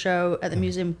to make a show at the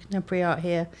Museum of Contemporary Art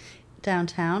here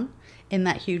downtown in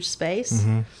that huge space.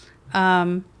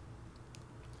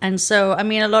 And so, I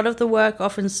mean, a lot of the work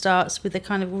often starts with a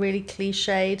kind of really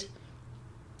cliched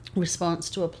response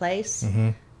to a place.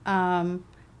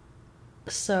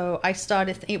 So I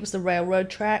started, it was the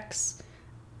railroad tracks.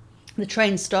 The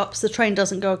train stops. The train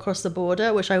doesn't go across the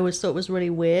border, which I always thought was really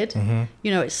weird.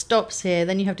 It stops here,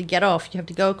 then you have to get off. You have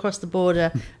to go across the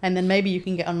border, and then maybe you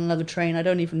can get on another train. I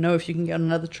don't even know if you can get on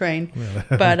another train.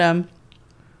 But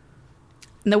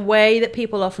the way that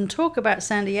people often talk about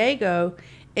San Diego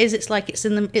is it's like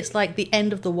the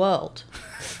end of the world.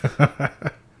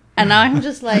 And I'm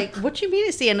just like, what do you mean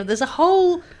it's the end of? There's a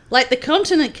whole, like, the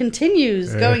continent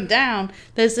continues going down.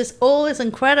 There's all this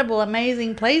incredible,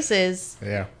 amazing places.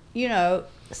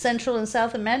 Central and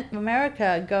South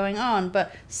America going on,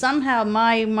 but somehow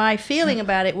my feeling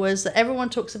about it was that everyone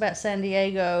talks about San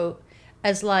Diego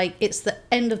as like it's like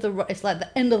the end of the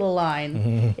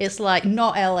line. It's like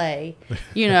not LA,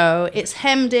 it's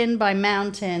hemmed in by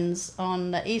mountains on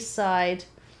the east side.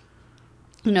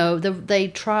 They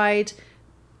tried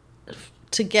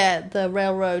to get the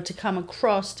railroad to come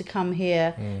across to come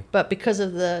here, but because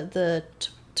of the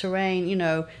terrain,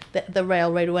 the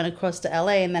railroad went across to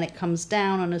LA, and then it comes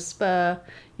down on a spur.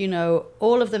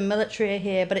 All of the military are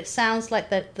here, but it sounds like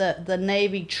that the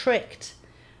Navy tricked.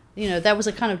 That was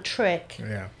a kind of trick.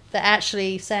 That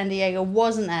actually San Diego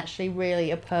wasn't actually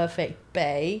really a perfect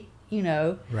bay.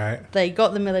 Right. They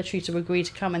got the military to agree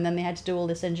to come, and then they had to do all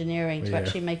this engineering to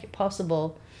actually make it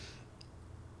possible.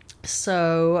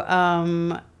 So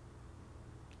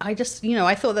I just,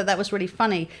 I thought that was really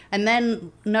funny. And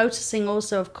then noticing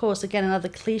also, of course, again, another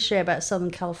cliche about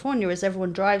Southern California is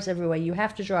everyone drives everywhere. You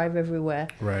have to drive everywhere.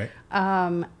 Right.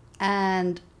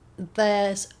 And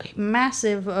there's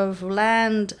massive of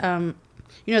land,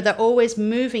 they're always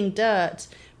moving dirt,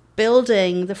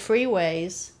 building the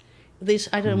freeways. These,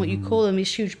 I don't know what you call them,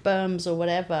 these huge berms or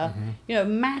whatever.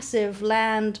 Massive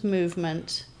land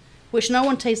movement, which no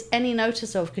one takes any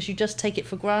notice of because you just take it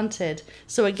for granted.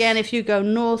 So again, if you go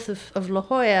north of La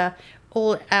Jolla,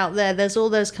 all out there's all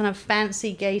those kind of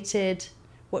fancy gated,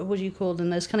 what would you call them?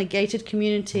 Those kind of gated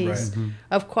communities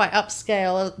of quite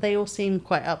upscale. They all seem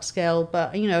quite upscale,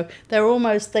 but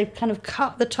they've kind of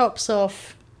cut the tops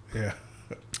off. Yeah.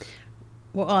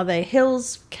 What are they?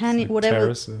 Hills, canyon, like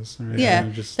whatever. Terraces.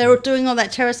 They're doing all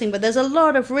that terracing, but there's a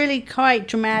lot of really quite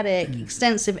dramatic,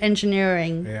 extensive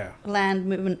engineering, land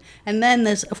movement. And then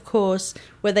there's, of course,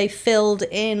 where they filled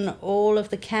in all of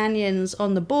the canyons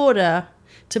on the border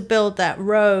to build that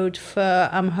road for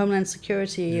Homeland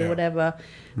Security or whatever.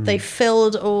 They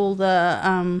filled all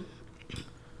the...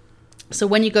 so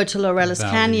when you go to Laurel's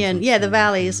Canyon, the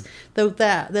valleys, there's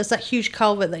that huge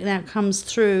culvert that now comes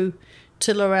through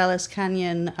to Laurel's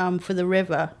Canyon for the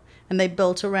river, and they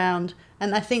built around.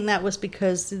 And I think that was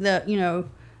because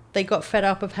they got fed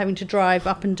up of having to drive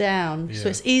up and down, so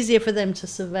it's easier for them to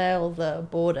surveil the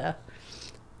border.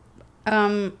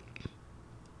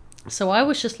 So I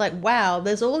was just like, wow,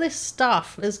 there's all this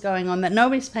stuff is going on that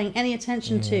nobody's paying any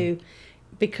attention to,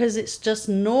 because it's just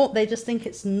they just think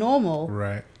it's normal,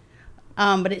 right?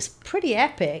 But it's pretty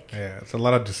epic. Yeah, it's a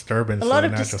lot of disturbance.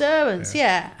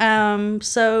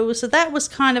 So that was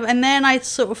kind of... And then I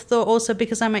sort of thought also,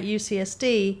 because I'm at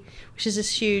UCSD, which is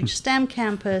this huge STEM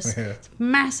campus, it's a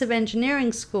massive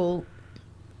engineering school.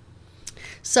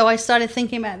 So I started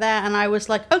thinking about that, and I was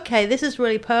like, okay, this is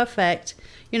really perfect,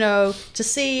 to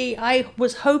see... I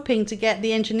was hoping to get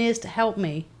the engineers to help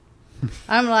me.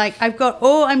 I'm like,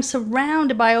 I'm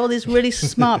surrounded by all these really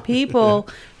smart people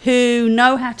who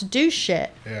know how to do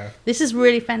shit. Yeah. This is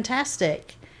really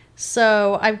fantastic.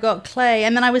 So I've got clay.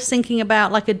 And then I was thinking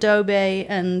about like Adobe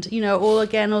and,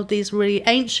 all these really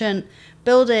ancient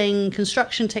building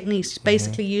construction techniques,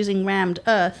 basically using rammed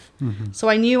earth. So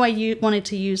I knew I wanted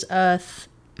to use earth,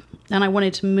 and I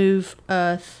wanted to move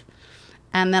earth.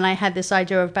 And then I had this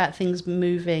idea about things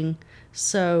moving.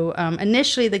 So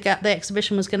initially the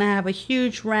exhibition was going to have a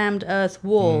huge rammed earth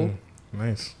wall.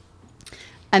 Nice.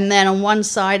 And then on one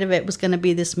side of it was going to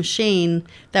be this machine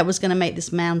that was going to make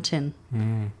this mountain.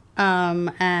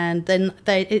 And then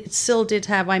it still did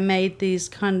have, I made these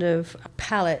kind of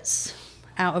pallets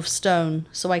out of stone.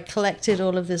 So I collected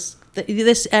all of this.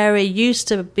 This area used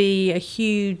to be a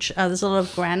huge, there's a lot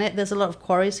of granite, there's a lot of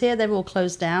quarries here, they've all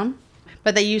closed down.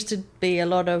 But there used to be a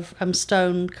lot of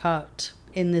stone cut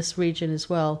in this region as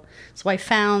well. So I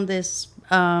found this,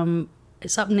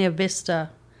 it's up near Vista.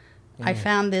 I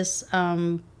found this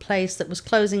place that was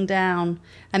closing down,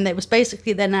 and it was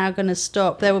basically they're now going to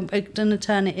stop. They were going to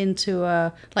turn it into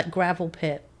a gravel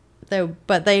pit.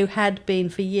 But they had been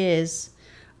for years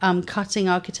cutting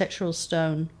architectural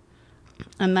stone,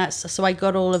 and so I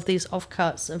got all of these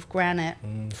offcuts of granite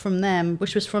from them,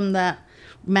 which was from that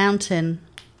mountain.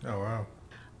 Oh wow.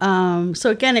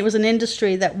 So again, it was an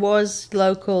industry that was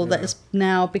local that has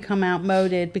now become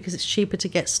outmoded because it's cheaper to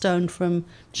get stone from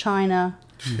China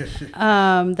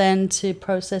than to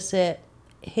process it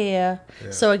here.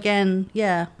 Yeah. So again,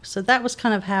 so that was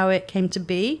kind of how it came to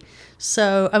be.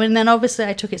 So, I mean, then obviously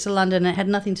I took it to London. It had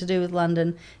nothing to do with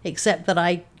London except that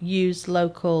I used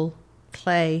local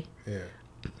clay. Yeah.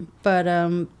 But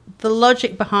the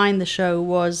logic behind the show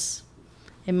was,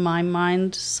 in my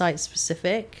mind,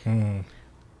 site-specific.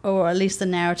 Or at least the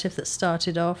narrative that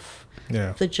started off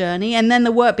the journey. And then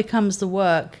the work becomes the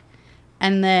work.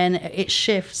 And then it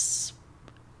shifts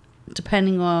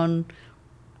depending on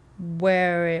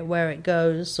where it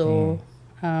goes, or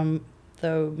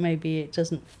though maybe it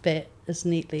doesn't fit as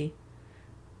neatly.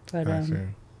 But I see.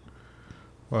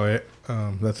 Well,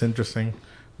 that's interesting.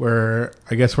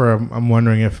 I'm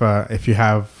wondering if you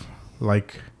have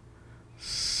like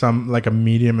a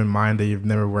medium in mind that you've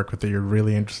never worked with that you're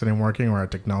really interested in working, or a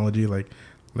technology like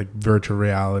virtual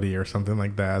reality or something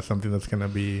like that, something that's going to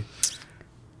be...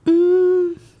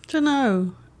 don't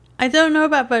know. I don't know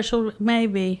about virtual,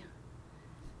 maybe.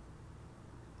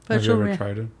 Virtual Have you ever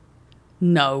tried it?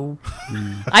 No.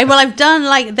 I've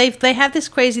done, they have this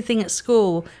crazy thing at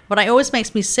school, but it always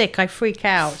makes me sick. I freak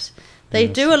out. They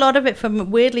do a lot of it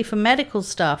weirdly for medical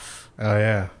stuff. Oh,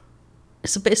 yeah.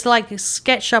 It's like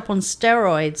SketchUp on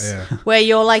steroids, where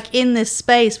you're in this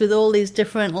space with all these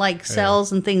different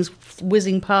cells and things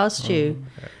whizzing past you.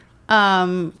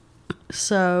 Yeah.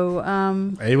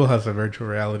 Abel has a virtual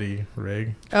reality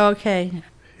rig. Okay,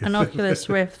 an Oculus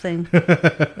Rift thing.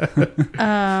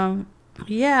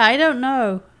 I don't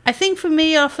know. I think for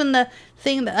me, often the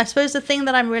thing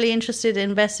that I'm really invested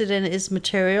in is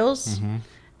materials,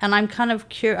 and I'm kind of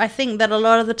curious. I think that a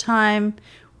lot of the time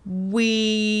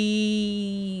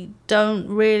we don't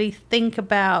really think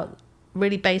about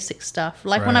really basic stuff.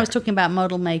 Like when I was talking about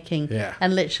model making,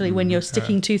 and literally when you're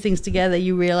sticking two things together,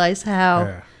 you realize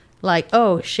how,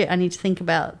 oh shit, I need to think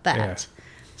about that. Yeah.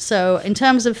 So in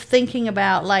terms of thinking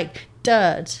about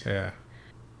dirt,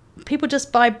 people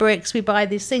just buy bricks, we buy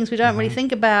these things. We don't really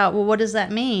think about, well, what does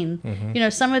that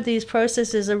mean? Some of these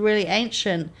processes are really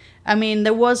ancient. I mean,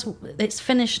 it's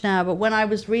finished now, but when I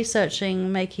was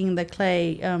researching making the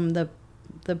clay, the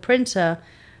printer,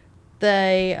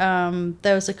 there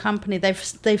was a company,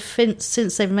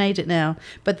 since they've made it now,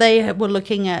 but they were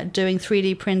looking at doing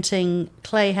 3D printing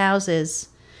clay houses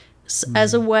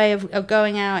as a way of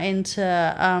going out into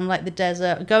the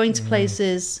desert, going to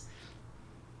places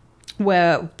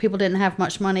where people didn't have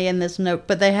much money and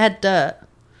but they had dirt.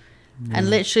 And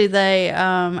literally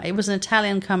it was an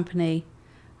Italian company.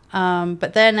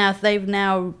 But they've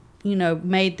now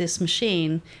made this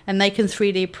machine, and they can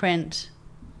 3D print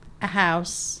a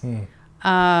house. But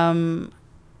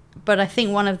I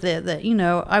think one of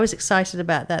the I was excited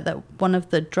about that one of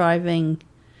the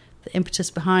impetus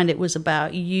behind it was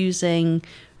about using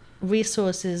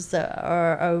resources that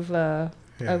are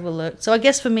overlooked. So I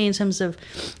guess for me, in terms of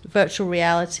virtual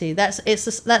reality,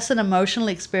 that's an emotional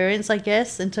experience, I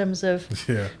guess, in terms of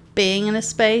being in a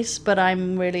space. But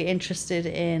I'm really interested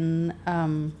in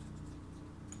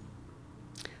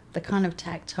the kind of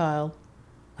tactile,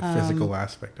 physical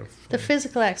aspect of the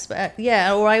physical aspect.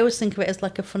 Or I always think of it as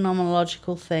like a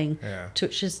phenomenological thing,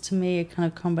 which is to me a kind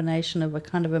of combination of a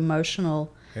kind of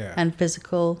emotional and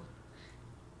physical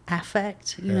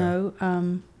affect. You know.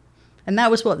 And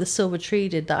that was what the silver tree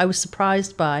did, that I was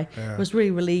surprised by. I was really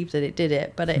relieved that it did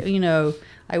it, but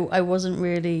I wasn't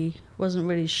really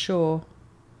sure.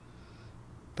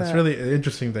 But it's really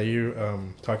interesting that you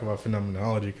talk about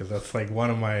phenomenology, because that's one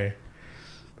of my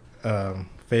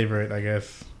favorite, I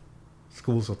guess,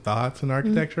 schools of thoughts in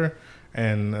architecture,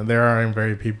 and there aren't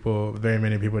very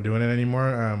many people doing it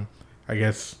anymore. I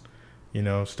guess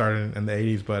started in the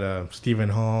 80s, but Stephen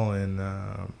Hall and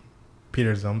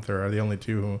Peter Zumthor are the only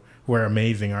two who are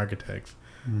amazing architects,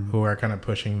 who are kind of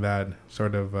pushing that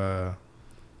sort of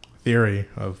theory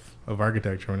of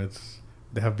architecture, and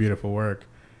they have beautiful work.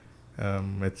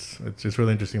 It's just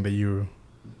really interesting that you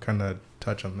kind of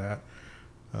touch on that.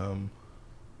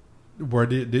 Where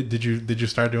did you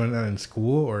start doing that in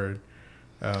school, or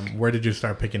where did you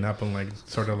start picking up on like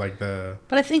sort of like the?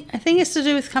 But I think it's to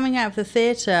do with coming out of the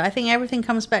theatre. I think everything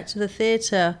comes back to the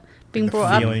theatre, being the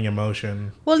brought feeling,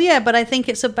 emotion. Well, yeah, but I think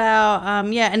it's about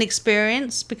an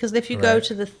experience, because if you go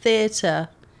to the theatre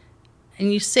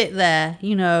and you sit there,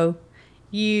 you know,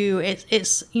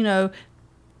 it's you know,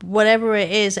 whatever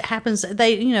it is, it happens.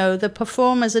 They, you know, the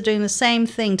performers are doing the same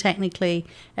thing technically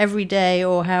every day,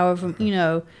 or however, you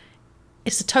know,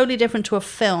 it's totally different to a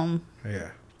film. Yeah.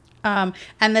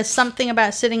 And there's something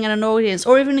about sitting in an audience,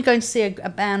 or even going to see a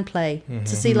band play,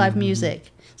 to see live music.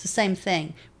 It's the same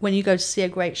thing when you go to see a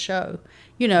great show.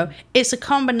 You know, it's a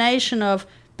combination of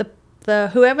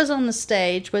the whoever's on the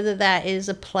stage, whether that is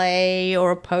a play or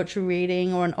a poetry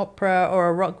reading or an opera or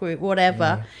a rock group,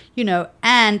 whatever, you know,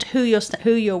 and who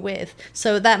you're with.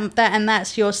 So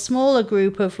that's your smaller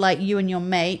group of like you and your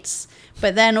mates.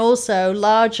 But then also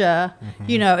larger,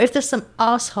 you know, if there's some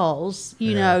assholes,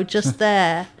 you know, just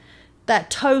there, that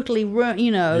totally,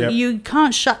 you know, you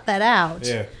can't shut that out.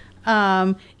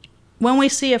 Yeah. When we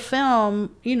see a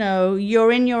film, you know,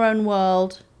 you're in your own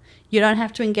world. You don't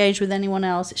have to engage with anyone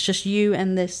else. It's just you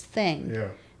and this thing. Yeah.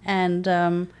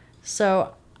 And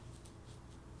so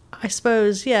I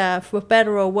suppose, yeah, for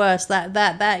better or worse,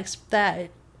 that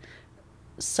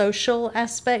social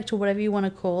aspect, or whatever you want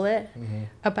to call it,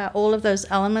 about all of those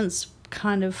elements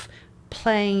kind of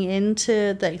playing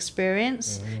into the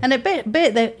experience. And a bit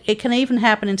that it can even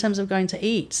happen in terms of going to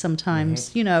eat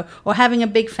sometimes, you know, or having a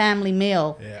big family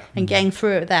meal and getting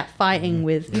through it without fighting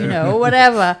with, you know, or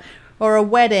whatever, or a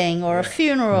wedding or a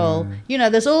funeral. You know,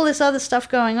 there's all this other stuff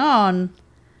going on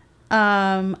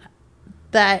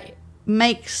that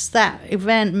makes that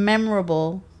event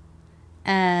memorable.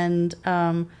 And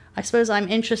I suppose I'm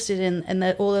interested in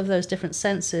all of those different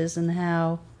senses, and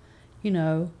how, you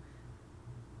know,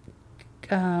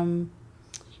 going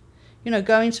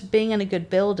to being in a good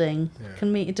building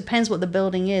can mean, it depends what the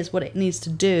building is, what it needs to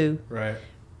do. Right.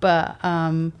 But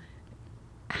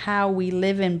how we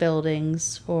live in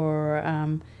buildings, or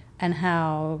and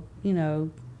how, you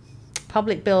know,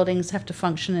 public buildings have to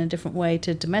function in a different way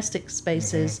to domestic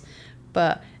spaces.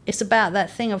 But it's about that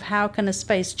thing of how can a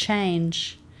space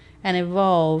change and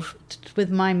evolve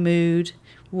with my mood,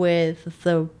 with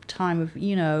the time of,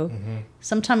 you know,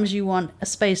 sometimes you want a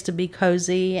space to be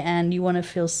cozy and you want to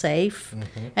feel safe.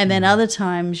 And then other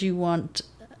times you want,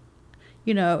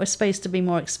 you know, a space to be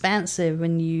more expansive,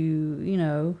 and you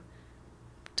know,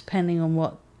 depending on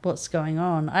what's going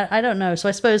on. I don't know. So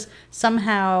I suppose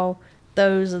somehow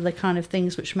those are the kind of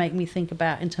things which make me think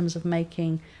about in terms of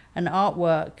making an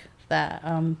artwork that,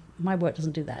 my work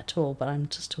doesn't do that at all, but I'm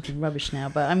just talking rubbish now.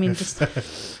 But I mean, just,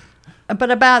 but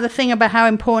about the thing about how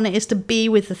important it is to be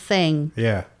with the thing.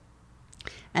 Yeah.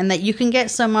 And that you can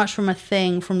get so much from a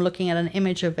thing from looking at an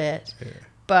image of it. Yeah.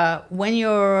 But when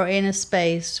you're in a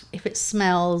space, if it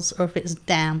smells, or if it's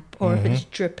damp, or if it's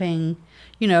dripping,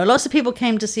 you know, lots of people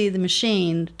came to see The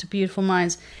Machine, to Beautiful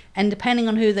Minds, and depending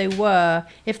on who they were,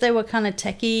 if they were kind of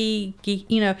techie,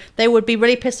 you know, they would be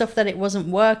really pissed off that it wasn't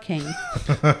working.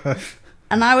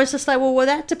 And I was just like, well,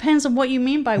 that depends on what you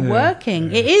mean by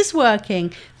working. It is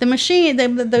working. The machine,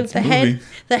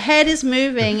 the head is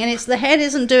moving, and the head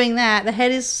isn't doing that. The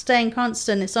head is staying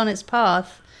constant. It's on its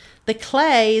path. The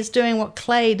clay is doing what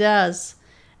clay does,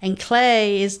 and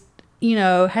clay is, you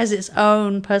know, has its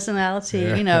own personality,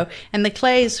 you know, and the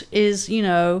clay is, you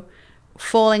know,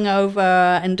 falling over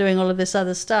and doing all of this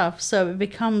other stuff. So it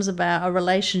becomes about a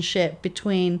relationship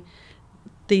between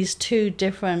these two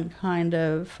different kind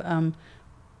of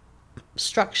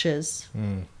structures.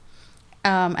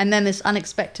 And then this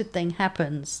unexpected thing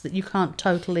happens that you can't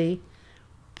totally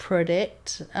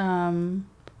predict,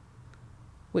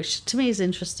 which to me is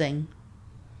interesting.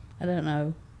 I don't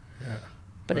know. Yeah.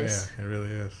 But it really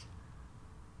is.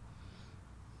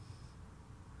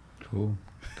 Cool.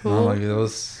 No, like it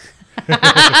was.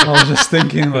 I was just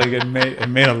thinking, like it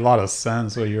made a lot of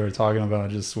sense what you were talking about,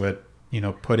 just with, you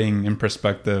know, putting in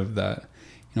perspective that,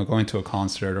 you know, going to a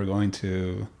concert or going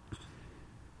to,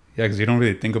 because you don't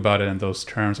really think about it in those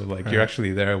terms of like you're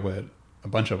actually there with a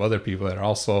bunch of other people that are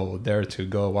also there to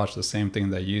go watch the same thing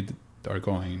that you are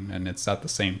going, and it's at the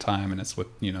same time, and it's with,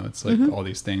 you know, it's like all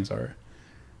these things are,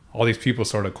 all these people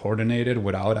sort of coordinated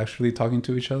without actually talking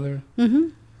to each other.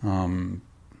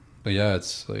 But yeah,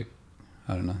 it's like,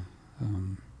 I don't know.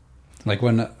 Like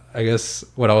when, I guess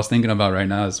what I was thinking about right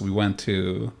now is we went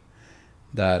to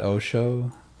that O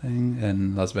show thing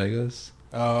in Las Vegas.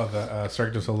 Oh, the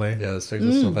Cirque du Soleil. Yeah, the Cirque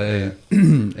du Soleil.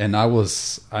 And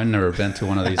I've never been to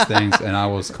one of these things, and I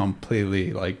was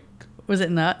completely like, Was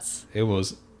it nuts? it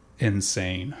was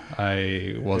insane.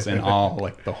 I was in awe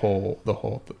like the whole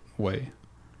way.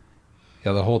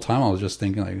 Yeah, the whole time I was just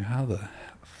thinking like, how the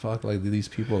fuck like do these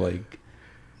people like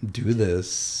do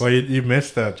this? Well, you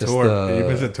missed the Just tour. You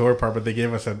missed the tour part, but they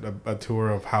gave us a tour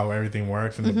of how everything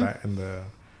works in the back in the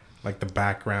like the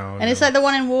background. And it's like the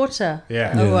one in water.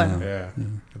 yeah, Oh, yeah, what? yeah.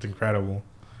 It's incredible.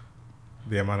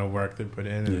 The amount of work they put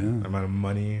in, and the amount of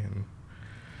money and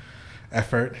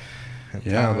effort. And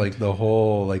Yeah, talent. like the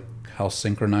whole like how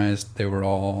synchronized they were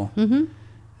all.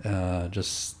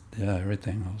 Just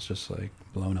everything. I was just like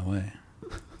blown away.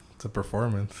 it's a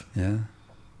performance. Yeah.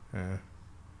 Yeah.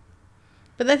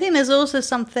 But I think there's also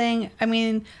something, I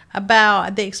mean,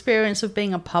 about the experience of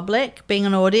being being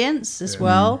an audience as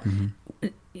well.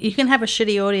 You can have a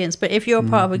shitty audience, but if you're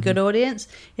part of a good audience,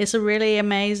 it's a really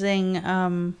amazing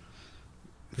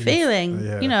feeling,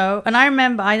 Yeah. you know. And I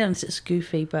remember, I don't know if it's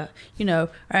goofy, but, you know,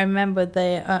 I remember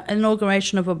the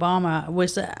inauguration of Obama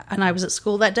and I was at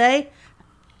school that day,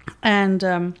 and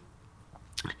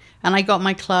I got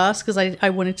my class because I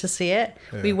wanted to see it.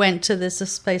 Yeah. We went to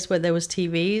this place where there was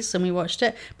TVs and we watched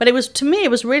it. But it was, to me, it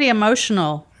was really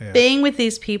emotional. Yeah. Being with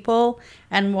these people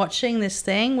and watching this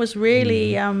thing was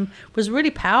really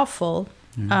powerful.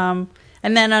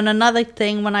 And then on another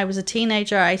thing, when I was a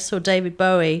teenager, I saw David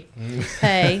Bowie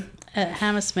play at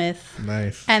Hammersmith.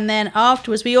 Nice. And then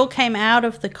afterwards, we all came out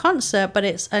of the concert,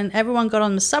 and everyone got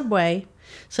on the subway.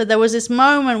 So there was this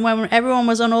moment when everyone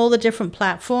was on all the different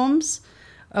platforms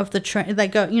of the train. They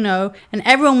go, you know, and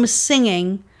everyone was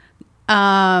singing.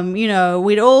 You know,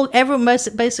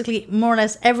 basically more or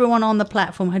less everyone on the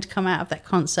platform had come out of that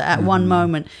concert at one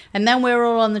moment, and then we were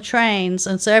all on the trains,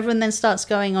 and so everyone then starts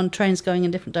going on trains going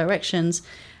in different directions,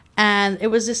 and it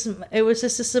was just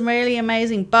this really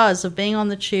amazing buzz of being on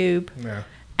the tube. Yeah.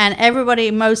 And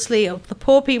everybody, mostly the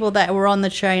poor people that were on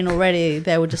the train already,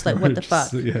 they were just like, what the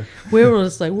fuck? Yeah. We were all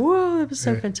just like, whoa, it was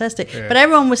so fantastic. Yeah. But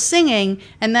everyone was singing.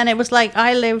 And then it was like,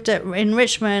 I lived in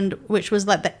Richmond, which was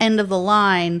like the end of the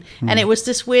line. And it was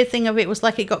this weird thing of it was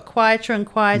like it got quieter and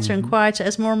quieter and quieter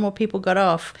as more and more people got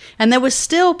off. And there was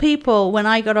still people when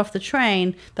I got off the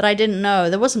train that I didn't know.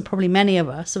 There wasn't probably many of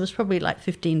us. There was probably like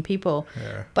 15 people.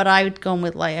 Yeah. But I had gone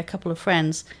with like a couple of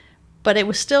friends. But it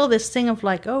was still this thing of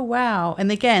like, oh, wow.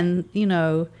 And again, you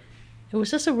know, it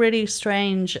was just a really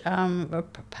strange,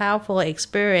 powerful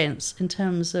experience in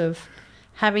terms of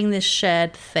having this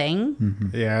shared thing.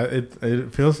 Yeah,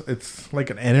 it feels, it's like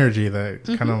an energy that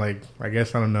kind of like, I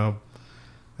guess, I don't know,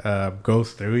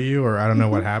 goes through you, or I don't know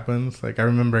what happens. Like I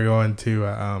remember going to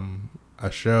a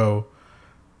show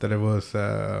that it was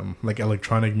like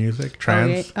electronic music,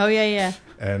 trance. Oh, yeah.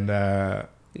 And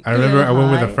I remember I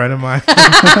went with a high. friend of mine.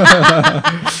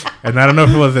 And I don't know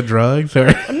if it was the drugs or...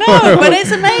 No, but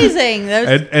it's amazing.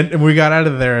 And we got out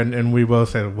of there and we both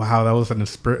said, wow, that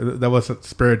was a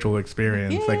spiritual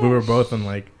experience. Like we were both on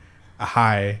like a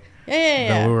high. Yeah.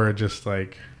 That we were just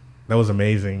like, that was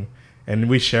amazing. And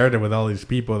we shared it with all these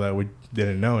people that we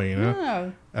didn't know, you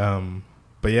know? Oh.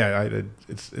 But yeah,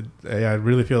 I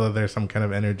really feel that there's some kind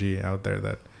of energy out there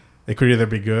that it could either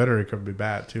be good or it could be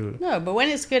bad too. No, but when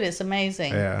it's good, it's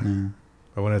amazing. Yeah.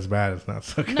 But when it's bad, it's not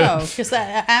so good. No, because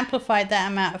that amplified that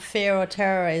amount of fear or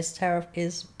terror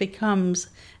becomes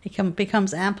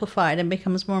amplified and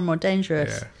becomes more and more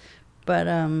dangerous. Yeah. But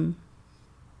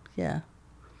yeah.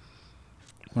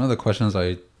 One of the questions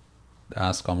I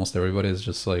ask almost everybody is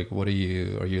just like, are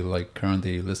you like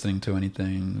currently listening to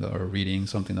anything or reading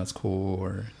something that's cool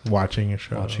or Watching a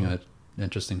show. watching an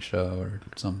interesting show or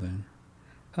something?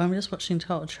 Oh, I'm just watching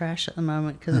Total Trash at the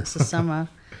moment because it's the summer.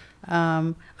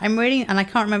 I'm reading, and I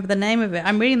can't remember the name of it.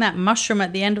 I'm reading that Mushroom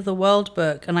at the End of the World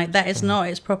book, and that is not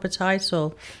its proper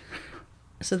title.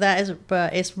 So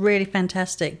but it's really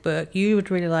fantastic book. You would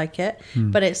really like it.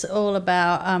 But it's all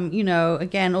about,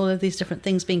 again, all of these different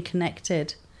things being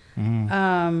connected.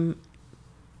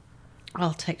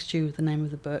 I'll text you the name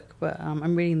of the book, but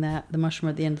I'm reading The Mushroom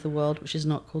at the End of the World, which is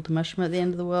not called The Mushroom at the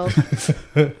End of the World.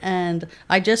 And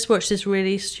I just watched this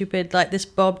really stupid, like this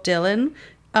Bob Dylan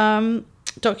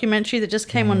documentary that just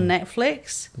came on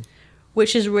Netflix,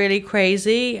 which is really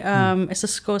crazy. It's a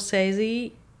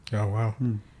Scorsese Oh, wow.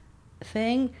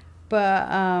 thing, but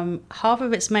half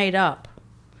of it's made up.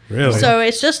 Really? So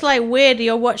it's just like weird.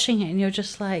 You're watching it and you're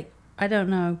just like, I don't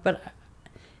know, but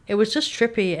it was just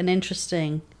trippy and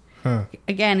interesting. Huh.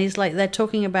 Again, he's like, they're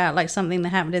talking about like something that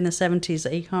happened in the 70s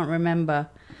that he can't remember.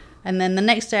 And then the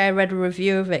next day I read a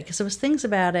review of it because there was things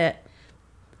about it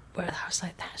where I was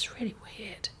like, that's really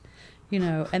weird, you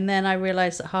know. And then I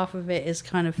realized that half of it is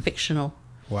kind of fictional.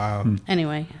 Wow.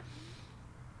 Anyway,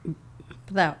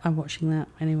 that I'm watching that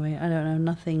anyway. I don't know,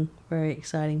 nothing very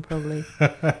exciting probably.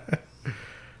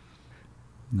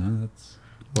 No, that's...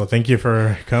 Well, thank you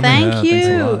for coming. Thank thanks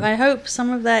a you. lot. I hope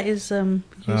some of that is useful.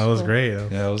 That was great.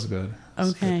 Yeah, it was good.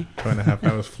 Okay. 2.5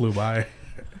 hours flew by.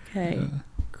 Okay. Yeah.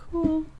 Cool.